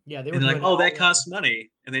 Yeah, they were and like, oh, that costs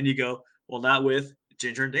money. And then you go, well, not with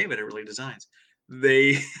Ginger and David at Really Designs.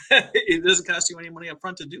 It doesn't cost you any money up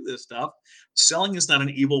front to do this stuff. Selling is not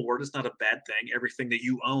an evil word. It's not a bad thing. Everything that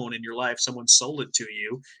you own in your life, someone sold it to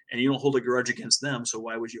you, and you don't hold a grudge against them. So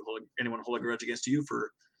why would anyone hold a grudge against you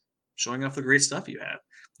for showing off the great stuff you have?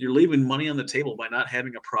 You're leaving money on the table by not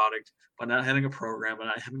having a product, by not having a program, by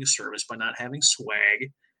not having a service, by not having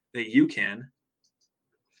swag that you can.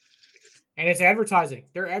 And it's advertising.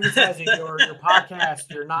 They're advertising your podcast,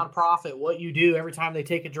 your nonprofit, what you do every time they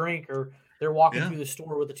take a drink, or they're walking through the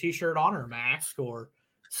store with a T-shirt on, or a mask, or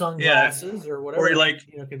sunglasses, or whatever. Or you like,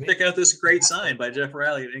 check out this great sign by Jeff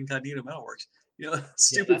Riley at Incognito Metalworks.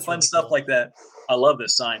 Stupid fun really stuff cool. Like that. I love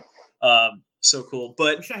this sign. So cool.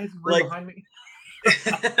 But I wish I had some room behind me.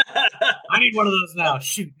 I need one of those now.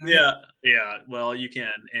 Shoot. Yeah. Well, you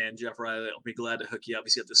can. And Jeff Riley will be glad to hook you up.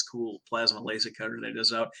 He's got this cool plasma laser cutter that he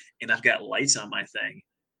does out. And I've got lights on my thing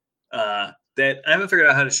that I haven't figured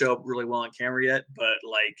out how to show up really well on camera yet. But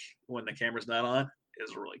like, when the camera's not on,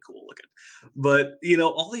 it's really cool looking. But,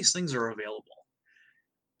 all these things are available.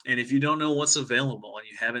 And if you don't know what's available and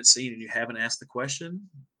you haven't seen and you haven't asked the question,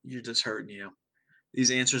 you're just hurting you.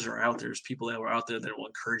 These answers are out there. There's people that are out there that will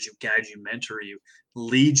encourage you, guide you, mentor you,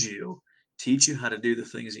 lead you, teach you how to do the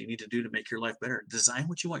things that you need to do to make your life better. Design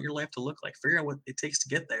what you want your life to look like. Figure out what it takes to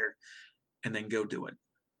get there, and then go do it.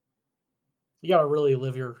 You got to really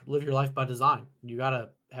live your life by design. You got to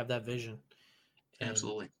have that vision. And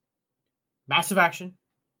absolutely. Massive action.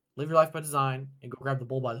 Live your life by design, and go grab the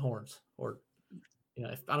bull by the horns. Or,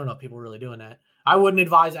 I don't know if people are really doing that. I wouldn't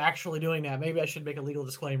advise actually doing that. Maybe I should make a legal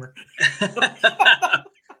disclaimer.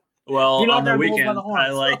 Well, on the weekend, I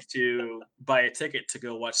like to buy a ticket to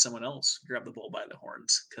go watch someone else grab the bull by the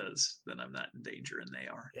horns, because then I'm not in danger and they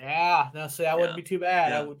are. Yeah. No, see, that wouldn't be too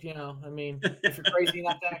bad. I would, if you're crazy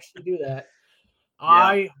enough to actually do that.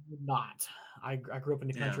 I would not. I grew up in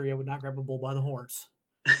the country. I would not grab a bull by the horns.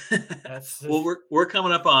 Well, we're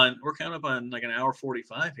coming up on like an hour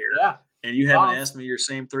 45 here. Yeah. And you haven't asked me your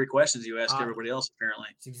same 3 questions you asked everybody else, apparently.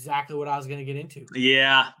 It's exactly what I was going to get into.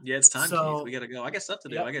 Yeah, it's time, Keith. We got to go. I got stuff to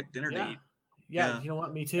do. I got dinner to eat. Yeah, you know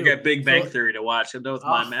what? Me too. I got Big Bang Theory to watch. I'm done with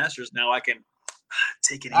my masters. Now I can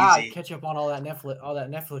take it easy. Catch up on all that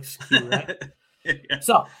Netflix queue, right?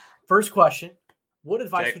 So, first question. What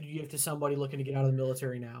advice would you give to somebody looking to get out of the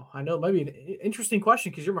military now? I know it might be an interesting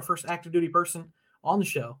question because you're my first active duty person on the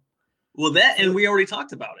show. Well, and we already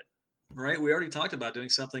talked about it, right? We already talked about doing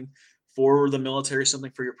something for the military,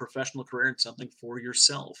 something for your professional career, and something for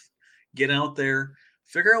yourself. Get out there,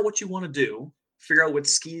 figure out what you want to do, figure out what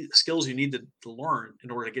skills you need to learn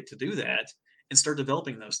in order to get to do that, and start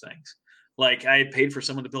developing those things. Like I paid for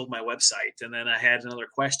someone to build my website, and then I had another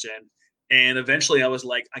question, and eventually I was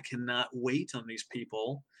like, I cannot wait on these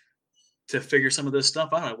people to figure some of this stuff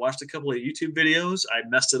out. I watched a couple of YouTube videos. I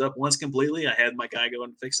messed it up once completely. I had my guy go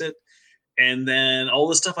and fix it. And then all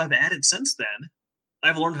the stuff I've added since then,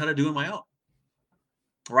 I've learned how to do on my own.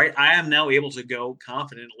 Right? I am now able to go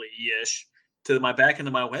confidently-ish to my back end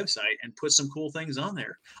of my website and put some cool things on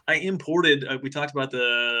there. I imported, we talked about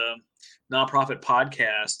the nonprofit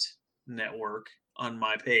podcast network on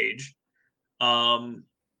my page. A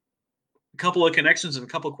couple of connections and a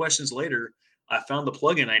couple of questions later, I found the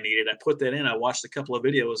plugin I needed. I put that in. I watched a couple of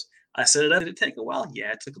videos. I set it up. Did it take a while?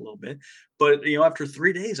 Yeah, it took a little bit. But after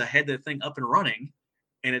 3 days, I had that thing up and running,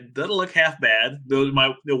 and it doesn't look half bad.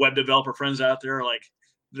 The web developer friends out there are like,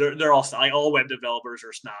 they're all web developers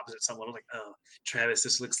are snobs at some level. Like, oh, Travis,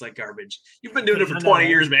 this looks like garbage. You've been doing it for 20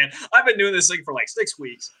 years, man. I've been doing this thing for like 6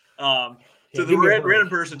 weeks. To the random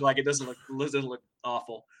person, like it doesn't look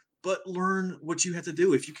awful. But learn what you have to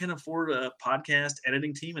do. If you can afford a podcast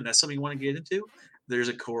editing team and that's something you want to get into, there's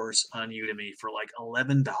a course on Udemy for like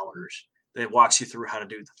 $11 that walks you through how to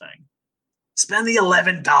do the thing. Spend the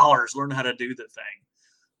 $11, learn how to do the thing.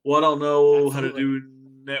 Well, I don't know how to do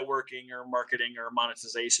networking or marketing or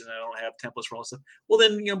monetization. I don't have templates for all this stuff. Well,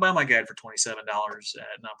 then, buy my guide for $27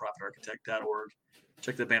 at nonprofitarchitect.org.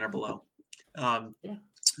 Check the banner below.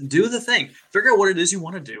 Do the thing. Figure out what it is you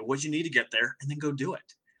want to do, what you need to get there, and then go do it.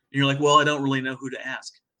 And you're like, well, I don't really know who to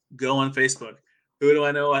ask. Go on Facebook. Who do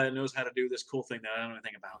I know that knows how to do this cool thing that I don't know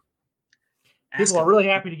anything about? People are really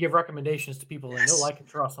happy to give recommendations to people they know, like, and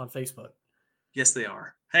trust on Facebook. Yes, they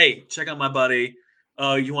are. Hey, check out my buddy.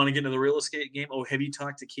 You want to get into the real estate game? Oh, have you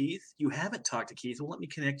talked to Keith? You haven't talked to Keith. Well, let me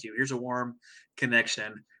connect you. Here's a warm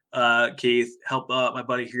connection. Keith, help my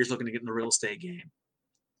buddy here's looking to get in the real estate game.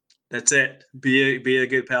 That's it. Be a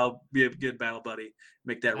good pal. Be a good battle buddy.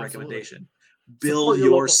 Make that recommendation. Build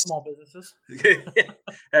your small businesses.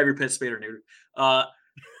 Have your pet spayed or neutered.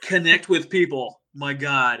 Connect with people. My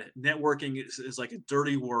God, networking is like a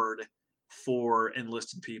dirty word for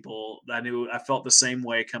enlisted people. I felt the same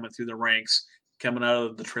way coming through the ranks, coming out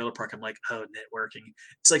of the trailer park. I'm like, oh, networking.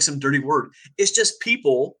 It's like some dirty word. It's just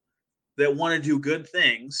people that want to do good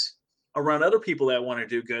things around other people that want to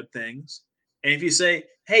do good things. And if you say,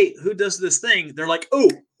 hey, who does this thing? They're like,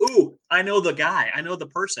 ooh, I know the guy. I know the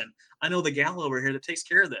person. I know the gal over here that takes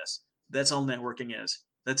care of this. That's all networking is.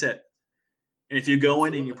 That's it. And if you go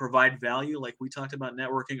in and you provide value, like we talked about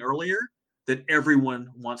networking earlier, then everyone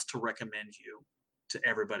wants to recommend you to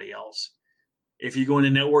everybody else. If you go into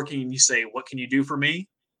networking and you say, what can you do for me?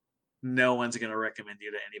 No one's going to recommend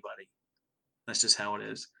you to anybody. That's just how it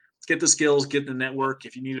is. Get the skills, get the network.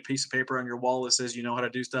 If you need a piece of paper on your wall that says you know how to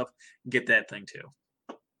do stuff, get that thing too.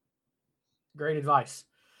 Great advice.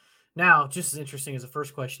 Now, just as interesting as the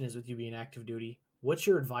first question is with you being active duty, what's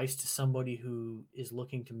your advice to somebody who is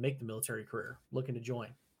looking to make the military career, looking to join?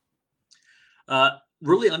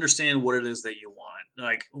 Really understand what it is that you want.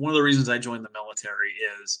 Like one of the reasons I joined the military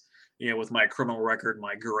is, with my criminal record,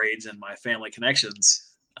 my grades, and my family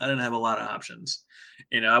connections, I didn't have a lot of options.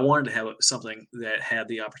 I wanted to have something that had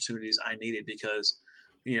the opportunities I needed because,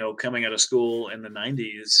 coming out of school in the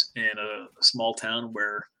 90s in a small town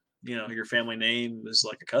where, your family name is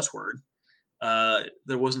like a cuss word,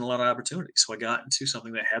 there wasn't a lot of opportunities. So I got into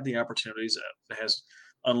something that had the opportunities, that has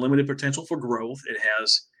unlimited potential for growth. It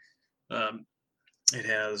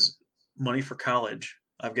has money for college.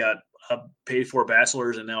 I've got a paid for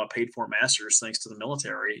bachelor's and now a paid for master's thanks to the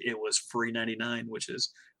military. It was free $99, which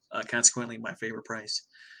is consequently my favorite price.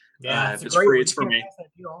 Yeah, if it's free, it's for me.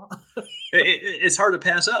 It's hard to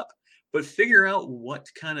pass up, but figure out what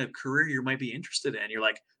kind of career you might be interested in. You're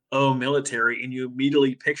like, oh, military, and you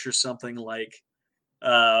immediately picture something like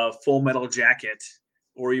Full Metal Jacket,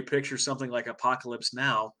 or you picture something like Apocalypse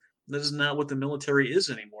Now. That is not what the military is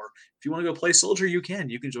anymore. If you want to go play soldier, you can.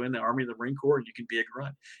 You can join the Army, the Marine Corps, and you can be a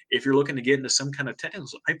grunt. If you're looking to get into some kind of technical,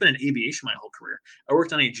 I've been in aviation my whole career. I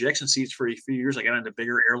worked on ejection seats for a few years. I got into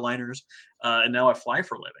bigger airliners, and now I fly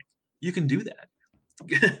for a living. You can do that.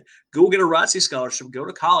 Go get a ROTC scholarship. Go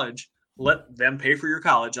to college. Let them pay for your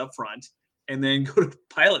college up front, and then go to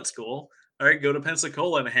pilot school. All right, go to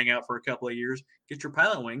Pensacola and hang out for a couple of years. Get your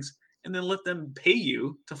pilot wings, and then let them pay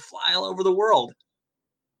you to fly all over the world.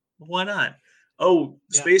 Why not? Oh,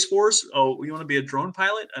 yeah. Space Force. Oh, you want to be a drone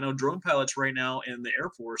pilot? I know drone pilots right now in the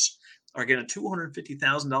Air Force are getting a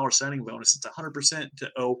 $250,000 signing bonus. It's 100%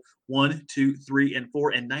 to 01, 2, 3, and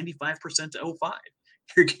 4, and 95% to 05.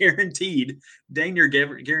 You're guaranteed, dang, you're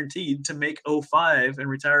guaranteed to make 05 and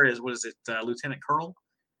retire as, Lieutenant Colonel,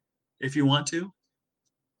 if you want to.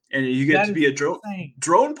 and you get to be a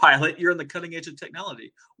drone pilot. You're on the cutting edge of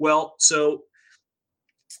technology. Well, so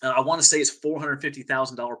I want to say it's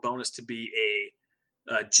 $450,000 bonus to be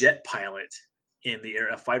a jet pilot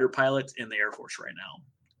a fighter pilot in the Air Force right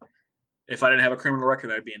now. If I didn't have a criminal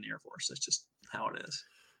record, I'd be in the Air Force. That's just how it is.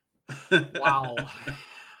 Wow.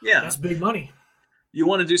 Yeah. That's big money. You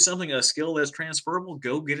want to do something, a skill that's transferable,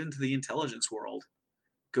 go get into the intelligence world.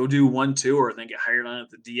 Go do 1 tour and then get hired on at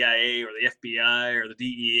the DIA or the FBI or the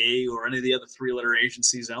DEA or any of the other 3-letter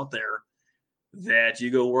agencies out there that you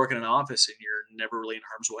go work in an office and you're never really in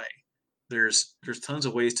harm's way. There's tons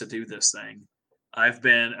of ways to do this thing. I've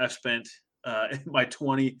spent my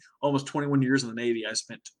almost 21 years in the Navy. I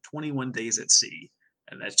spent 21 days at sea,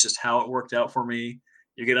 and that's just how it worked out for me.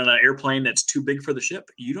 You get on an airplane that's too big for the ship.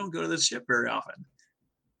 You don't go to the ship very often.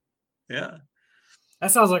 Yeah.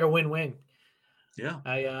 That sounds like a win-win. Yeah.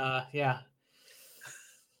 Yeah.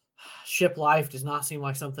 Ship life does not seem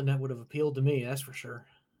like something that would have appealed to me. That's for sure.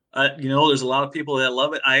 There's a lot of people that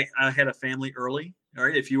love it. I had a family early. All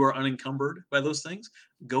right. If you are unencumbered by those things,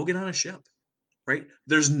 go get on a ship, right?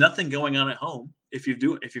 There's nothing going on at home. If you've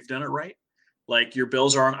done it right, like your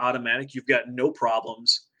bills are on automatic, you've got no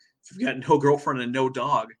problems. If you've got no girlfriend and no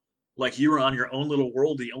dog, like you are on your own little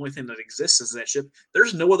world. The only thing that exists is that ship.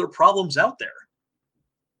 There's no other problems out there.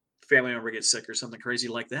 Family member gets sick or something crazy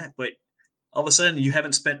like that, but all of a sudden you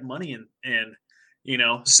haven't spent money in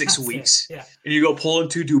 6 weeks, yeah. And you go pull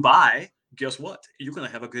into Dubai. Guess what? You're going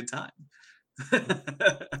to have a good time.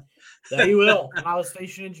 Yeah, you will. When I was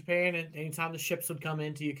stationed in Japan, and anytime the ships would come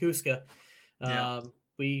into Yokosuka,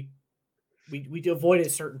 we avoided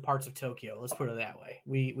certain parts of Tokyo. Let's put it that way.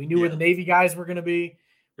 We knew where the Navy guys were going to be.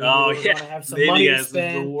 We were going to have some Navy money guys to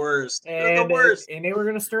spend. The worst. And, the worst. And they were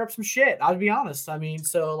going to stir up some shit. I'll be honest. I mean,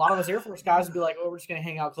 so a lot of us Air Force guys would be like, "Oh, we're just going to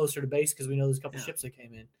hang out closer to base because we know there's a couple ships that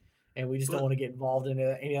came in, and we just don't want to get involved in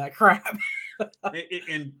any of that crap."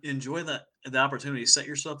 And enjoy the opportunity. Set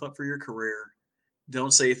yourself up for your career.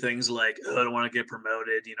 Don't say things like, "Oh, I don't want to get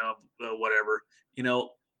promoted," whatever.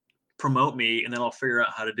 Promote me, and then I'll figure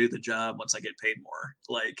out how to do the job once I get paid more.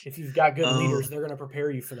 Like, if you've got good leaders, they're going to prepare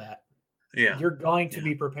you for that. Yeah, you're going to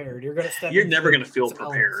be prepared. You're going to step. You're never going to feel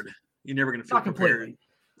prepared. You're never going to feel Not prepared. Completely.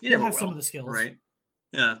 You never have will, some of the skills, right?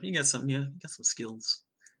 Yeah, you got some. Yeah, you got some skills.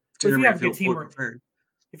 But if you have a good team,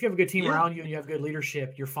 if you have a good team around you and you have good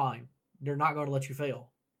leadership, you're fine. They're not going to let you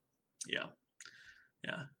fail. Yeah.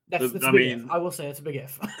 That's a big if. I will say it's a big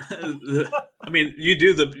if. I mean, you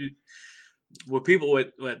do what people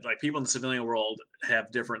like people in the civilian world have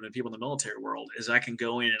different than people in the military world is I can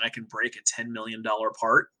go in and I can break a $10 million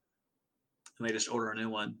part and they just order a new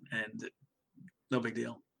one and no big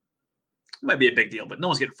deal. It might be a big deal, but no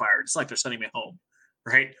one's getting fired. It's like they're sending me home,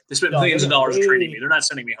 right? They spent millions of dollars training me. They're not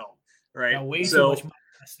sending me home, right? Way too much money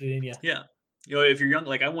invested in you. Yeah. If you're young,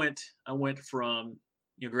 like I went from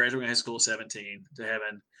graduating high school at 17 to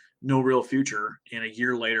having no real future. And a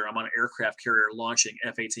year later, I'm on an aircraft carrier launching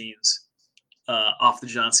F-18s off the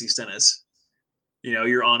John C. Stennis.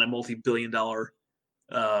 You're on a multi-billion-dollar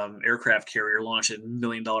aircraft carrier launching $1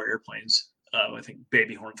 million airplanes. I think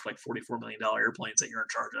Baby Hornets like $44 million airplanes that you're in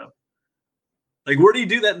charge of. Like, where do you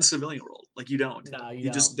do that in the civilian world? Like, you don't. No,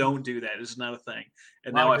 you just don't do that. It's not a thing.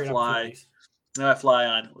 And now I fly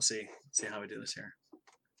on. Let's see how we do this here.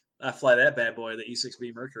 I fly that bad boy, the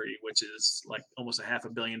E-6B Mercury, which is like almost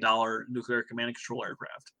 $500 million nuclear command and control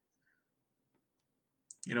aircraft.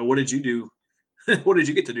 What did you do? What did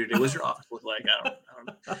you get to do today? What was your office look like? I don't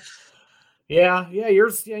know. Yeah,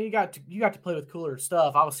 yours. Yeah, you got to play with cooler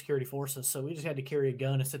stuff. I was security forces, so we just had to carry a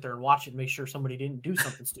gun and sit there and watch it and make sure somebody didn't do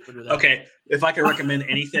something stupid with it. Okay, if I can recommend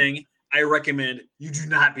anything, I recommend you do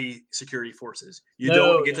not be security forces. You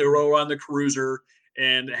don't get to roll around the cruiser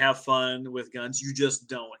and have fun with guns. You just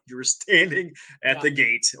don't. You're standing at the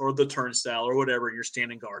gate or the turnstile or whatever. You're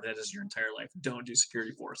standing guard. That is your entire life. Don't do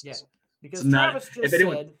security forces. Yeah, because Travis just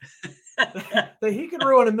said that he can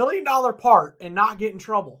ruin $1 million part and not get in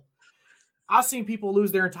trouble. I've seen people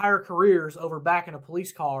lose their entire careers over backing a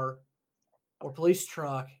police car or police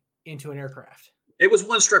truck into an aircraft. It was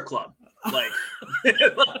one strip club. Like,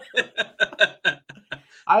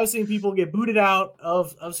 I've seen people get booted out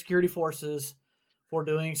of security forces for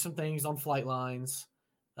doing some things on flight lines.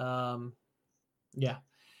 Don't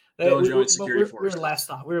join security forces. We were the last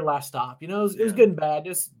stop. We were the last stop. It was good and bad,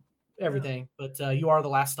 just everything. Yeah. But you are the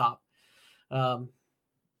last stop.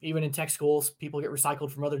 Even in tech schools, people get recycled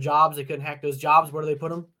from other jobs. They couldn't hack those jobs. Where do they put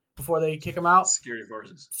them before they kick them out? Security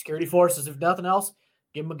forces. Security forces. If nothing else,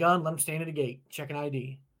 give them a gun. Let them stand at a gate. Check an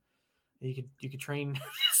ID. You could train.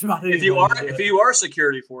 If you are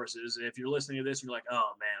security forces, if you're listening to this, and you're like,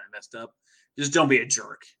 oh man, I messed up. Just don't be a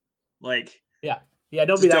jerk. Like, Yeah,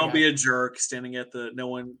 don't just be that don't guy. be a jerk standing at the. No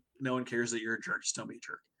one cares that you're a jerk. Just don't be a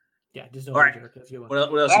jerk. Yeah, just don't All be right. a jerk. That's a good one. What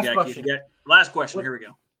else Last you got, question. Keith? Last question. Here we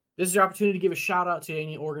go. This is your opportunity to give a shout out to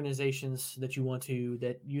any organizations that you want to,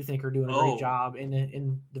 that you think are doing a great job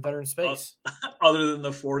in the veteran space. Other than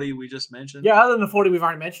the 40 we just mentioned. Yeah, other than the 40 we've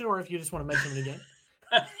already mentioned, or if you just want to mention it again.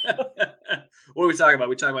 What are we talking about?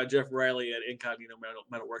 We talked about Jeff Riley at Incognito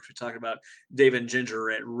Metalworks. We talked about David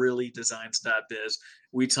Ginger at reallydesigns.biz.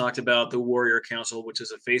 We talked about the Warrior Council, which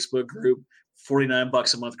is a Facebook group,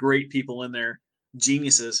 $49 a month. Great people in there,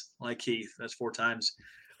 geniuses like Keith. That's 4 times.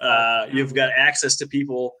 You've got access to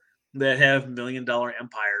people that have $1 million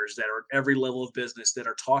empires, that are at every level of business, that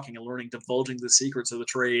are talking and learning, divulging the secrets of the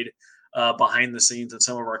trade behind the scenes, and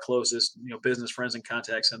some of our closest business friends and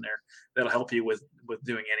contacts in there that'll help you with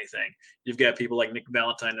doing anything. You've got people like Nick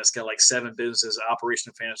Valentine that's got like 7 businesses, operation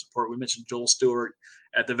and financial support. We mentioned Joel Stewart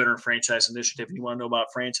at the Veteran Franchise Initiative. If you want to know about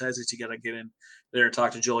franchises, you got to get in there and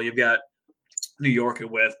talk to Joel. You've got New York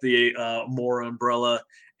with the More Umbrella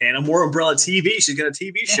and a More Umbrella TV. She's got a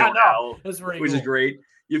TV show now, which is great.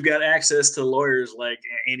 You've got access to lawyers like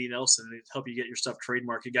Andy Nelson to help you get your stuff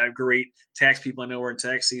trademarked. You got great tax people. I know we're in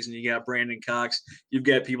tax season. You got Brandon Cox. You've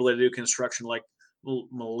got people that do construction like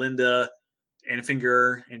Melinda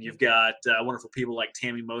Anfinger, and you've got wonderful people like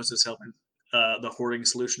Tammy Moses helping the Hoarding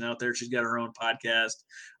Solution out there. She's got her own podcast.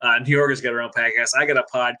 New York has got her own podcast. I got a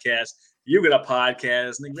podcast. You got a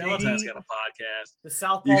podcast. Nick Valentine's got a podcast. The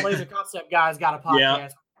Southpaw Laser Concept guy's got a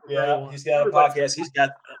podcast. Yeah, he's got a podcast.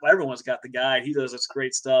 Everyone's got the guy. He does this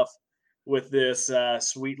great stuff with this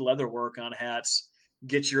sweet leather work on hats.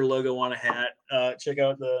 Get your logo on a hat. Check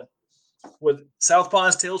out with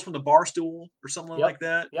Southpaw's Tales from the Barstool or something like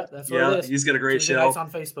that. Yep, that's what it is. He's got a great show. Nights on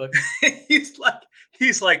Facebook. he's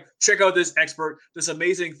like, check out this this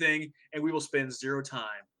amazing thing, and we will spend 0 time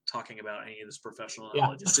talking about any of this professional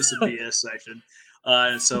knowledge. It's just a BS section.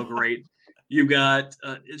 It's so great. You got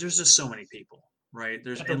there's just so many people. Right,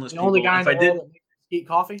 there's endless people. Only guy in the world that makes Mesquite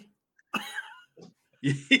coffee.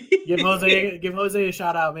 give Jose a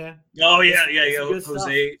shout out, man. Oh yeah,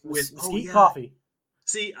 Jose with Mesquite coffee.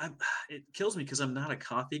 See, it kills me because I'm not a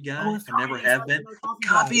coffee guy. I never have been.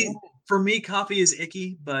 Coffee for me, coffee is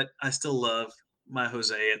icky, but I still love my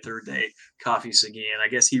Jose at Third Day Coffee Seguin. I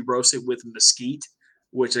guess he roasts it with mesquite,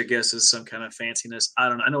 which I guess is some kind of fanciness. I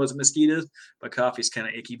don't know. I know what mesquite is, but coffee's kind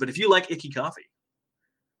of icky. But if you like icky coffee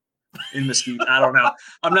in mesquite, I don't know.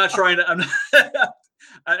 I'm not trying to.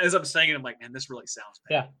 As I'm saying it, I'm like, man, this really sounds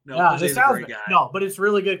bad. Yeah, no, this sounds bad. No, but it's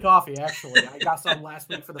really good coffee. Actually, I got some last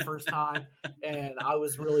week for the first time, and I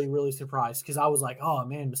was really, really surprised because I was like, oh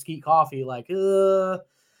man, mesquite coffee, like, But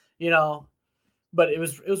it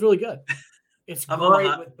was really good. It's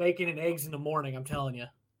great with bacon and eggs in the morning. I'm telling you.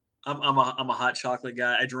 I'm a hot chocolate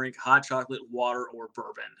guy. I drink hot chocolate, water, or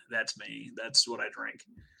bourbon. That's me. That's what I drink.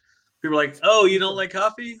 People are like, oh, you don't like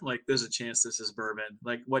coffee? Like, there's a chance this is bourbon.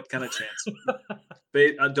 Like, what kind of chance?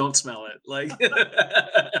 Don't smell it. Like,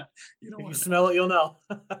 if you smell it, you'll know.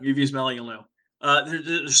 If you smell it, you'll know.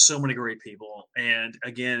 There's so many great people. And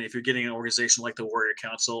again, if you're getting an organization like the Warrior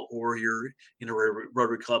Council or you're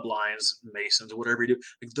Rotary Club Lions, Masons, whatever you do,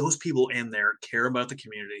 like those people in there care about the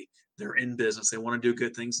community. They're in business. They want to do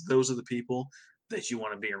good things. Those are the people that you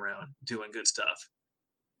want to be around doing good stuff.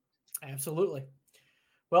 Absolutely.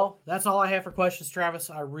 Well, that's all I have for questions, Travis.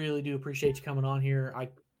 I really do appreciate you coming on here.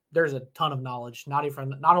 There's a ton of knowledge, not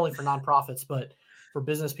only for nonprofits, but for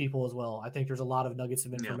business people as well. I think there's a lot of nuggets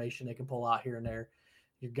of information they can pull out here and there.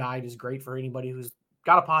 Your guide is great for anybody who's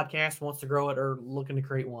got a podcast, wants to grow it, or looking to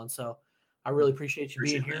create one. So I really appreciate you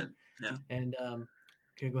being here. Yeah. And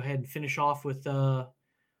can go ahead and finish off with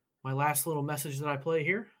my last little message that I play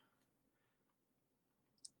here.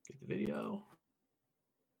 Get the video.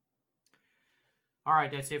 All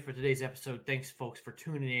right, that's it for today's episode. Thanks, folks, for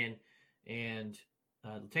tuning in and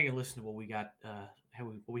taking a listen to what we got,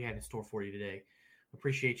 what we had in store for you today.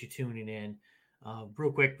 Appreciate you tuning in.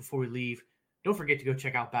 Real quick before we leave, don't forget to go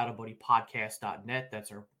check out BattleBuddyPodcast.net.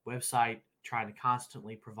 That's our website. Trying to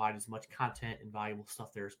constantly provide as much content and valuable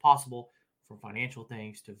stuff there as possible, from financial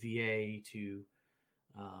things to VA to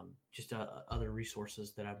just other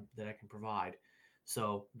resources that I can provide.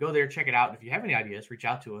 So go there, check it out. And if you have any ideas, reach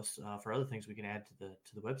out to us for other things we can add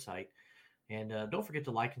to the website. And don't forget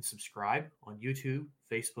to like and subscribe on YouTube,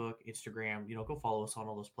 Facebook, Instagram. Go follow us on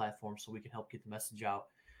all those platforms so we can help get the message out.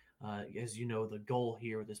 As you know, the goal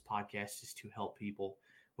here with this podcast is to help people,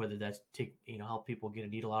 whether that's help people get a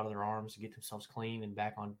needle out of their arms and get themselves clean and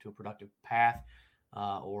back onto a productive path,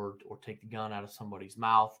 or take the gun out of somebody's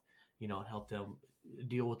mouth, and help them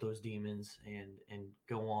deal with those demons and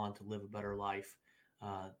go on to live a better life.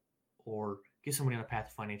 Or get somebody on a path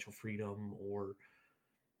to financial freedom, or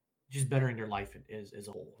just bettering their life as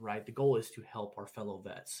a whole, right? The goal is to help our fellow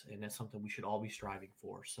vets, and that's something we should all be striving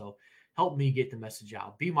for. So help me get the message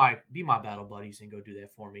out. Be my battle buddies and go do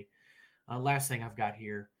that for me. Last thing I've got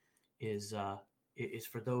here is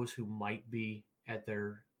for those who might be at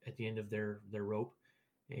the end of their rope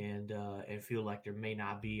and feel like there may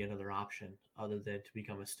not be another option other than to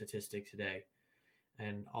become a statistic today.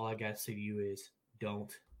 And all I got to say to you is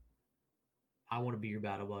don't. I want to be your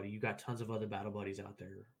battle buddy. You got tons of other battle buddies out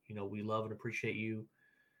there. We love and appreciate you.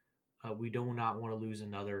 We do not want to lose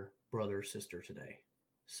another brother or sister today.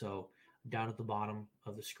 So down at the bottom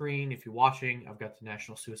of the screen, if you're watching, I've got the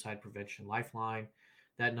National Suicide Prevention Lifeline.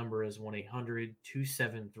 That number is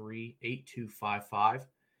 1-800-273-8255.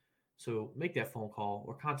 So make that phone call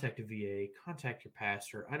or contact a VA, contact your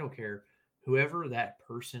pastor. I don't care. Whoever that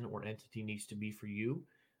person or entity needs to be for you,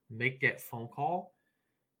 make that phone call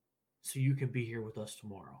so you can be here with us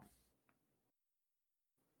tomorrow.